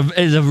 is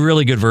a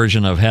really good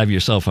version of Have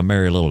Yourself a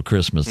Merry Little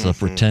Christmas, The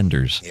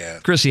Pretenders. Yeah.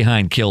 Chrissy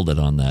Hine killed it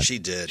on that. She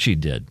did. She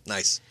did.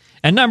 Nice.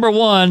 And number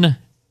 1.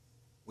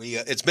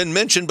 It's been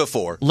mentioned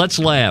before. Let's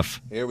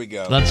laugh. Here we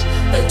go. The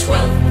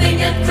 12th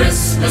thing at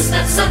Christmas,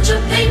 that's such a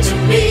pain to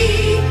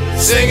me.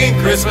 Singing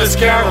Christmas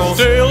carols,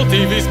 sale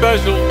TV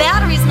special.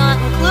 Batteries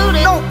not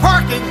included. No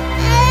parking.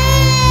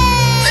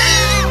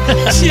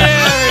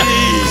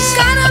 Cherries.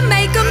 Gotta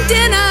make them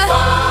dinner.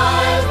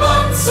 5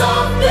 months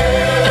of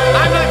beer.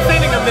 I'm not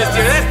sending them this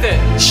year, that's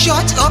it.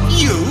 Shut up,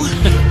 you.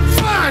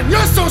 Fine,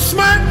 you're so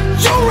smart,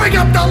 you ring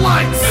up the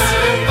lights.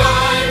 And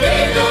buy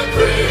me the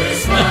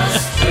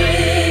Christmas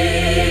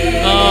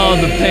tree. Oh,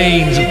 the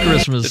pains of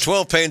Christmas. The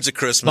 12 Pains of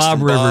Christmas Bob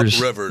from Rivers.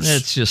 Bob Rivers.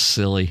 It's just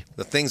silly.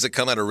 The things that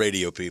come out of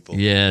radio, people.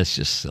 Yeah, it's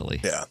just silly.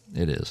 Yeah.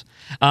 It is.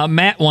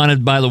 Matt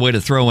wanted, by the way, to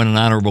throw in an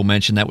honorable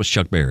mention. That was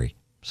Chuck Berry.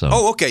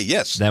 So okay,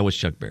 yes. That was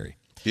Chuck Berry.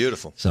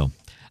 Beautiful. So,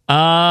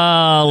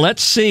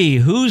 let's see.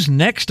 Who's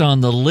next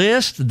on the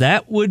list?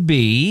 That would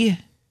be...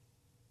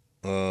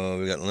 we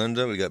got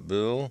Linda. We got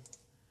Bill.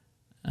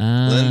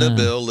 Linda,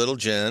 Bill, Little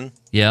Jen.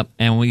 Yep.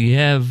 And we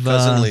have...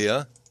 Cousin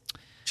Leah.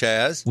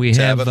 Chaz. We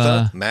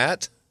Tabitha, have...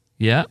 Matt.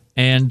 Yeah.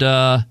 And...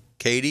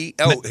 Katie.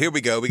 Oh, here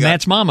we go. We got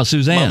Matt's Mama,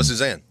 Suzanne. Mama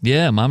Suzanne.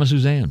 Yeah, Mama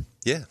Suzanne.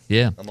 Yeah.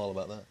 Yeah. I'm all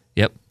about that.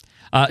 Yep.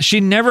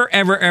 She never,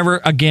 ever, ever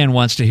again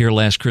wants to hear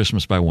Last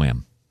Christmas by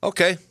Wham.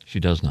 Okay.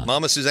 She does not.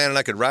 Mama Suzanne and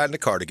I could ride in the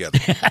car together.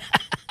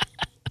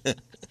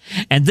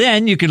 And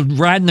then you could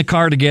ride in the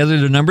car together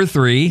to number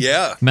 3.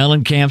 Yeah.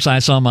 Mellencamp's I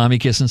Saw Mommy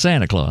Kissing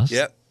Santa Claus.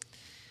 Yep.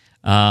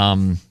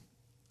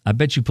 I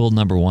bet you pulled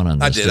number 1 on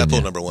this. I did. I pulled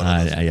you? number 1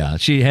 on this. Yeah.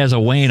 She has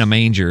Away in a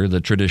Manger,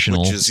 the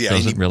traditional. Which is,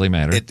 doesn't really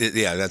matter.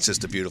 Yeah, that's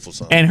just a beautiful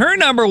song. And her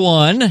number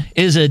 1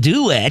 is a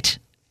duet.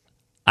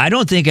 I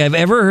don't think I've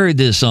ever heard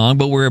this song,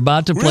 but we're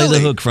about to play the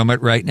hook from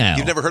it right now.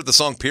 You've never heard the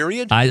song,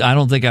 period? I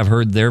don't think I've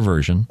heard their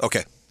version.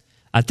 Okay.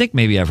 I think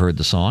maybe I've heard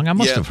the song. I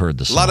must have heard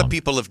the song. A lot of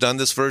people have done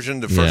this version.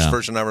 The first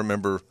version I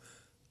remember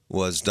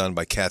was done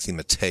by Kathy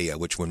Mattea,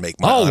 which would make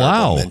my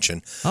honorable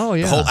mention. Oh,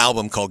 yeah. The whole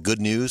album called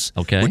Good News,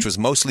 okay, which was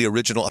mostly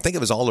original. I think it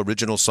was all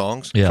original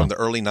songs from the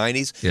early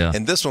 90s. Yeah.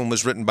 And this one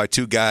was written by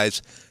 2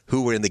 guys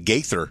who were in the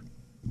Gaither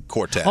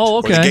Quartet. Oh,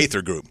 okay. Or the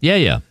Gaither Group. Yeah,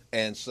 yeah.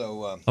 And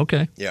so...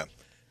 okay. Yeah.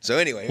 So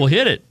anyway... Well,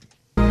 hit it.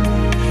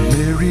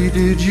 Mary,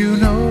 did you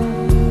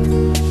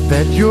know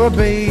that your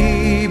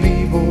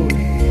baby boy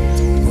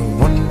will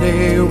one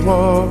day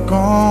walk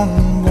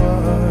on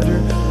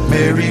water?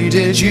 Mary,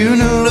 did you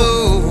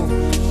know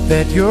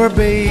that your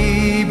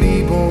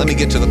baby boy Let me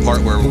get to the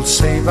part where will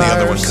save the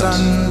other our one comes.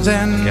 sons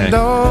and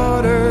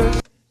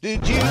daughters?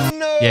 Did you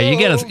know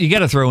Yeah, you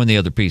gotta throw in the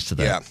other piece to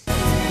that. Yeah.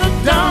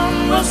 The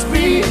dawn must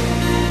be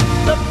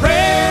the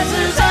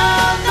praises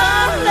of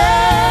the Lamb.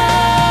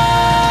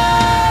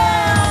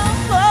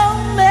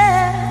 Oh,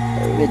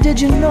 Mary, did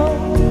you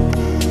know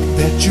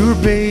that your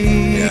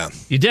baby? Yeah.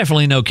 You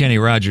definitely know Kenny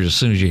Rogers as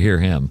soon as you hear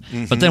him.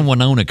 But then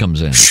Winona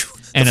comes in.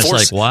 And it's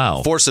like,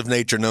 wow. Force of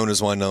nature known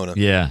as Winona.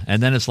 Yeah,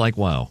 and then it's like,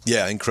 wow.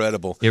 Yeah,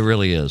 incredible. It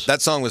really is.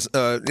 That song was,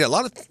 a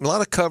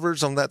lot of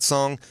covers on that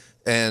song,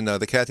 and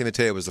the Kathy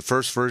Mattea was the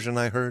first version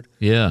I heard.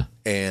 Yeah.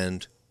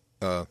 And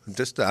I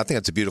think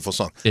it's a beautiful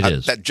song. It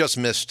is. That just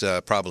missed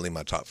probably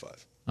my top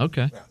 5.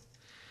 Okay. Yeah.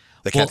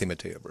 The Kathy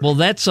Mattea version. Well,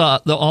 that's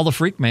all the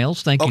freak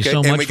mails. Thank you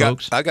so much,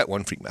 folks. I got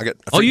one freak. I got a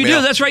Oh, freak you mail.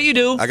 do? That's right, you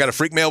do. I got a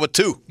freak mail with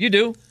 2. You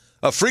do.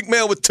 A freak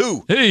mail with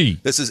 2. Hey.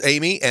 This is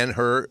Amy and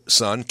her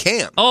son,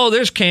 Cam. Oh,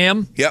 there's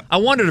Cam. Yep. I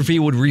wondered if he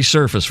would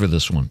resurface for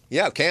this one.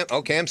 Yeah, Cam.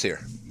 Oh, Cam's here.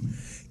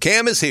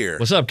 Cam is here.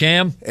 What's up,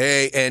 Cam?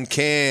 Hey, and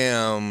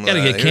Cam. We got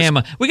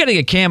to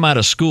get Cam out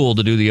of school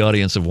to do the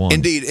audience of one.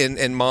 Indeed,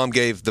 and Mom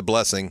gave the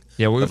blessing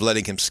of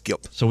letting him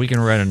skip. So we can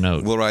write a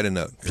note. We'll write a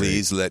note.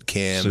 Please let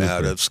Cam Super.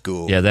 out of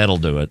school. Yeah, that'll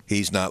do it.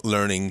 He's not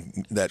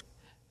learning that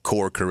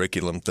core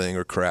curriculum thing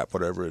or crap,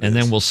 whatever it is. And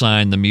then we'll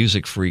sign the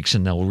music freaks,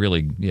 and they'll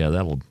really,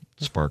 that'll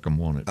spark them,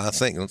 won't it? I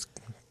think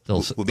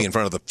we'll be in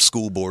front of the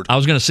school board. I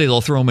was going to say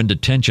they'll throw them in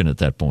detention at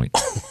that point.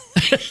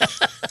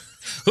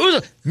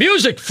 Who's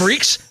music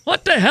freaks?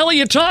 What the hell are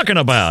you talking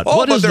about? Oh,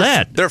 what is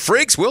that? They're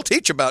freaks. We'll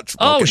teach about.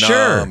 Oh, okay,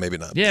 sure. No, maybe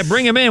not. Yeah,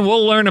 bring him in.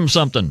 We'll learn him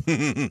something.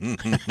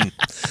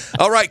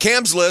 All right,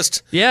 Cam's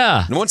list.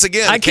 Yeah. And once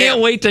again, I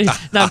can't wait to.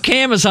 Now,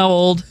 Cam is how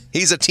old?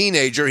 He's a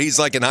teenager. He's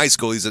like in high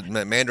school. He's at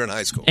Mandarin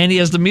High School. And he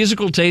has the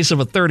musical taste of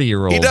a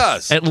 30-year-old. He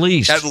does. At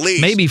least.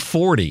 Maybe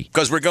 40.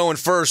 Because we're going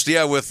first,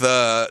 with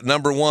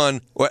number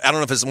 1. Well, I don't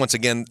know if it's, once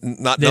again,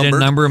 not They numbered. didn't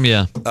number him,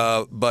 yeah.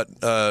 But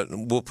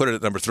we'll put it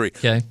at number 3.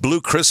 Okay.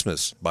 Blue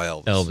Christmas by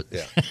Elvis.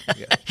 Yeah.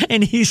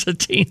 And he's a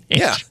teenager.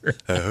 Yeah.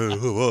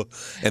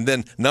 And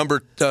then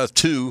number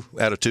 2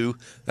 out of 2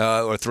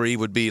 or 3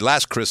 would be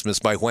Last Christmas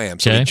by Wham.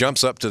 So he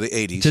jumps up to the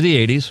 80s. To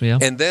the 80s, yeah.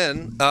 And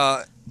then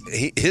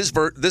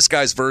this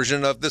guy's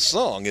version of this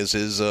song is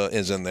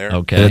in there.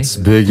 Okay. It's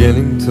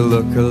beginning to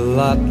look a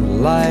lot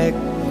like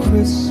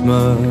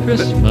Christmas.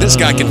 This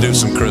guy can do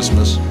some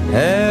Christmas.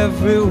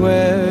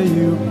 Everywhere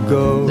you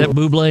go. Is that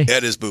Bublé?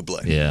 That is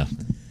Bublé. Yeah.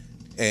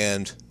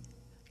 And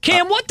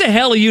Cam, what the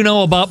hell do you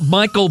know about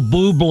Michael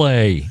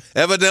Bublé?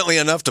 Evidently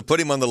enough to put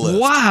him on the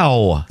list.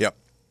 Wow. Yep.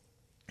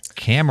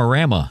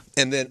 Camarama.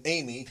 And then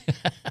Amy.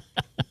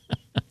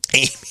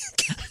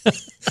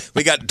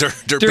 We got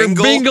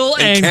Derbingle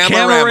and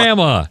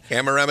Camarama.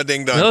 Camarama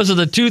ding dong. Those are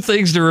the 2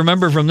 things to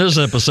remember from this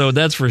episode,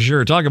 that's for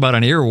sure. Talk about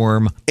an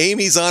earworm.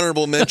 Amy's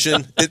honorable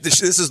mention.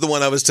 This is the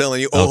one I was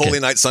telling you. Oh, Okay. Holy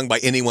Night, sung by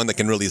anyone that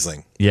can really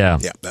sing. Yeah.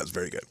 Yeah, that's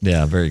very good.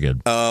 Yeah, very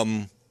good.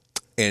 And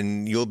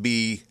you'll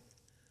be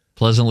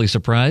Pleasantly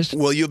surprised?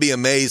 Well, you'll be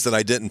amazed that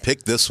I didn't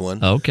pick this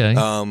one. Okay.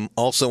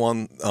 Also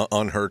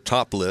on her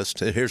top list.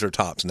 Here's her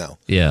tops now.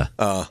 Yeah.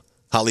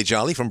 Holly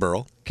Jolly from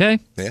Burl. Okay.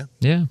 Yeah.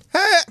 Yeah.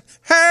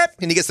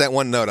 And he gets that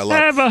one note I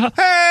love. Have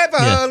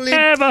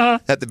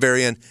a. At the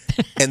very end.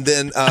 And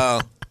then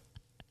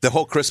the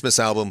whole Christmas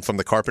album from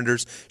the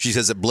Carpenters, she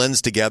says it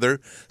blends together.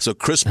 So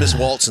Christmas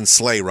Waltz and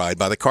Sleigh Ride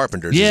by the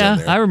Carpenters is in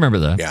there. I remember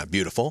that. Yeah,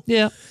 beautiful.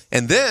 Yeah.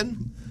 And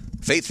then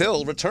Faith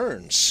Hill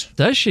returns.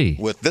 Does she?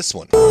 With this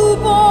one.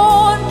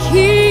 Newborn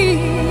king.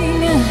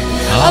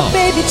 A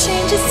baby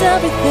changes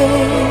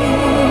everything.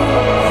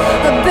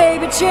 A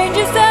baby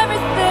changes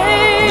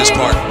everything. This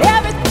part.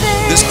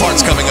 Everything. This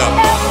part's coming up.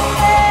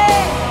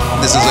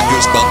 This is a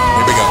goosebump.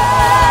 Here we go.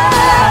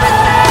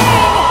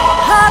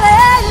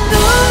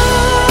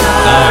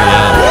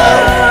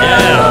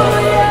 Yeah.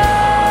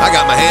 I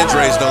got my hands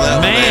raised on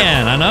that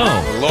Man, I know.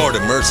 Lord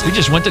of mercy. We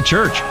just went to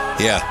church.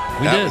 Yeah,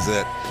 We that did. was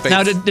it.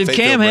 Now,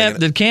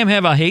 did Cam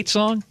have a hate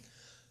song?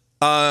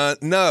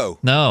 No.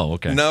 No,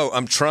 okay. No,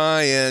 I'm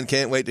trying.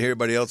 Can't wait to hear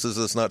everybody else's.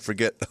 Let's not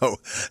forget.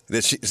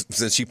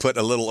 Since she put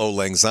a little Old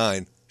Lang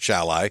Syne,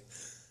 Shall I?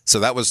 So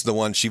that was the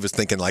one she was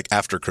thinking like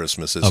after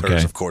Christmas is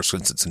hers, of course,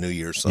 since it's a New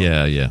Year's song.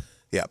 Yeah. Yeah.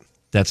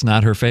 That's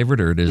not her favorite,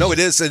 or it is? No, it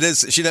is. It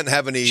is. She doesn't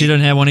have any. She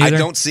doesn't have one either? I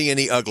don't see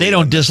any ugly. They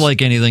don't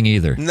dislike anything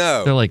either.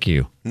 No. They're like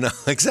you. No,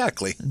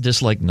 exactly.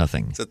 Dislike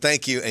nothing. So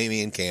thank you,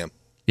 Amy and Cam.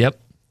 Yep.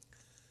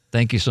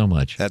 Thank you so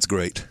much. That's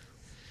great.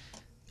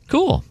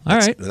 Cool. All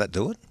right. Does that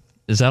do it?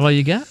 Is that all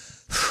you got?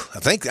 I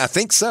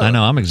think so. I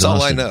know. I'm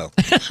exhausted. That's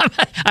all I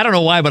know. I don't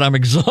know why, but I'm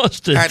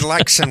exhausted. I'd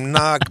like some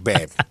nog,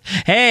 babe.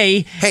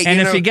 Hey, and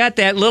if you got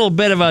that little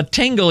bit of a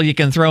tingle you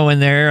can throw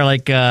in there,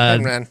 like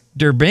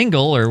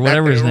Derbingle or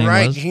whatever his name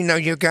right. was. You know,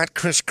 you got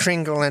Kris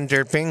Kringle and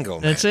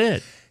Derbingle. That's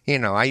it. You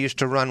know, I used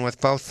to run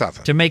with both of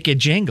them. To make it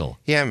jingle.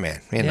 Yeah,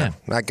 man. You know,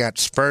 I got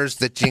spurs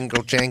that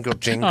jingle, jangle,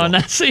 jingle. Oh,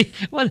 now see,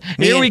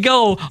 here we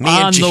go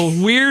on the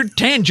weird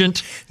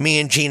tangent. Me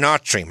and Gene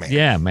Autry, man.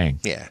 Yeah, man.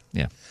 Yeah.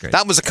 Yeah. Great.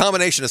 That was a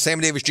combination of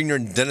Sammy Davis Jr.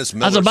 and Dennis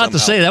Miller. I was about to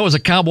say that was a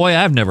cowboy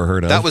I've never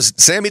heard of. That was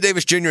Sammy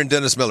Davis Jr. and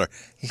Dennis Miller.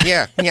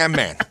 Yeah,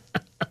 man.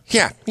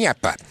 Yeah,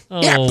 bud.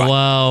 Oh, yeah, bud.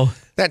 wow.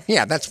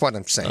 That's what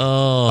I'm saying.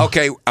 Oh.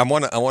 Okay, I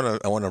want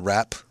to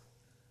wrap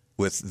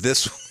with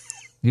this.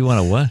 You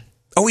want to what?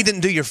 Oh, we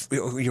didn't do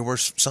your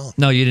worst song.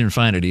 No, you didn't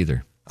find it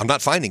either. I'm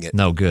not finding it.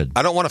 No, good.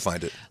 I don't want to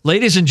find it.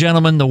 Ladies and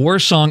gentlemen, the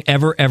worst song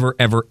ever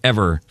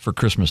for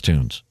Christmas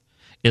tunes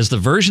is the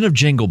version of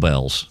Jingle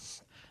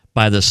Bells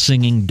by the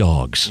Singing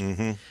Dogs.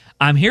 Mm-hmm.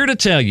 I'm here to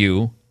tell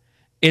you,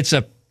 it's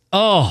a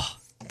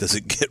Does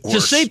it get worse?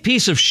 To say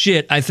piece of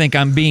shit, I think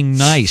I'm being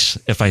nice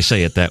if I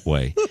say it that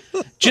way.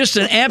 Just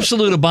an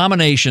absolute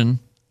abomination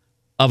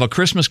of a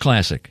Christmas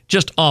classic.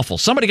 Just awful.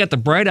 Somebody got the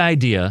bright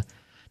idea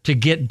to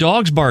get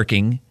dogs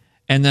barking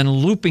and then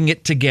looping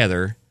it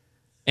together,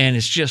 and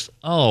it's just,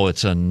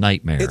 it's a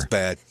nightmare. It's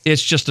bad.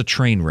 It's just a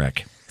train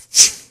wreck.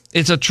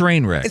 It's a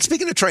train wreck. And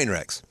speaking of train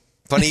wrecks,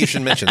 funny you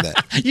should mention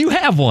that. You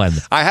have one.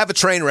 I have a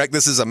train wreck.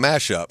 This is a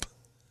mashup.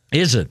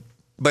 Is it?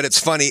 But it's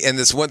funny, and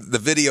the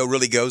video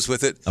really goes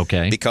with it.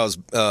 Okay. Because...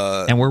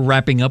 and we're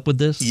wrapping up with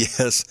this?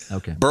 Yes.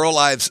 Okay. Burl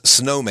Ives'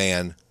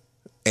 Snowman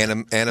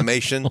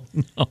animation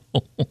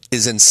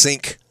is in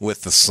sync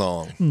with the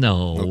song.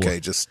 No. Okay,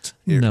 just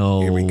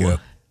here we go.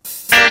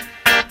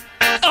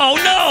 Oh,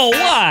 no,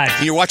 what?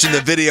 You're watching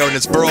the video, and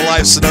it's Burl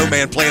Ives'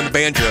 Snowman playing the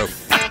banjo.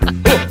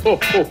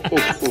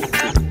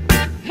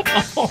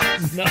 Oh,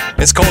 no.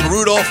 It's called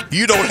Rudolph,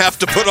 You Don't Have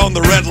to Put on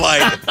the Red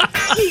Light.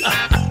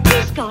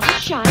 He's got a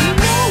shiny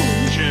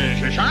nose.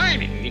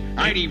 Shiny?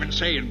 I'd even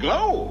say it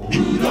glows.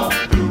 What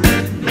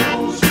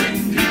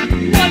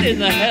in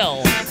the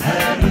hell?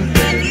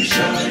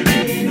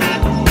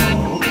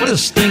 What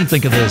does Sting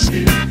think of this?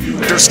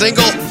 Der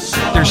Stingle?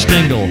 Der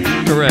Stingle,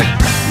 correct.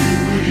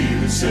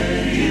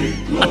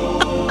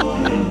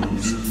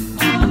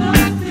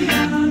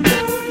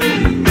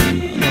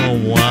 Oh,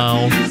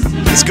 wow.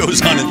 This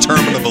goes on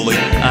interminably.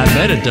 I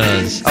bet it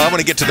does. I want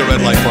to get to the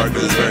red light part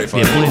because it's very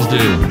funny. Yeah, please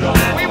do.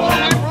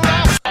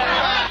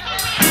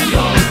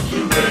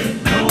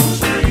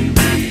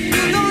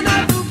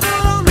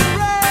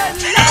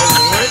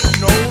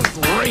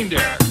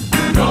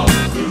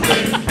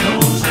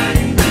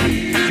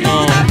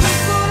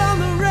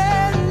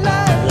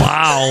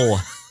 Wow.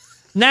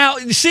 Now,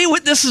 see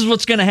what this is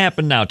what's going to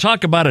happen now.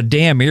 Talk about a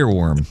damn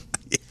earworm.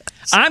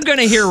 I'm going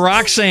to hear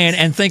Roxanne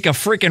and think of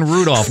freaking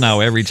Rudolph now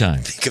every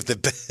time. Think of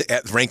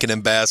the Rankin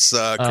and Bass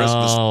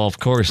Christmas. Oh, of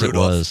course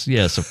Rudolph. It was.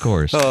 Yes, of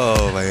course.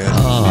 Oh,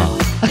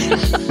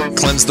 man.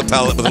 Cleanse the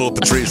palate with a little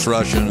Patrice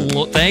Russian.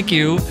 Thank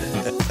you.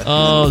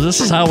 Oh, this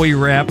is how we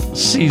wrap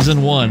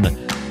season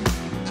 1.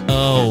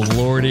 Oh,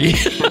 Lordy.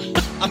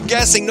 I'm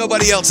guessing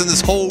nobody else in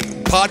this whole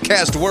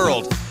podcast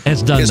world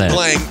has done is that.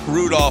 Playing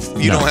Rudolph,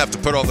 You Don't Have to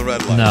Put on the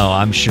Red Light. No,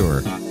 I'm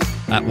sure.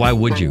 Why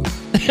would you?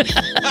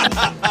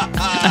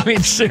 I mean,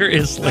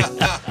 seriously.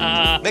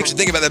 Makes you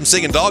think about them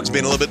singing dogs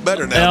being a little bit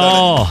better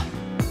now.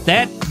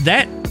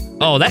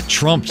 Oh, that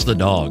trumps the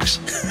dogs.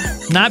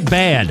 Not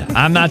bad.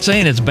 I'm not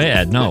saying it's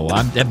bad. No,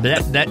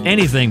 that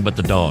anything but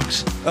the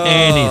dogs.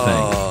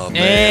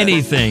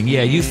 Anything.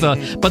 Yeah, you thought.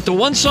 But the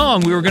one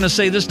song we were going to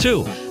say this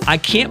too. I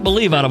can't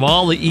believe out of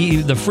all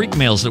the freak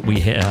mails that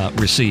we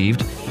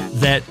received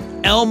that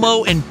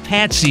Elmo and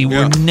Patsy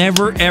were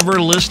never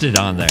ever listed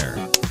on there.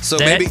 So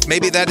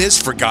maybe that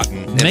is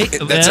forgotten.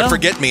 That's a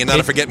forget me and not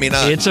a forget me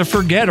not. It's a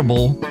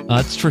forgettable,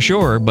 that's for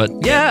sure. But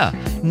yeah,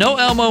 no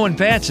Elmo and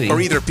Patsy. Or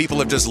either people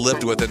have just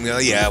lived with it and go,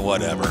 yeah,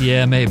 whatever.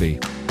 Yeah, maybe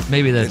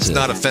that's it's it.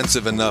 not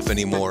offensive enough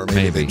anymore.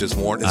 Maybe they just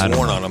worn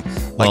on them.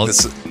 Well,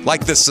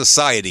 Like this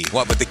society.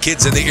 What with the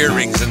kids and the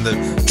earrings and the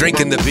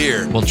drinking the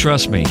beer. Well,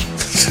 trust me,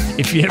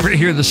 if you ever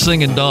hear the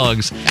singing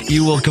dogs,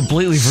 you will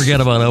completely forget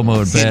about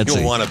Elmo and Patsy.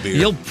 You'll want a beer.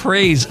 You'll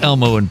praise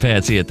Elmo and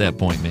Patsy at that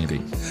point, maybe.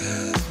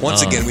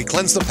 Once again, we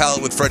cleanse the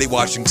palate with Freddie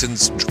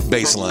Washington's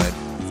bass line.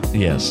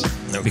 Yes,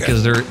 okay.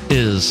 Because there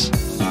is.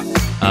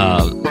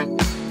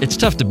 It's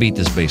tough to beat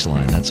this bass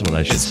line. That's what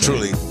I should say. It's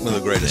truly one of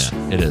the greatest.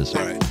 Yeah, it is.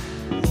 All right.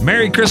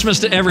 Merry Christmas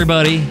to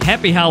everybody.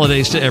 Happy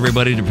holidays to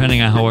everybody,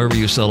 depending on however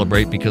you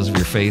celebrate because of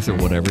your faith or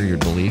whatever, your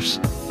beliefs.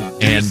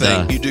 You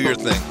do your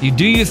thing. You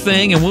do your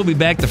thing, and we'll be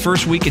back the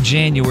first week of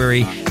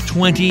January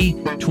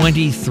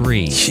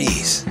 2023.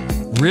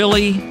 Jeez.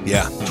 Really?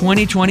 Yeah.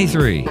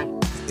 2023.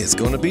 It's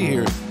going to be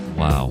here.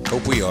 Wow.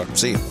 Hope we are.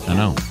 See you. I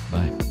know.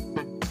 Bye.